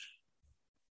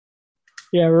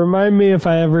yeah, remind me if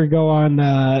I ever go on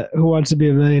Who Wants to Be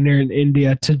a Millionaire in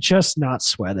India to just not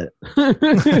sweat it.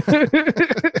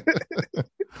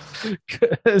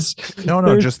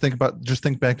 No, just think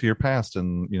back to your past,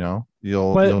 and you'll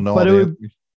know. But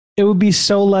it would be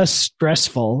so less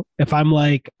stressful if I'm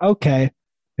like, okay,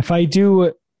 if I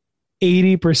do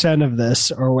 80% of this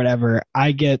or whatever,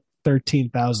 I get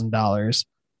 $13,000.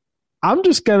 I'm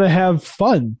just gonna have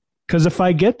fun, because if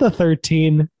I get the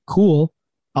 13, cool.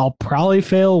 I'll probably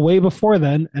fail way before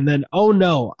then, and then oh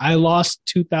no, I lost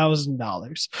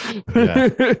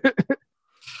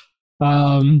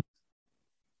 $2,000.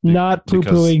 Not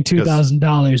poo-pooing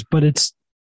 $2,000, but it's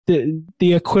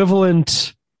the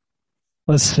equivalent.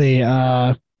 Let's see.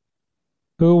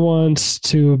 Who Wants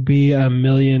to Be a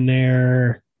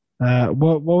Millionaire?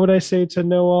 What would I say to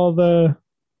know all the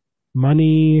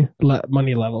money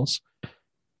levels?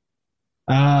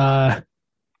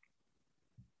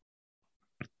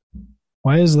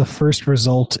 Why is the first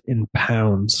result in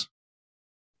pounds?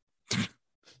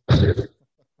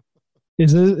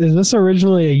 Is this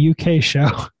originally a UK show?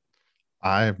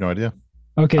 I have no idea.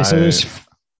 Okay, so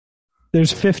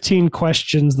there's 15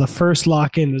 questions. The first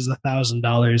lock-in is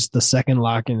 $1,000. The second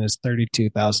lock-in is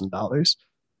 $32,000.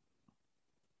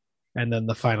 And then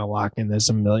the final lock-in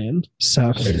is $1 million.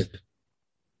 So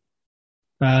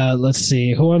let's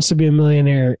see. Who Wants to Be a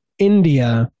Millionaire?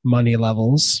 India money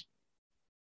levels.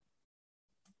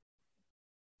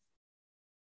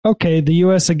 Okay, the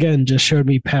US again just showed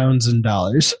me pounds and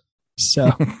dollars. So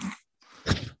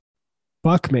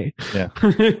fuck me. Yeah.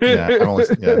 I'm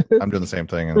doing the same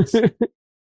thing.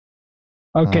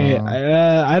 Okay,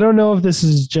 I don't know if this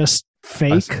is just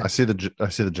fake. I see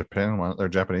the Japan one, or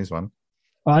Japanese one.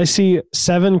 I see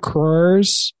 7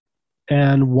 crores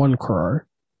and 1 crore,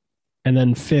 and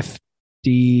then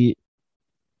 50.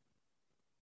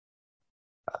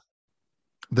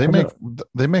 They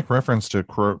make reference to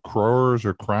crores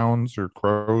or crowns or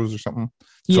crows or something.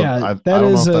 So yeah, I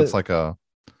don't know if that's like a.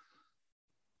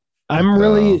 I'm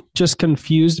really just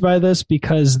confused by this,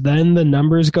 because then the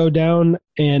numbers go down,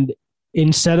 and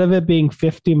instead of it being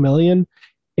 50 million,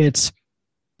 it's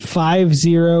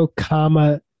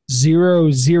 50,000,000,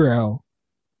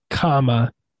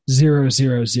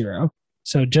 0,000,000.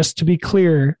 So just to be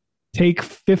clear, take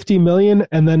 50 million,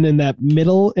 and then in that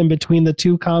middle, in between the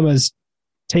 2 commas,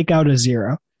 take out a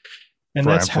 0. And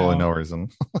for that's absolutely no reason.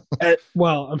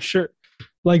 Well, I'm sure,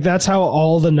 like, that's how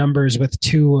all the numbers with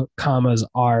 2 commas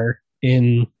are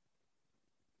in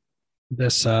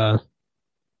this. Oh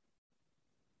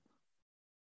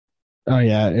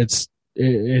yeah, it's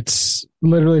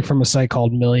literally from a site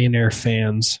called Millionaire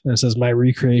Fans. It says my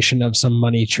recreation of some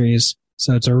money trees.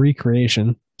 So it's a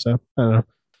recreation. So I don't know.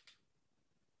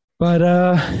 But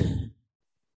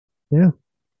yeah.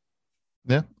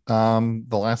 Yeah.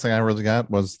 The last thing I really got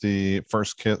was the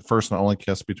first and only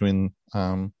kiss between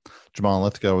Jamal and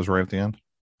Lithgow was right at the end.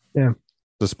 Yeah.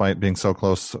 Despite being so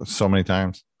close so many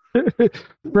times.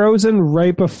 Frozen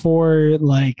right before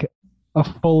like a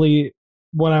fully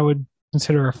what I would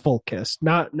consider a full kiss.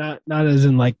 Not as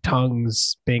in like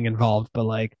tongues being involved, but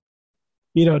like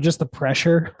just the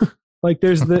pressure. Like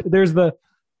there's the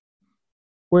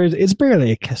where it's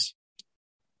barely a kiss.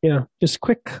 Just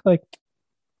quick like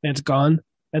and it's gone.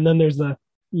 And then there's the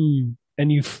and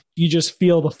you just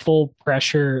feel the full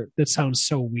pressure. That sounds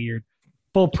so weird.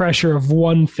 Full pressure of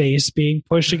one face being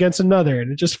pushed against another,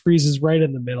 and it just freezes right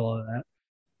in the middle of that.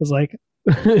 It's like,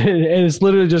 and it's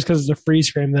literally just because it's a freeze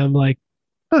frame that I'm like,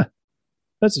 huh,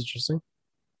 that's interesting.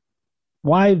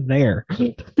 Why there?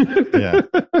 Yeah.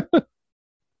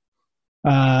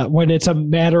 When it's a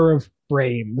matter of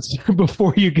frames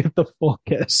before you get the full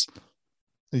kiss.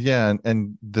 Yeah,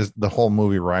 and the whole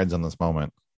movie rides on this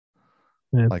moment.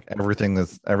 Yeah. Like everything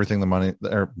the money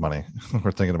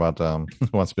we're thinking about Who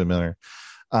Wants to Be a Millionaire.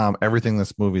 Everything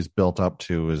this movie's built up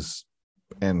to is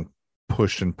and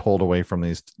pushed and pulled away from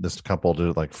this couple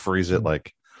to like freeze it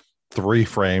like 3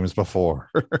 frames before.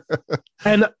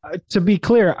 And to be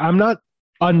clear, I'm not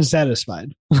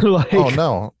unsatisfied. Like, oh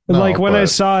no, like when I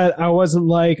saw it, I wasn't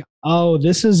like, oh,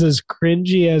 this is as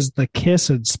cringy as the kiss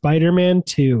in Spider-Man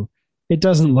 2. It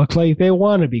doesn't look like they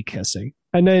want to be kissing.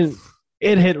 And then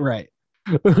it hit right.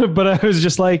 But I was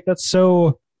just like, that's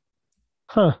so,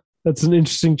 that's an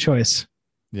interesting choice.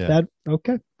 Yeah.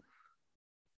 Okay.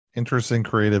 Interesting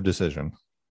creative decision.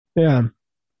 Yeah.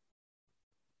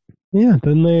 Yeah.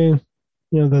 Then they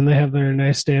have their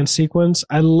nice dance sequence.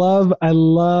 I love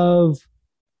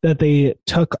that they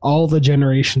took all the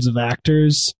generations of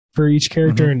actors for each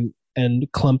character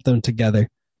and clumped them together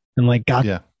and like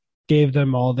gave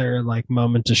them all their like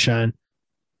moment to shine.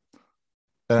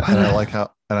 And I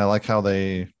like how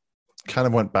they kind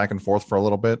of went back and forth for a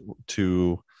little bit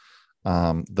to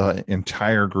the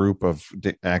entire group of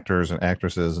actors and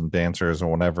actresses and dancers or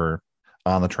whatever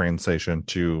on the train station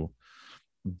to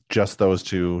just those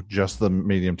two, just the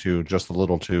medium two, just the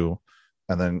little two,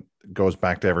 and then goes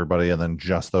back to everybody and then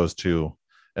just those two,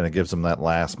 and it gives them that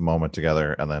last moment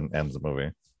together and then ends the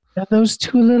movie. Yeah, those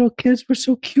 2 little kids were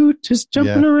so cute, just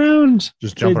jumping around.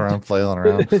 Just jumping around, flailing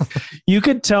around. You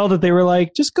could tell that they were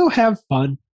like, just go have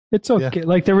fun. It's okay. Yeah.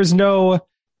 Like there was no,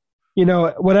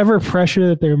 whatever pressure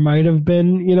that there might have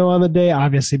been, on the day,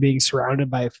 obviously being surrounded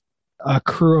by a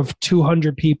crew of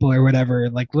 200 people or whatever,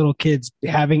 like little kids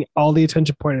having all the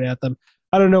attention pointed at them.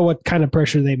 I don't know what kind of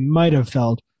pressure they might have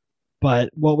felt, but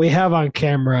what we have on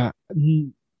camera,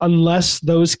 unless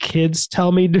those kids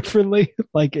tell me differently,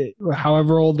 like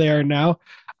however old they are now,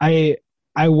 I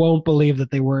won't believe that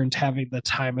they weren't having the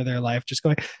time of their life, just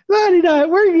going,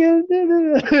 we're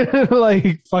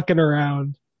like fucking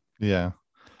around. Yeah,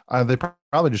 they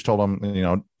probably just told them,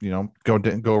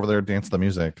 go over there, dance the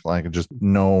music, like just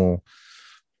no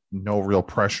real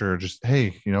pressure, just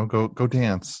hey, go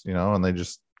dance, and they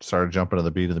just started jumping to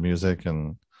the beat of the music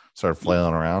and started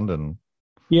flailing around and.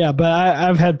 Yeah, but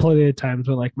I've had plenty of times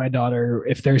when, like, my daughter,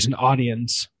 if there's an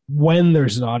audience, when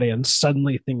there's an audience,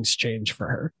 suddenly things change for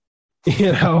her.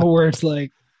 Where it's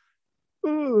like,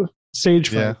 ooh, stage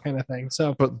fright kind of thing.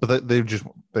 So, but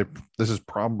this is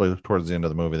probably towards the end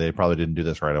of the movie. They probably didn't do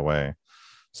this right away.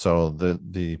 So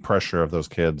the pressure of those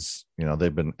kids,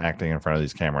 they've been acting in front of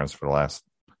these cameras for the last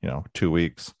 2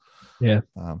 weeks. Yeah.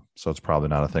 So it's probably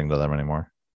not a thing to them anymore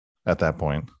at that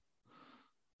point.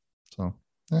 So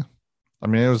yeah. I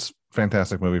mean, it was a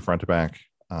fantastic movie front to back.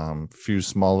 Few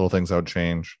small little things I would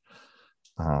change.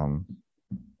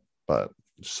 But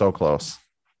so close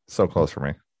for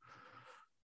me.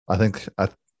 I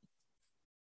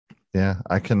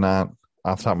cannot,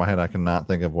 off the top of my head, I cannot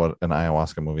think of what an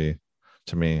ayahuasca movie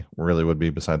to me really would be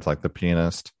besides like The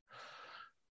Pianist.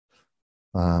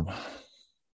 I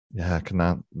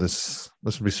cannot, this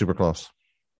would be super close.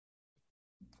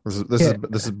 This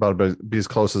is about to be as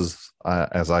close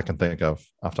as I can think of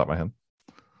off the top of my head.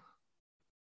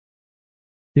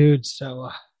 Dude, so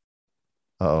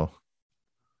oh.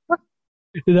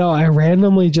 I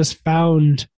randomly just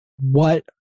found what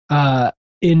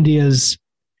India's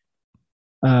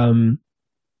Who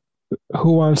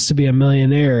Wants to Be a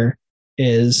Millionaire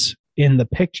is in the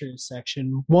pictures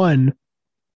section. One,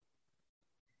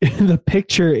 the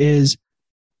picture is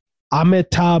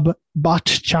Amitabh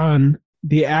Bachchan,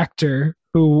 the actor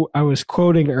who I was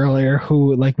quoting earlier,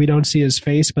 who like we don't see his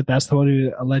face, but that's the one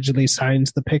who allegedly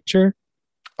signs the picture.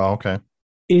 Oh, okay.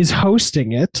 Is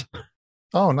hosting it.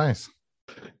 Oh, nice.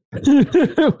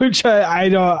 Which I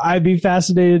know I'd be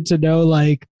fascinated to know,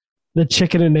 like, the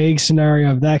chicken and egg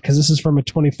scenario of that because this is from a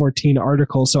 2014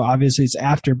 article, so obviously it's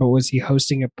after. But was he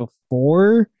hosting it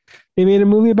before they made a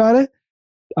movie about it?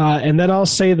 And then I'll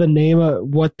say the name of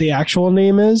what the actual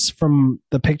name is from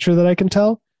the picture that I can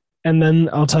tell, and then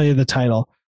I'll tell you the title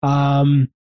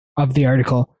of the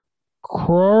article.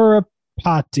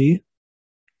 Crorepati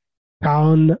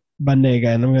Kaun Banega,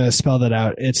 and I'm going to spell that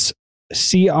out. It's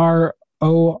CROREPATI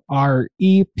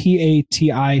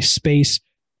space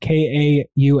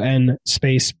KAUN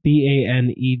space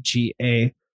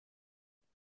BANEGA.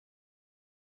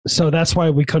 So that's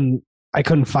why I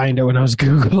couldn't find it when I was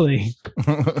Googling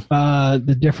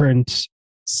the different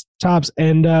tops.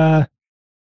 And the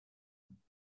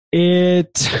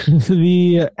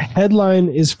headline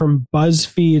is from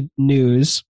BuzzFeed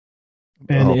News.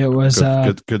 And it was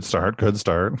good start. Good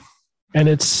start. And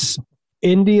it's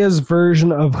India's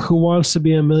version of Who Wants to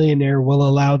Be a Millionaire will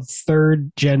allow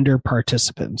third gender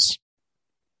participants.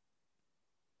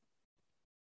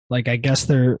 Like, I guess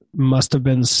there must have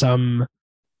been some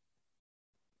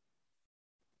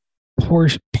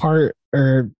part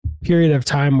or period of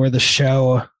time where the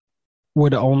show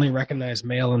would only recognize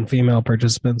male and female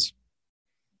participants.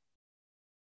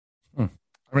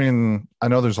 I mean, I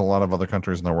know there's a lot of other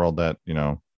countries in the world that, you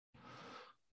know,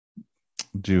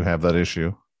 do have that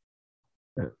issue.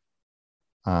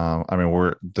 I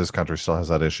mean, this country still has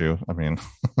that issue. I mean,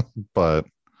 but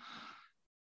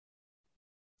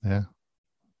yeah.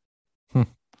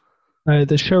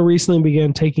 The show recently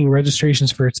began taking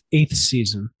registrations for its 8th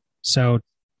season. So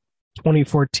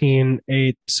 2014,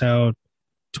 8. So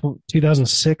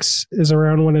 2006 is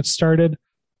around when it started.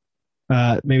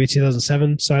 Maybe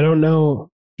 2007. So I don't know.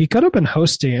 He could have been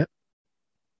hosting it.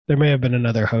 There may have been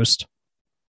another host.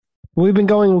 We've been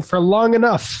going for long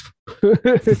enough.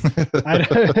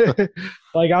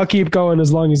 I'll keep going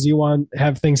as long as you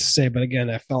have things to say. But again,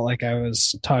 I felt like I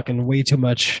was talking way too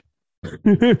much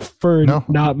for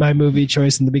not my movie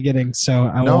choice in the beginning. So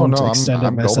I won't extend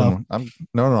it myself. I'm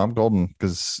golden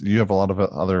because you have a lot of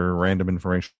other random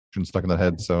information stuck in the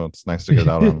head. So it's nice to get it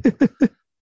out on.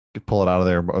 Pull it out of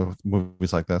there with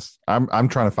movies like this. I'm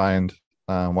trying to find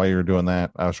while you were doing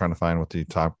that, I was trying to find what the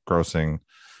top grossing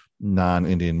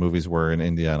non-Indian movies were in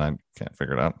India, and I can't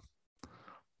figure it out.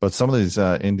 But some of these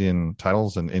Indian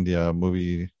titles and India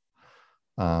movie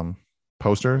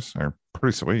posters are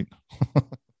pretty sweet.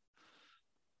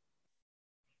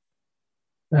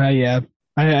 Yeah.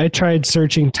 I tried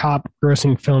searching top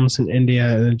grossing films in India,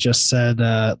 and it just said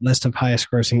list of highest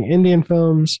grossing Indian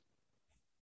films.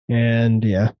 And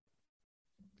yeah.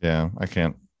 Yeah, I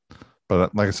can't.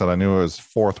 But like I said, I knew it was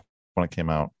 4th when it came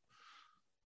out.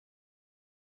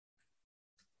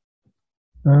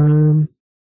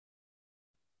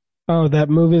 That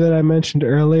movie that I mentioned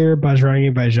earlier,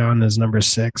 Bajrangi Bhaijaan, is number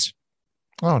 6.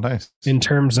 Oh, nice. In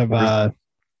terms of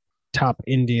top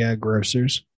India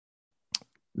grossers.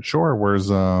 Sure. Where's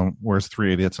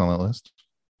 3 Idiots on that list?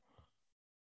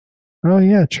 Oh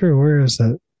yeah, true. Where is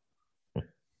that?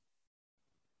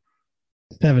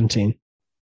 17.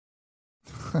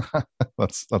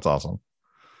 That's awesome.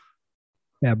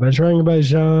 Yeah, Bajrangi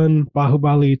Bhaijaan,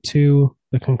 Bahubali 2,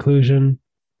 The Conclusion.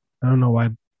 I don't know why.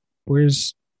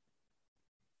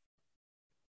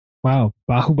 Wow,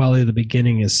 Bahubali The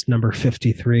Beginning is number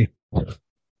 53.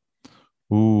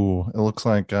 Ooh, it looks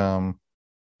like I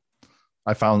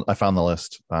found the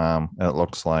list. And it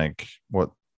looks like what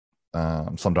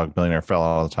Slumdog Millionaire fell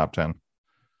out of the top 10.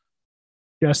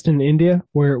 Just in India?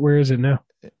 Where is it now?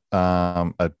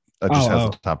 It just has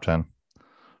the top 10.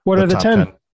 What are the 10?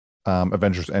 10?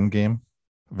 Avengers Endgame,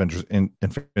 Avengers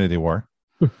Infinity War,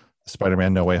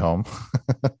 Spider-Man No Way Home,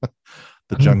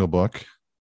 The Jungle Book,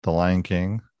 The Lion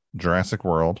King, Jurassic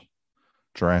World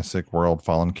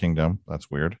Fallen Kingdom.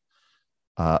 That's weird.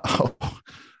 Oh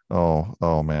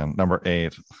man, number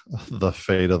 8, The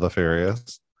Fate of the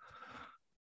Furious.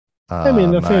 I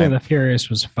mean, The Fate of the Furious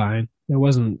was fine. It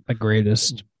wasn't the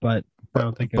greatest, but I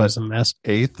don't think it was a mess.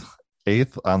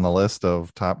 Eighth on the list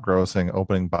of top grossing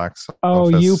opening box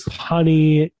office. Oh, you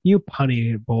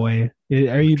punny boy.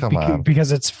 Are you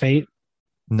because it's Fate?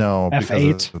 No,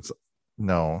 F8?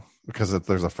 because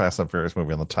there's a Fast and Furious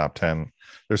movie on the top 10.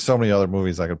 There's so many other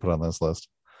movies I could put on this list.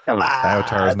 Come on.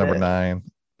 Avatar is number 9.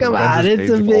 Come on,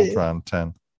 it's a bit. Ultron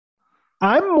 10.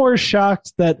 I'm more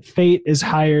shocked that Fate is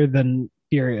higher than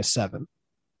Furious 7.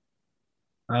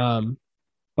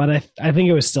 But I think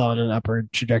it was still on an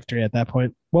upward trajectory at that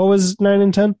point. What was 9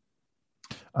 and 10?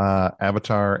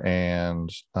 Avatar and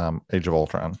Age of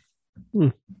Ultron.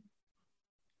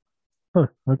 Huh,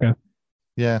 okay.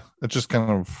 Yeah, it just kind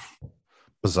of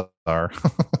bizarre.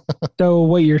 So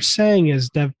what you're saying is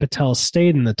Dev Patel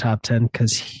stayed in the top 10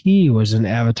 because he was in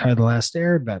Avatar: The Last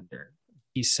Airbender.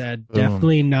 He said, Boom.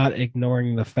 definitely not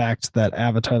ignoring the fact that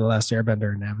Avatar: The Last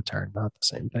Airbender and Avatar are not the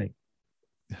same thing.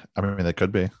 I mean, they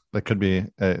could be. They could be.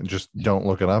 Just don't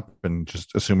look it up and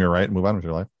just assume you're right and move on with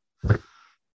your life.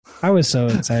 I was so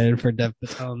excited for Dev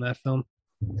Patel in that film.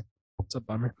 It's a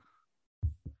bummer.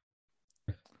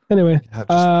 Anyway,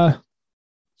 Yeah,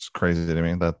 it's crazy to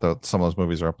me that some of those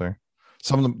movies are up there.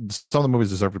 Some of the movies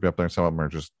deserve to be up there. Some of them are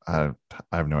just I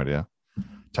have no idea.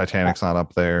 Titanic's not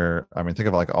up there. I mean, think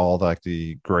of like all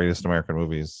the greatest American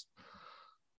movies,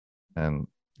 and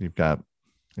you've got,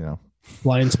 you know,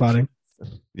 Blind Spotting.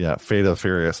 yeah, Fate of the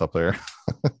Furious up there.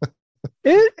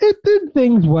 It did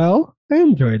things well. I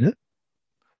enjoyed it.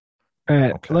 All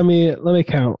right, Okay. let me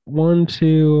count. 1,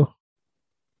 2,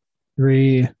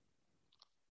 3,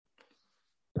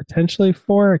 potentially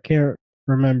 4. I can't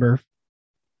remember.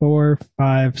 4,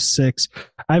 5, 6.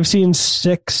 I've seen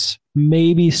 6,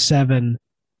 maybe 7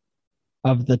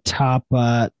 of the top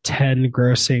 10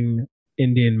 grossing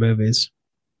Indian movies.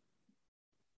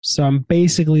 So I'm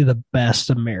basically the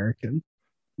best American,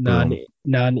 Boom.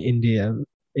 non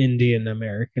Indian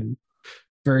American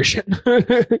version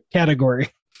category.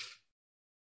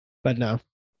 But no,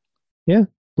 yeah,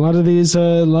 a lot of these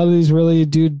really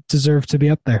do deserve to be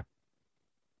up there.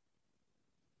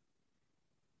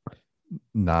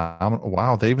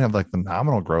 Wow, they even have like the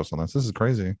nominal gross on this. This is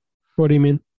crazy. What do you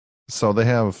mean? So they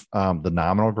have the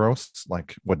nominal gross,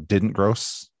 like what didn't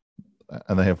gross,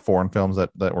 and they have foreign films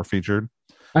that were featured.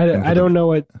 I don't know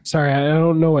what. Sorry, I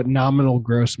don't know what nominal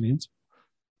gross means.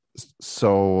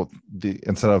 So the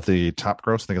instead of the top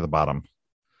gross, think of the bottom.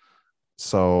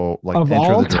 So like Of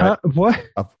Enter all the time, Dragon, what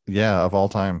of all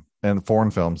time, and foreign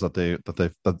films that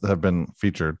have been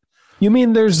featured. you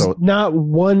mean? There's So not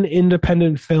one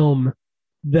independent film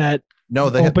that no,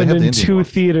 they opened have the in Indian two one.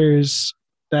 theaters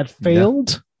that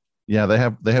failed. Yeah, they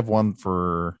have one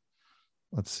for,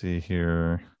 let's see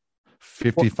here,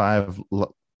 55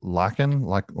 Lakin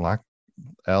Lock Li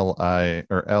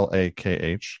or Lakh.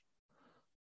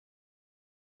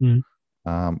 Hmm.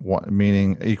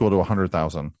 Meaning equal to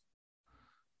 100,000.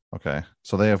 Okay,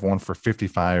 so they have one for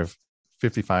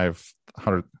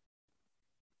 5,500.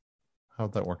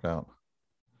 How'd that work out?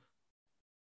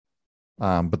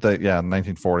 But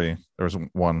 1940 there's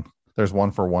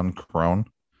one for 1 crore,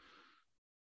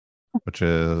 which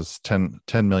is 10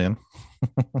 million.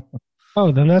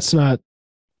 Oh, then that's not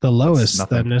the lowest.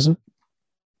 Nothing. Then isn't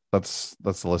That's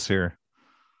the list here.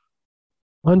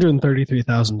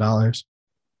 $133,000.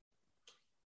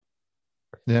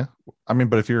 Yeah, I mean,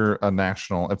 but if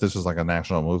this is like a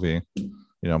national movie,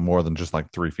 more than just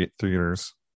like three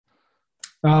theaters.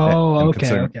 Oh, and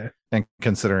okay. And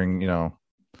considering,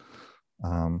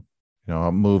 a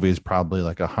movie is probably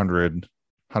like 100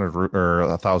 or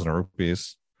 1,000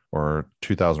 rupees or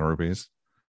 2,000 rupees.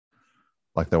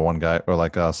 Like the one guy, or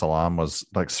like Salam was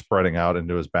like spreading out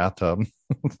into his bathtub,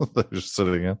 they're just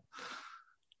sitting in.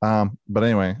 But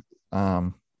anyway,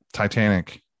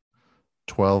 Titanic,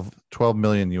 12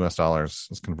 million US dollars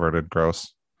is converted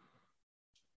gross.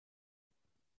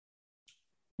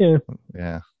 Yeah.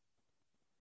 Yeah.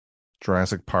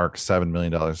 Jurassic Park, $7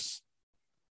 million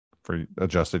for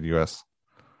adjusted US.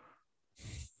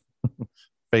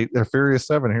 Fate of Furious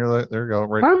 7 here. There you go.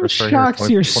 Right. I'm shocked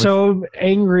you're so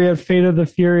angry at Fate of the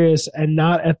Furious and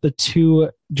not at the 2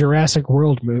 Jurassic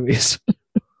World movies.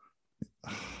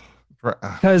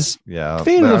 Because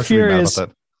Fate of the Furious,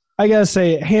 I gotta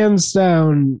say, hands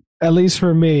down, at least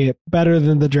for me, better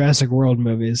than the Jurassic World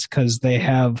movies because they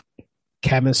have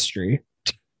chemistry.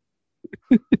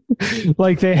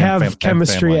 Like they have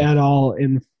chemistry at all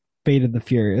in Fate of the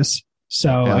Furious.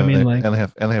 So I mean, they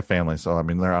have family. So I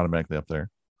mean, they're automatically up there.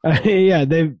 Yeah,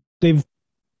 they've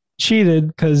cheated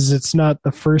because it's not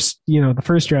the first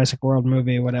Jurassic World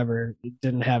movie, whatever. It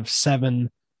didn't have 7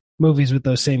 movies with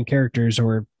those same characters,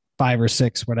 or 5 or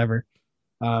 6, whatever.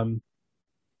 But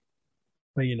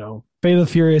Fate of the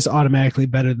Furious automatically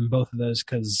better than both of those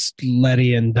because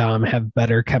Letty and Dom have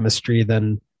better chemistry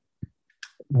than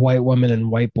White Woman and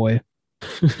White Boy.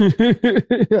 I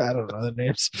don't know the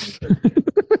names.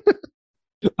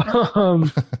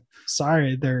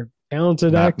 Sorry, they're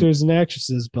talented actors and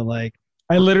actresses, but like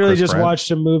I literally just watched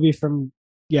a movie from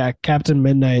Captain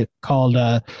Midnight called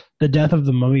The Death of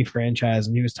the Mummy franchise,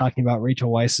 and he was talking about Rachel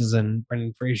Weisz's and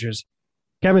Brendan Fraser's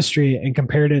chemistry and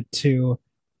compared it to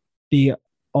the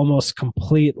almost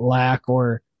complete lack,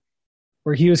 or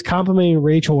where he was complimenting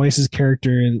Rachel Weisz's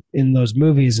character in those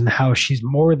movies and how she's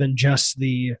more than just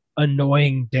the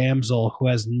annoying damsel who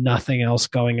has nothing else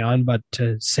going on but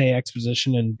to say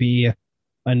exposition and be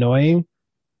annoying.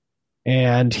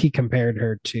 And he compared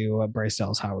her to Bryce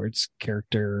Dallas Howard's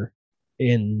character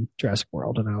in Jurassic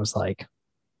World, and I was like,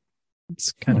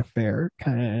 it's kind of fair,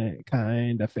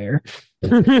 kind of fair.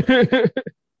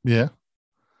 Yeah.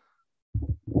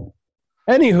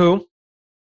 Anywho,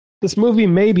 this movie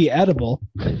may be edible,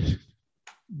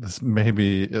 This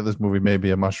movie may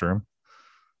be a mushroom.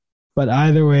 but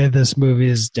either way, this movie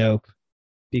is dope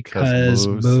because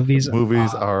movies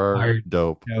are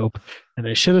dope. And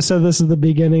I should have said this at the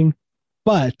beginning,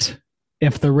 but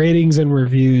if the ratings and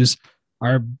reviews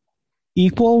are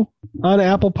equal on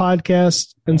Apple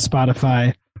Podcasts and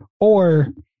Spotify,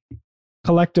 or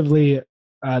collectively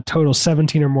total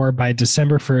 17 or more by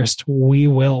December 1st, we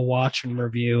will watch and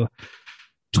review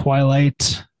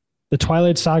the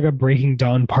Twilight Saga Breaking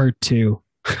Dawn Part 2.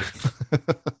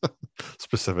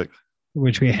 Specific.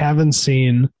 Which we haven't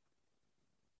seen.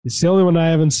 It's the only one I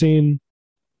haven't seen.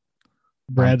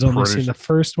 Brad's only seen the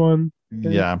first one.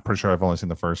 Yeah, I'm pretty sure I've only seen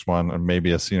the first one and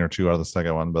maybe a scene or two out of the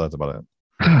second one, but that's about it.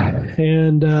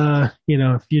 And,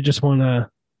 if you just want to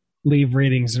leave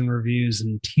ratings and reviews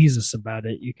and tease us about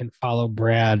it, you can follow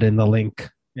Brad in the link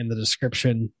in the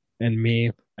description and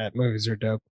me at Movies Are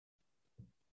Dope.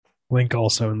 Link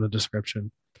also in the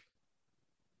description.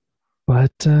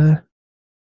 But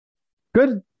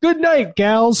good night,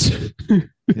 gals.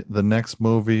 The next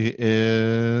movie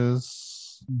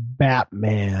is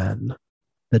Batman: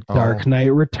 The Dark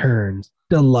Knight Returns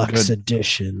Deluxe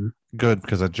Edition. Good,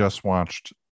 because I just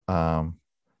watched The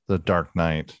Dark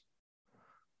Knight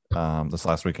this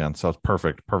last weekend, so it's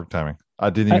perfect timing. I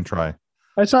didn't even try.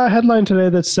 I saw a headline today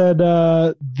that said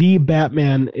the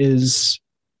Batman is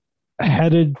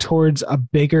headed towards a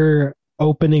bigger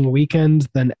opening weekend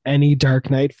than any Dark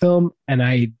Knight film, and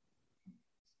I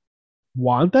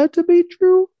want that to be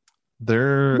true.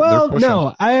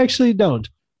 No, I actually don't.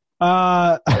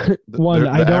 I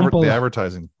don't believe the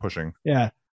advertising pushing. Yeah,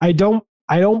 I don't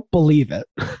believe it.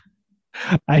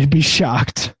 I'd be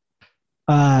shocked.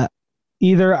 Part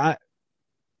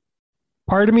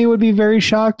of me would be very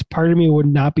shocked. Part of me would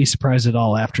not be surprised at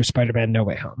all after Spider-Man: No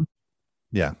Way Home.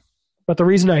 Yeah. But the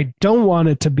reason I don't want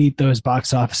it to beat those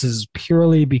box offices is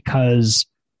purely because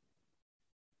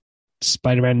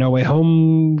Spider-Man: No Way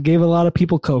Home gave a lot of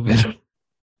people COVID.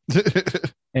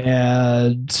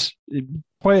 And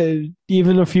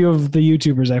even a few of the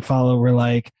YouTubers I follow were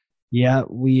like, yeah,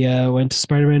 we went to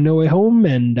Spider-Man: No Way Home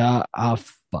and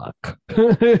fuck.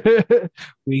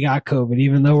 We got COVID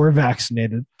even though we're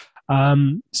vaccinated.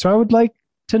 So I would like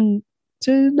to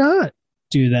not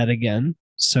do that again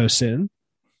so soon.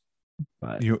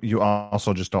 But you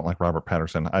also just don't like Robert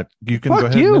Pattinson. You can fuck go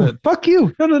ahead you. and admit it. Fuck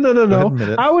you.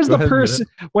 No. I was the person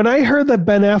when I heard that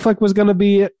Ben Affleck was going to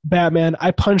be Batman.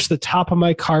 I punched the top of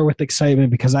my car with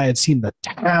excitement because I had seen The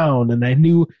Town and I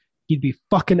knew he'd be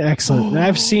fucking excellent. And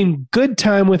I've seen Good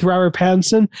Time with Robert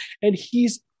Pattinson and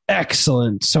he's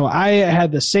excellent. So I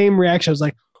had the same reaction. I was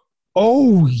like,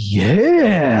 oh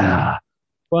yeah.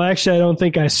 Well, actually, I don't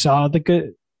think I saw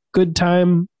the Good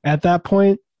Time at that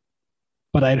point.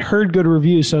 But I'd heard good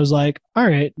reviews, so I was like, all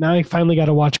right, now I finally got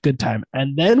to watch Good Time.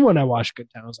 And then when I watched Good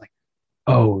Time, I was like,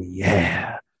 oh,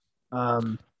 yeah.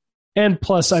 And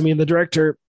plus, I mean, the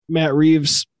director, Matt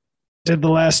Reeves, did the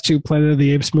last two Planet of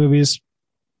the Apes movies.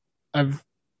 I've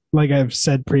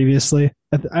said previously,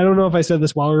 I don't know if I said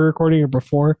this while we were recording or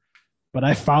before, but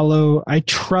I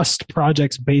trust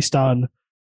projects based on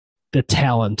the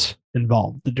talent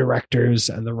involved, the directors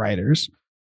and the writers,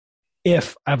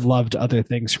 if I've loved other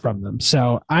things from them.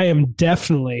 So I am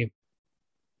definitely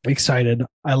excited.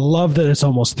 I love that it's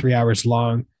almost 3 hours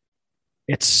long.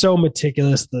 It's so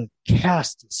meticulous. The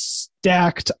cast is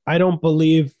stacked. I don't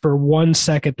believe for 1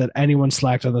 second that anyone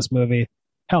slacked on this movie.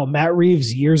 Hell, Matt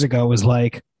Reeves years ago was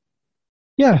like,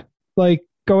 yeah, like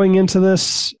going into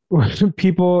this,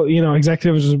 people,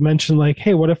 executives mentioned like,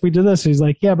 hey, what if we did this? He's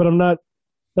like, yeah, but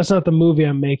that's not the movie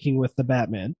I'm making with the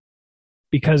Batman.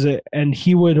 And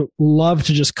he would love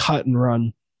to just cut and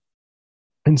run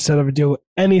instead of do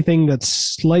anything that's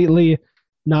slightly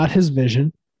not his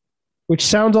vision, which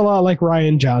sounds a lot like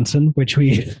Rian Johnson, which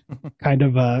we kind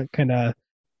of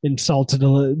insulted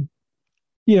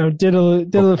did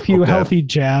a few healthy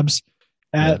jabs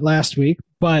at last week,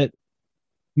 but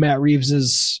Matt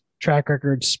Reeves's track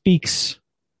record speaks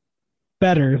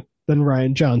better than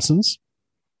Rian Johnson's,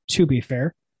 to be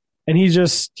fair. And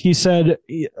he said,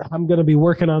 I'm going to be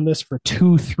working on this for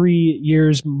 2-3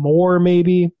 years more,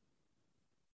 maybe.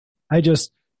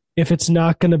 If it's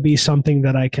not going to be something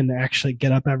that I can actually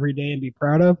get up every day and be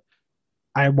proud of,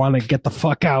 I want to get the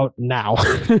fuck out now.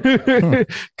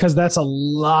 Because that's a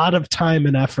lot of time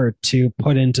and effort to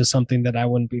put into something that I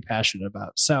wouldn't be passionate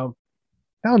about. So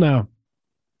Hell no.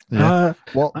 Yeah.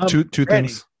 Well, two ready.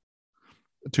 things.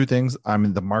 Two things. I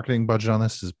mean, the marketing budget on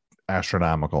this is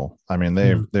astronomical. I mean,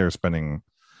 they're spending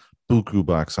buku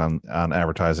bucks on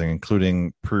advertising,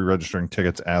 including pre-registering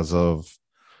tickets as of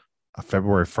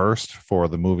February 1st for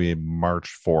the movie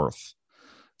March 4th.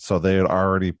 So they had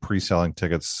already pre-selling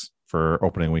tickets for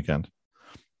opening weekend.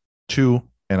 Two,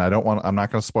 and I'm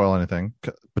not going to spoil anything,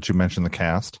 but you mentioned the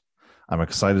cast. I'm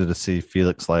excited to see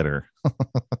Felix Leiter.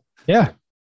 Yeah.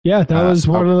 Yeah, that was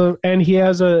one of the, and he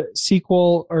has a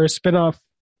sequel or a spinoff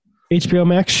HBO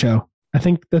Max show. I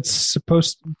think that's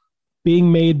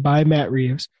being made by Matt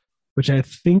Reeves, which I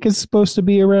think is supposed to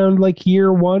be around like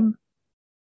year one.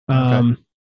 Okay.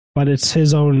 But it's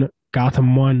his own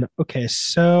Gotham one. Okay,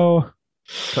 so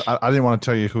I didn't want to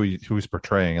tell you who he's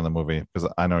portraying in the movie because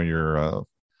I know you're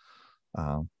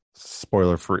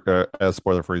spoiler free, as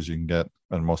spoiler free as you can get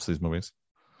in most of these movies.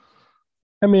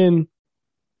 I mean,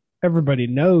 everybody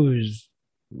knows,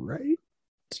 right?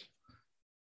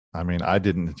 I mean, I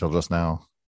didn't until just now.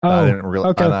 Oh, I didn't really.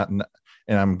 okay.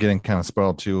 And I'm getting kind of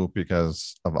spoiled too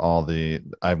because of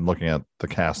I'm looking at the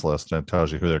cast list and it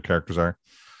tells you who their characters are.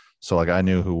 So like I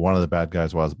knew who one of the bad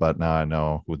guys was, but now I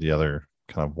know who the other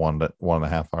kind of one and a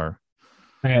half are.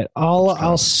 All right,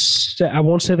 I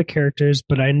won't say the characters,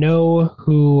 but I know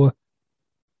who.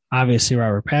 Obviously,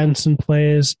 Robert Pattinson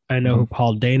plays. I know who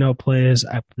Paul Dano plays.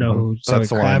 I know who Zoe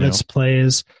Kravitz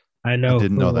plays. I know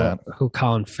who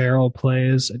Colin Farrell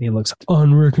plays, and he looks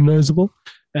unrecognizable.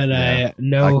 And I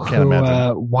know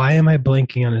why am I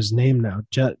blanking on his name now?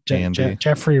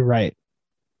 Jeffrey Wright.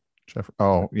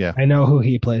 Oh, yeah. I know who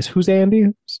he plays. Who's Andy?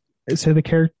 Say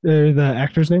the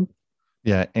actor's name?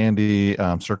 Yeah, Andy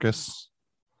Serkis,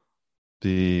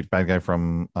 the bad guy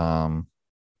from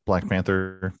Black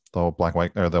Panther, the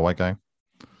white guy.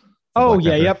 Oh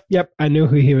yeah, yep. I knew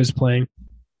who he was playing,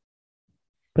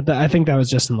 but I think that was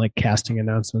just in like casting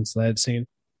announcements that I had seen.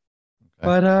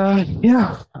 Okay. But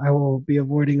yeah, I will be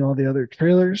avoiding all the other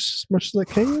trailers as much as I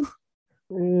can.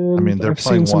 And I mean, they're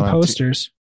playing some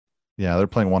posters. Yeah, they're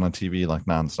playing one on TV like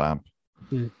nonstop.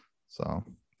 So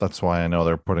that's why I know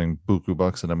they're putting buku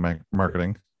bucks into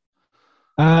marketing.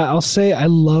 I'll say I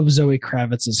love Zoe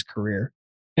Kravitz's career.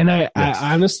 And I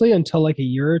honestly, until like a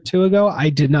year or two ago, I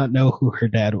did not know who her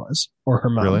dad was or her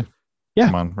mom. Really? Yeah.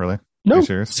 Come on, really? No,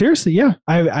 seriously, yeah.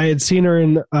 I had seen her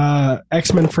in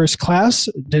X-Men First Class,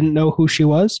 didn't know who she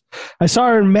was. I saw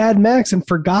her in Mad Max and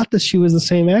forgot that she was the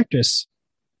same actress.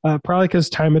 Probably because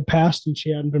time had passed and she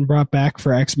hadn't been brought back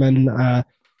for X-Men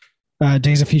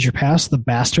Days of Future Past, the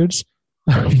bastards.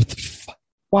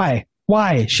 Why?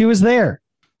 She was there.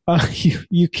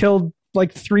 You killed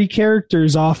like 3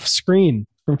 characters off screen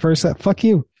from first. Fuck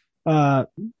you,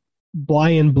 Bly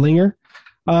and Blinger.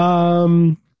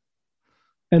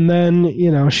 And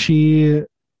then she.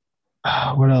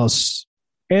 What else?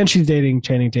 And she's dating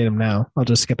Channing Tatum now. I'll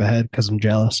just skip ahead because I'm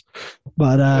jealous.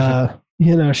 But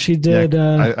she did.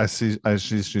 I see.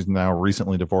 She's now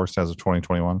recently divorced as of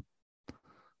 2021.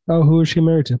 Oh, who is she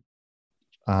married to?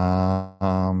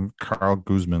 Carl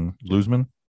Guzman.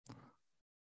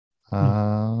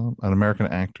 An American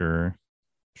actor.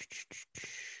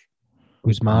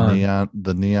 Guzman.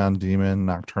 The Neon Demon,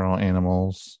 Nocturnal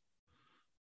Animals.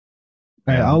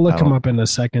 All right, I'll look him up in a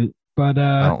second. But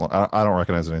I don't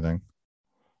recognize anything.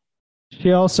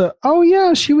 She also. Oh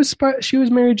yeah, she was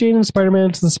Mary Jane in Spider-Man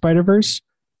Into the Spider-Verse.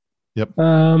 Yep.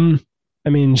 I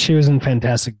mean, she was in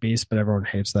Fantastic Beasts, but everyone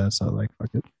hates that, so like, fuck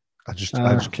it. I just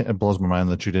can't. It blows my mind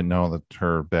that you didn't know that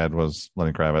her dad was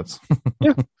Lenny Kravitz.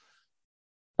 Yeah.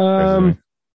 And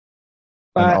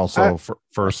also,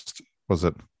 first was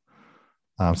it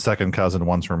second cousin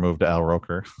once removed to Al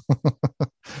Roker.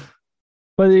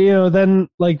 But then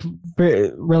like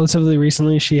relatively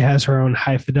recently, she has her own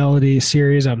High Fidelity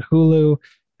series on Hulu,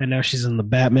 and now she's in the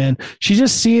Batman. She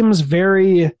just seems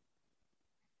very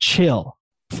chill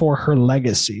for her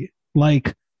legacy.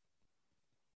 Like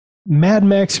Mad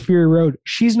Max Fury Road,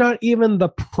 she's not even the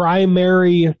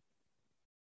primary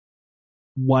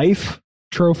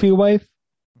trophy wife.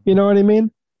 You know what I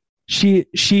mean?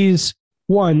 She's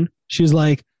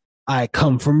like, I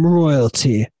come from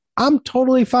royalty. I'm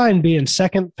totally fine being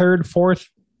second, third, fourth.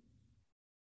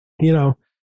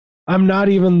 I'm not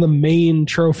even the main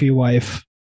trophy wife,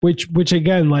 which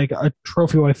again, like a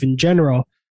trophy wife in general,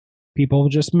 people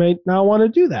just may not want to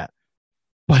do that.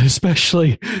 But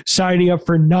especially signing up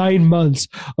for 9 months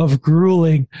of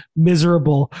grueling,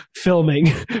 miserable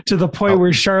filming to the point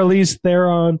where Charlize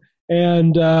Theron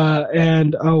and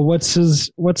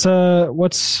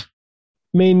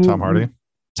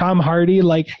Tom Hardy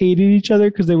like hated each other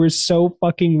because they were so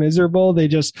fucking miserable. They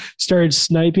just started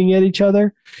sniping at each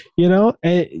other,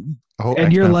 And Oh,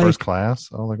 and you're X-Men like, First Class.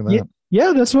 Oh, look at that.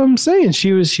 yeah, that's what I'm saying.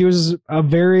 She was a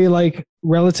very like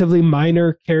relatively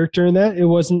minor character in that. It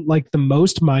wasn't like the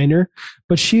most minor,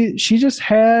 but she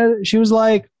was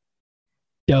like,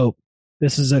 dope.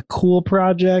 This is a cool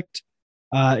project.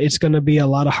 It's going to be a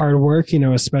lot of hard work,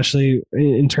 especially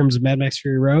in terms of Mad Max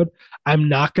Fury Road. I'm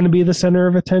not going to be the center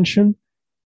of attention.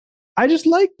 I just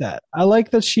like that. I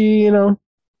like that she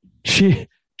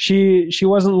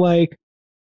wasn't like,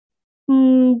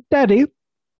 Daddy,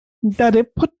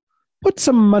 put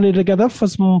some money together for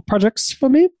some projects for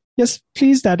me. Yes,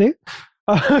 please, Daddy.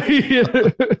 I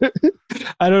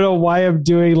don't know why I'm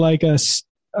doing like a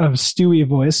Stewie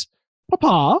voice.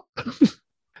 Papa,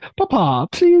 Papa,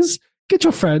 please get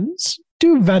your friends.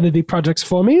 Do vanity projects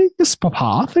for me. Yes,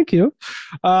 Papa. Thank you.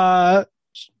 I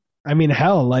mean,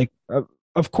 hell, like,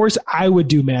 of course I would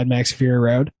do Mad Max Fury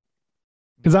Road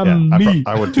because I'm me.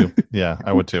 I would too. Yeah,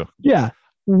 I would too. Yeah,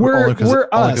 we're only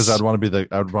us. Because I'd want to be the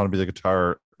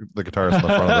guitarist in the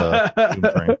front of the Doom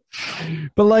train.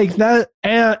 But like that,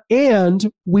 and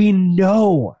we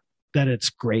know that it's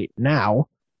great now.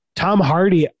 Tom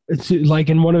Hardy, like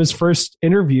in one of his first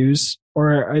interviews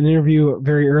or an interview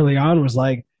very early on, was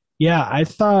like, yeah, I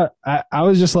thought I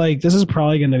was just like, this is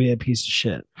probably going to be a piece of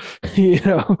shit.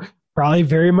 Probably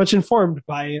very much informed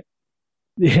by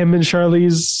him and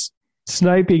Charlize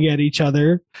sniping at each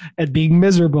other and being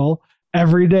miserable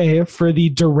every day for the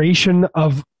duration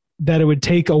of that it would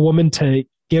take a woman to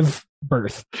give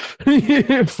birth.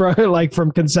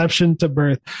 from conception to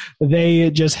birth.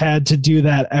 They just had to do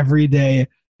that every day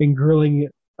in grueling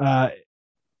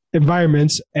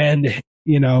environments. And,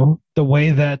 the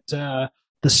way that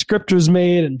the script was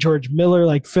made and George Miller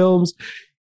like films,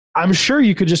 I'm sure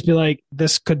you could just be like,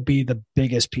 this could be the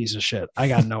biggest piece of shit. I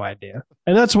got no idea.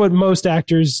 And that's what most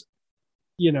actors,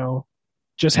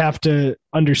 just have to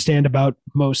understand about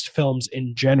most films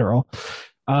in general.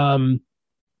 But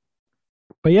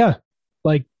yeah,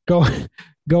 like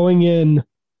going in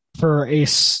for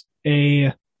if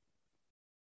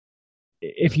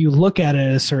you look at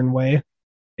it a certain way,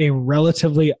 a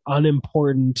relatively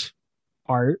unimportant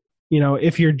part,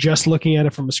 if you're just looking at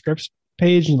it from a script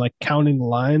page and like counting the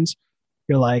lines,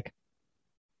 you're like,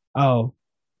 oh,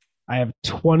 I have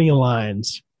 20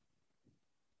 lines.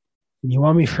 And you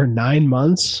want me for 9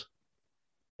 months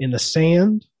in the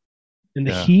sand, in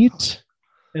the heat,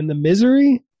 in the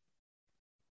misery?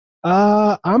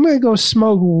 I'm gonna go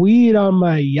smoke weed on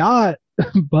my yacht,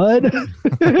 bud.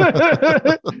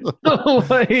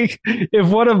 Like, if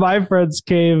one of my friends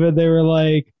came and they were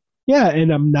like, yeah,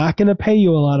 and I'm not gonna pay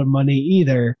you a lot of money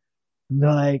either. And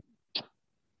they're like,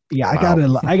 yeah,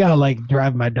 wow. I gotta like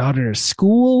drive my daughter to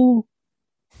school.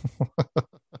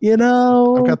 I've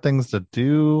got things to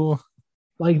do.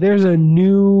 Like, there's a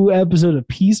new episode of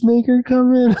Peacemaker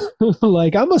coming.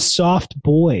 Like, I'm a soft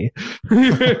boy.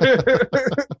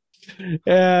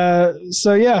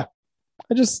 So yeah,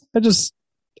 I just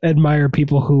admire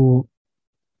people who,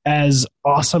 as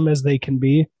awesome as they can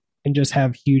be, and just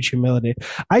have huge humility.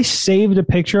 I saved a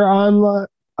picture on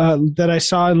that I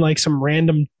saw in like some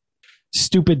random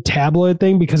stupid tabloid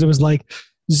thing because it was like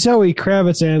Zoe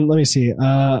Kravitz and let me see,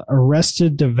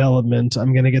 Arrested Development.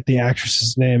 I'm gonna get the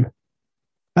actress's name.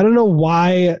 I don't know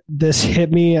why this hit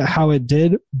me how it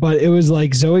did, but it was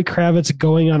like Zoe Kravitz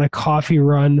going on a coffee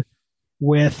run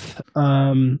with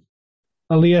Aaliyah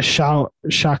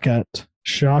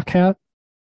Shawkat.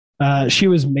 She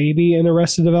was maybe in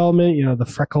Arrested Development,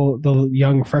 the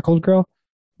young freckled girl.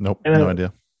 Nope, no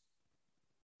idea.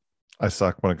 I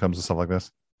suck when it comes to stuff like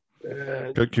this.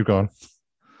 Keep going.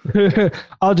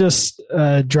 I'll just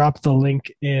drop the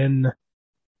link in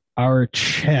our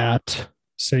chat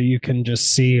so you can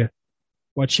just see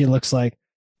what she looks like.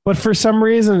 But for some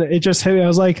reason, it just hit me. I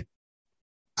was like,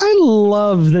 I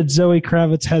love that Zoe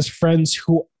Kravitz has friends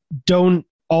who don't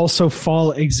also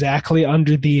fall exactly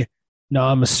under the, no,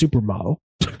 I'm a supermodel.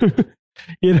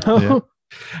 Yeah.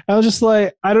 I was just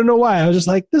like, I don't know why. I was just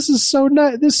like, this is so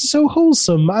nice. This is so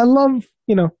wholesome. I love,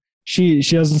 she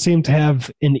doesn't seem to have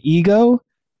an ego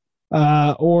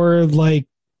or be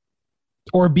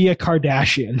a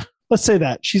Kardashian. Let's say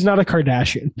that she's not a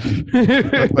Kardashian.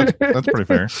 That's pretty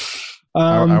fair.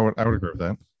 I would agree with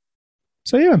that.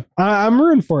 So yeah, I'm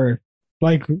rooting for her.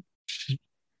 Like,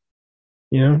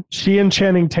 she and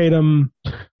Channing Tatum,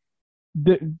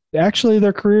 actually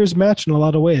their careers match in a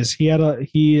lot of ways. He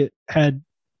had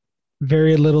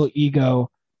very little ego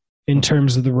in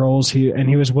terms of the roles he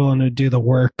was willing to do the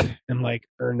work and like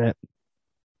earn it.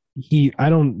 I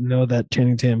don't know that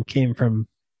Channing Tatum came from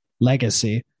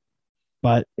legacy,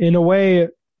 but in a way,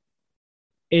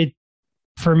 it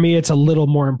for me, it's a little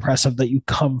more impressive that you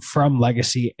come from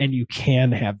Legacy and you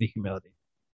can have the humility.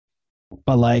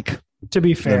 But like, to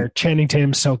be fair, Channing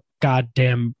Tatum's so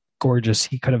goddamn gorgeous.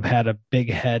 He could have had a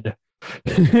big head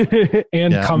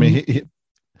and I mean,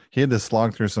 he had to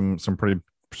slog through some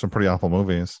pretty awful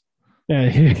movies. Yeah,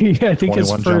 I think 21 his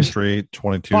Jump first Street,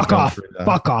 22 fuck Jump off, Street.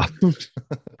 fuck off.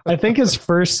 I think his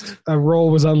first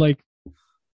role was on like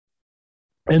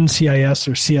NCIS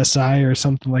or CSI or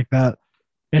something like that.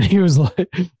 And he was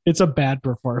like, it's a bad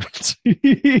performance.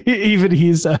 Even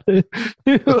he's like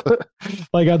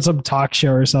on some talk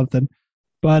show or something.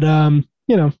 But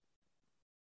you know.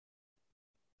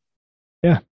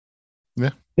 Yeah.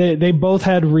 Yeah. They both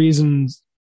had reasons,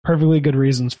 perfectly good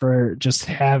reasons for just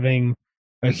having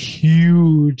a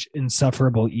huge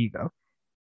insufferable ego.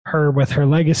 Her with her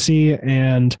legacy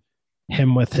and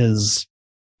him with his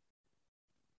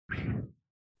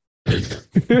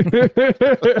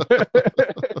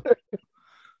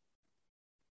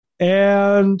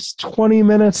and 20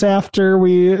 minutes after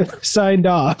we signed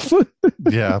off.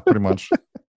 Yeah, pretty much.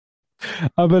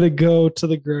 I'm going to go to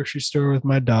the grocery store with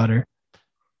my daughter.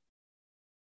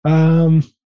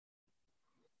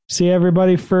 See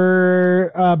everybody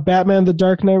for Batman the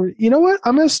Dark Knight. You know what?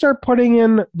 I'm going to start putting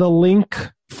in the link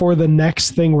for the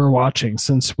next thing we're watching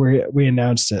since we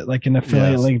announced it, like an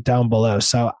affiliate link down below.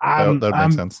 So that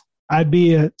makes sense. I'd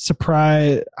be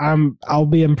surprised. I'll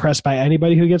be impressed by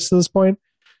anybody who gets to this point.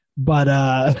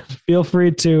 But feel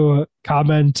free to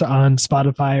comment on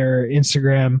Spotify or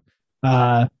Instagram.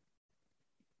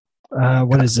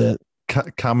 What is it?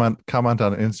 Comment on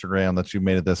Instagram that you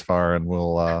made it this far, and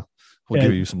we'll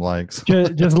give you some likes.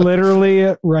 Just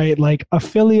literally write like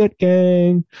affiliate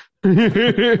gang, and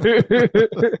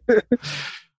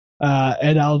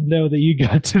I'll know that you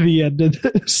got to the end of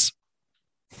this.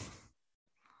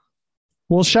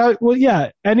 We'll shout. Well,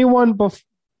 yeah. Anyone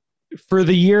for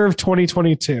the year of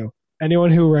 2022,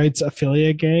 anyone who writes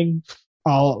affiliate gang,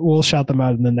 we'll shout them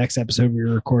out in the next episode we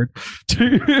record.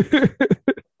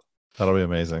 That'll be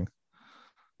amazing.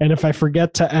 And if I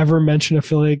forget to ever mention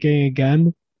affiliate gang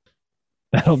again,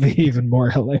 that'll be even more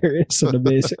hilarious and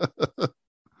amazing. All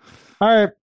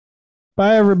right.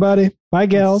 Bye, everybody. Bye,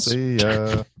 gals. See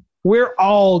ya. We're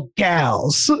all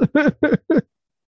gals.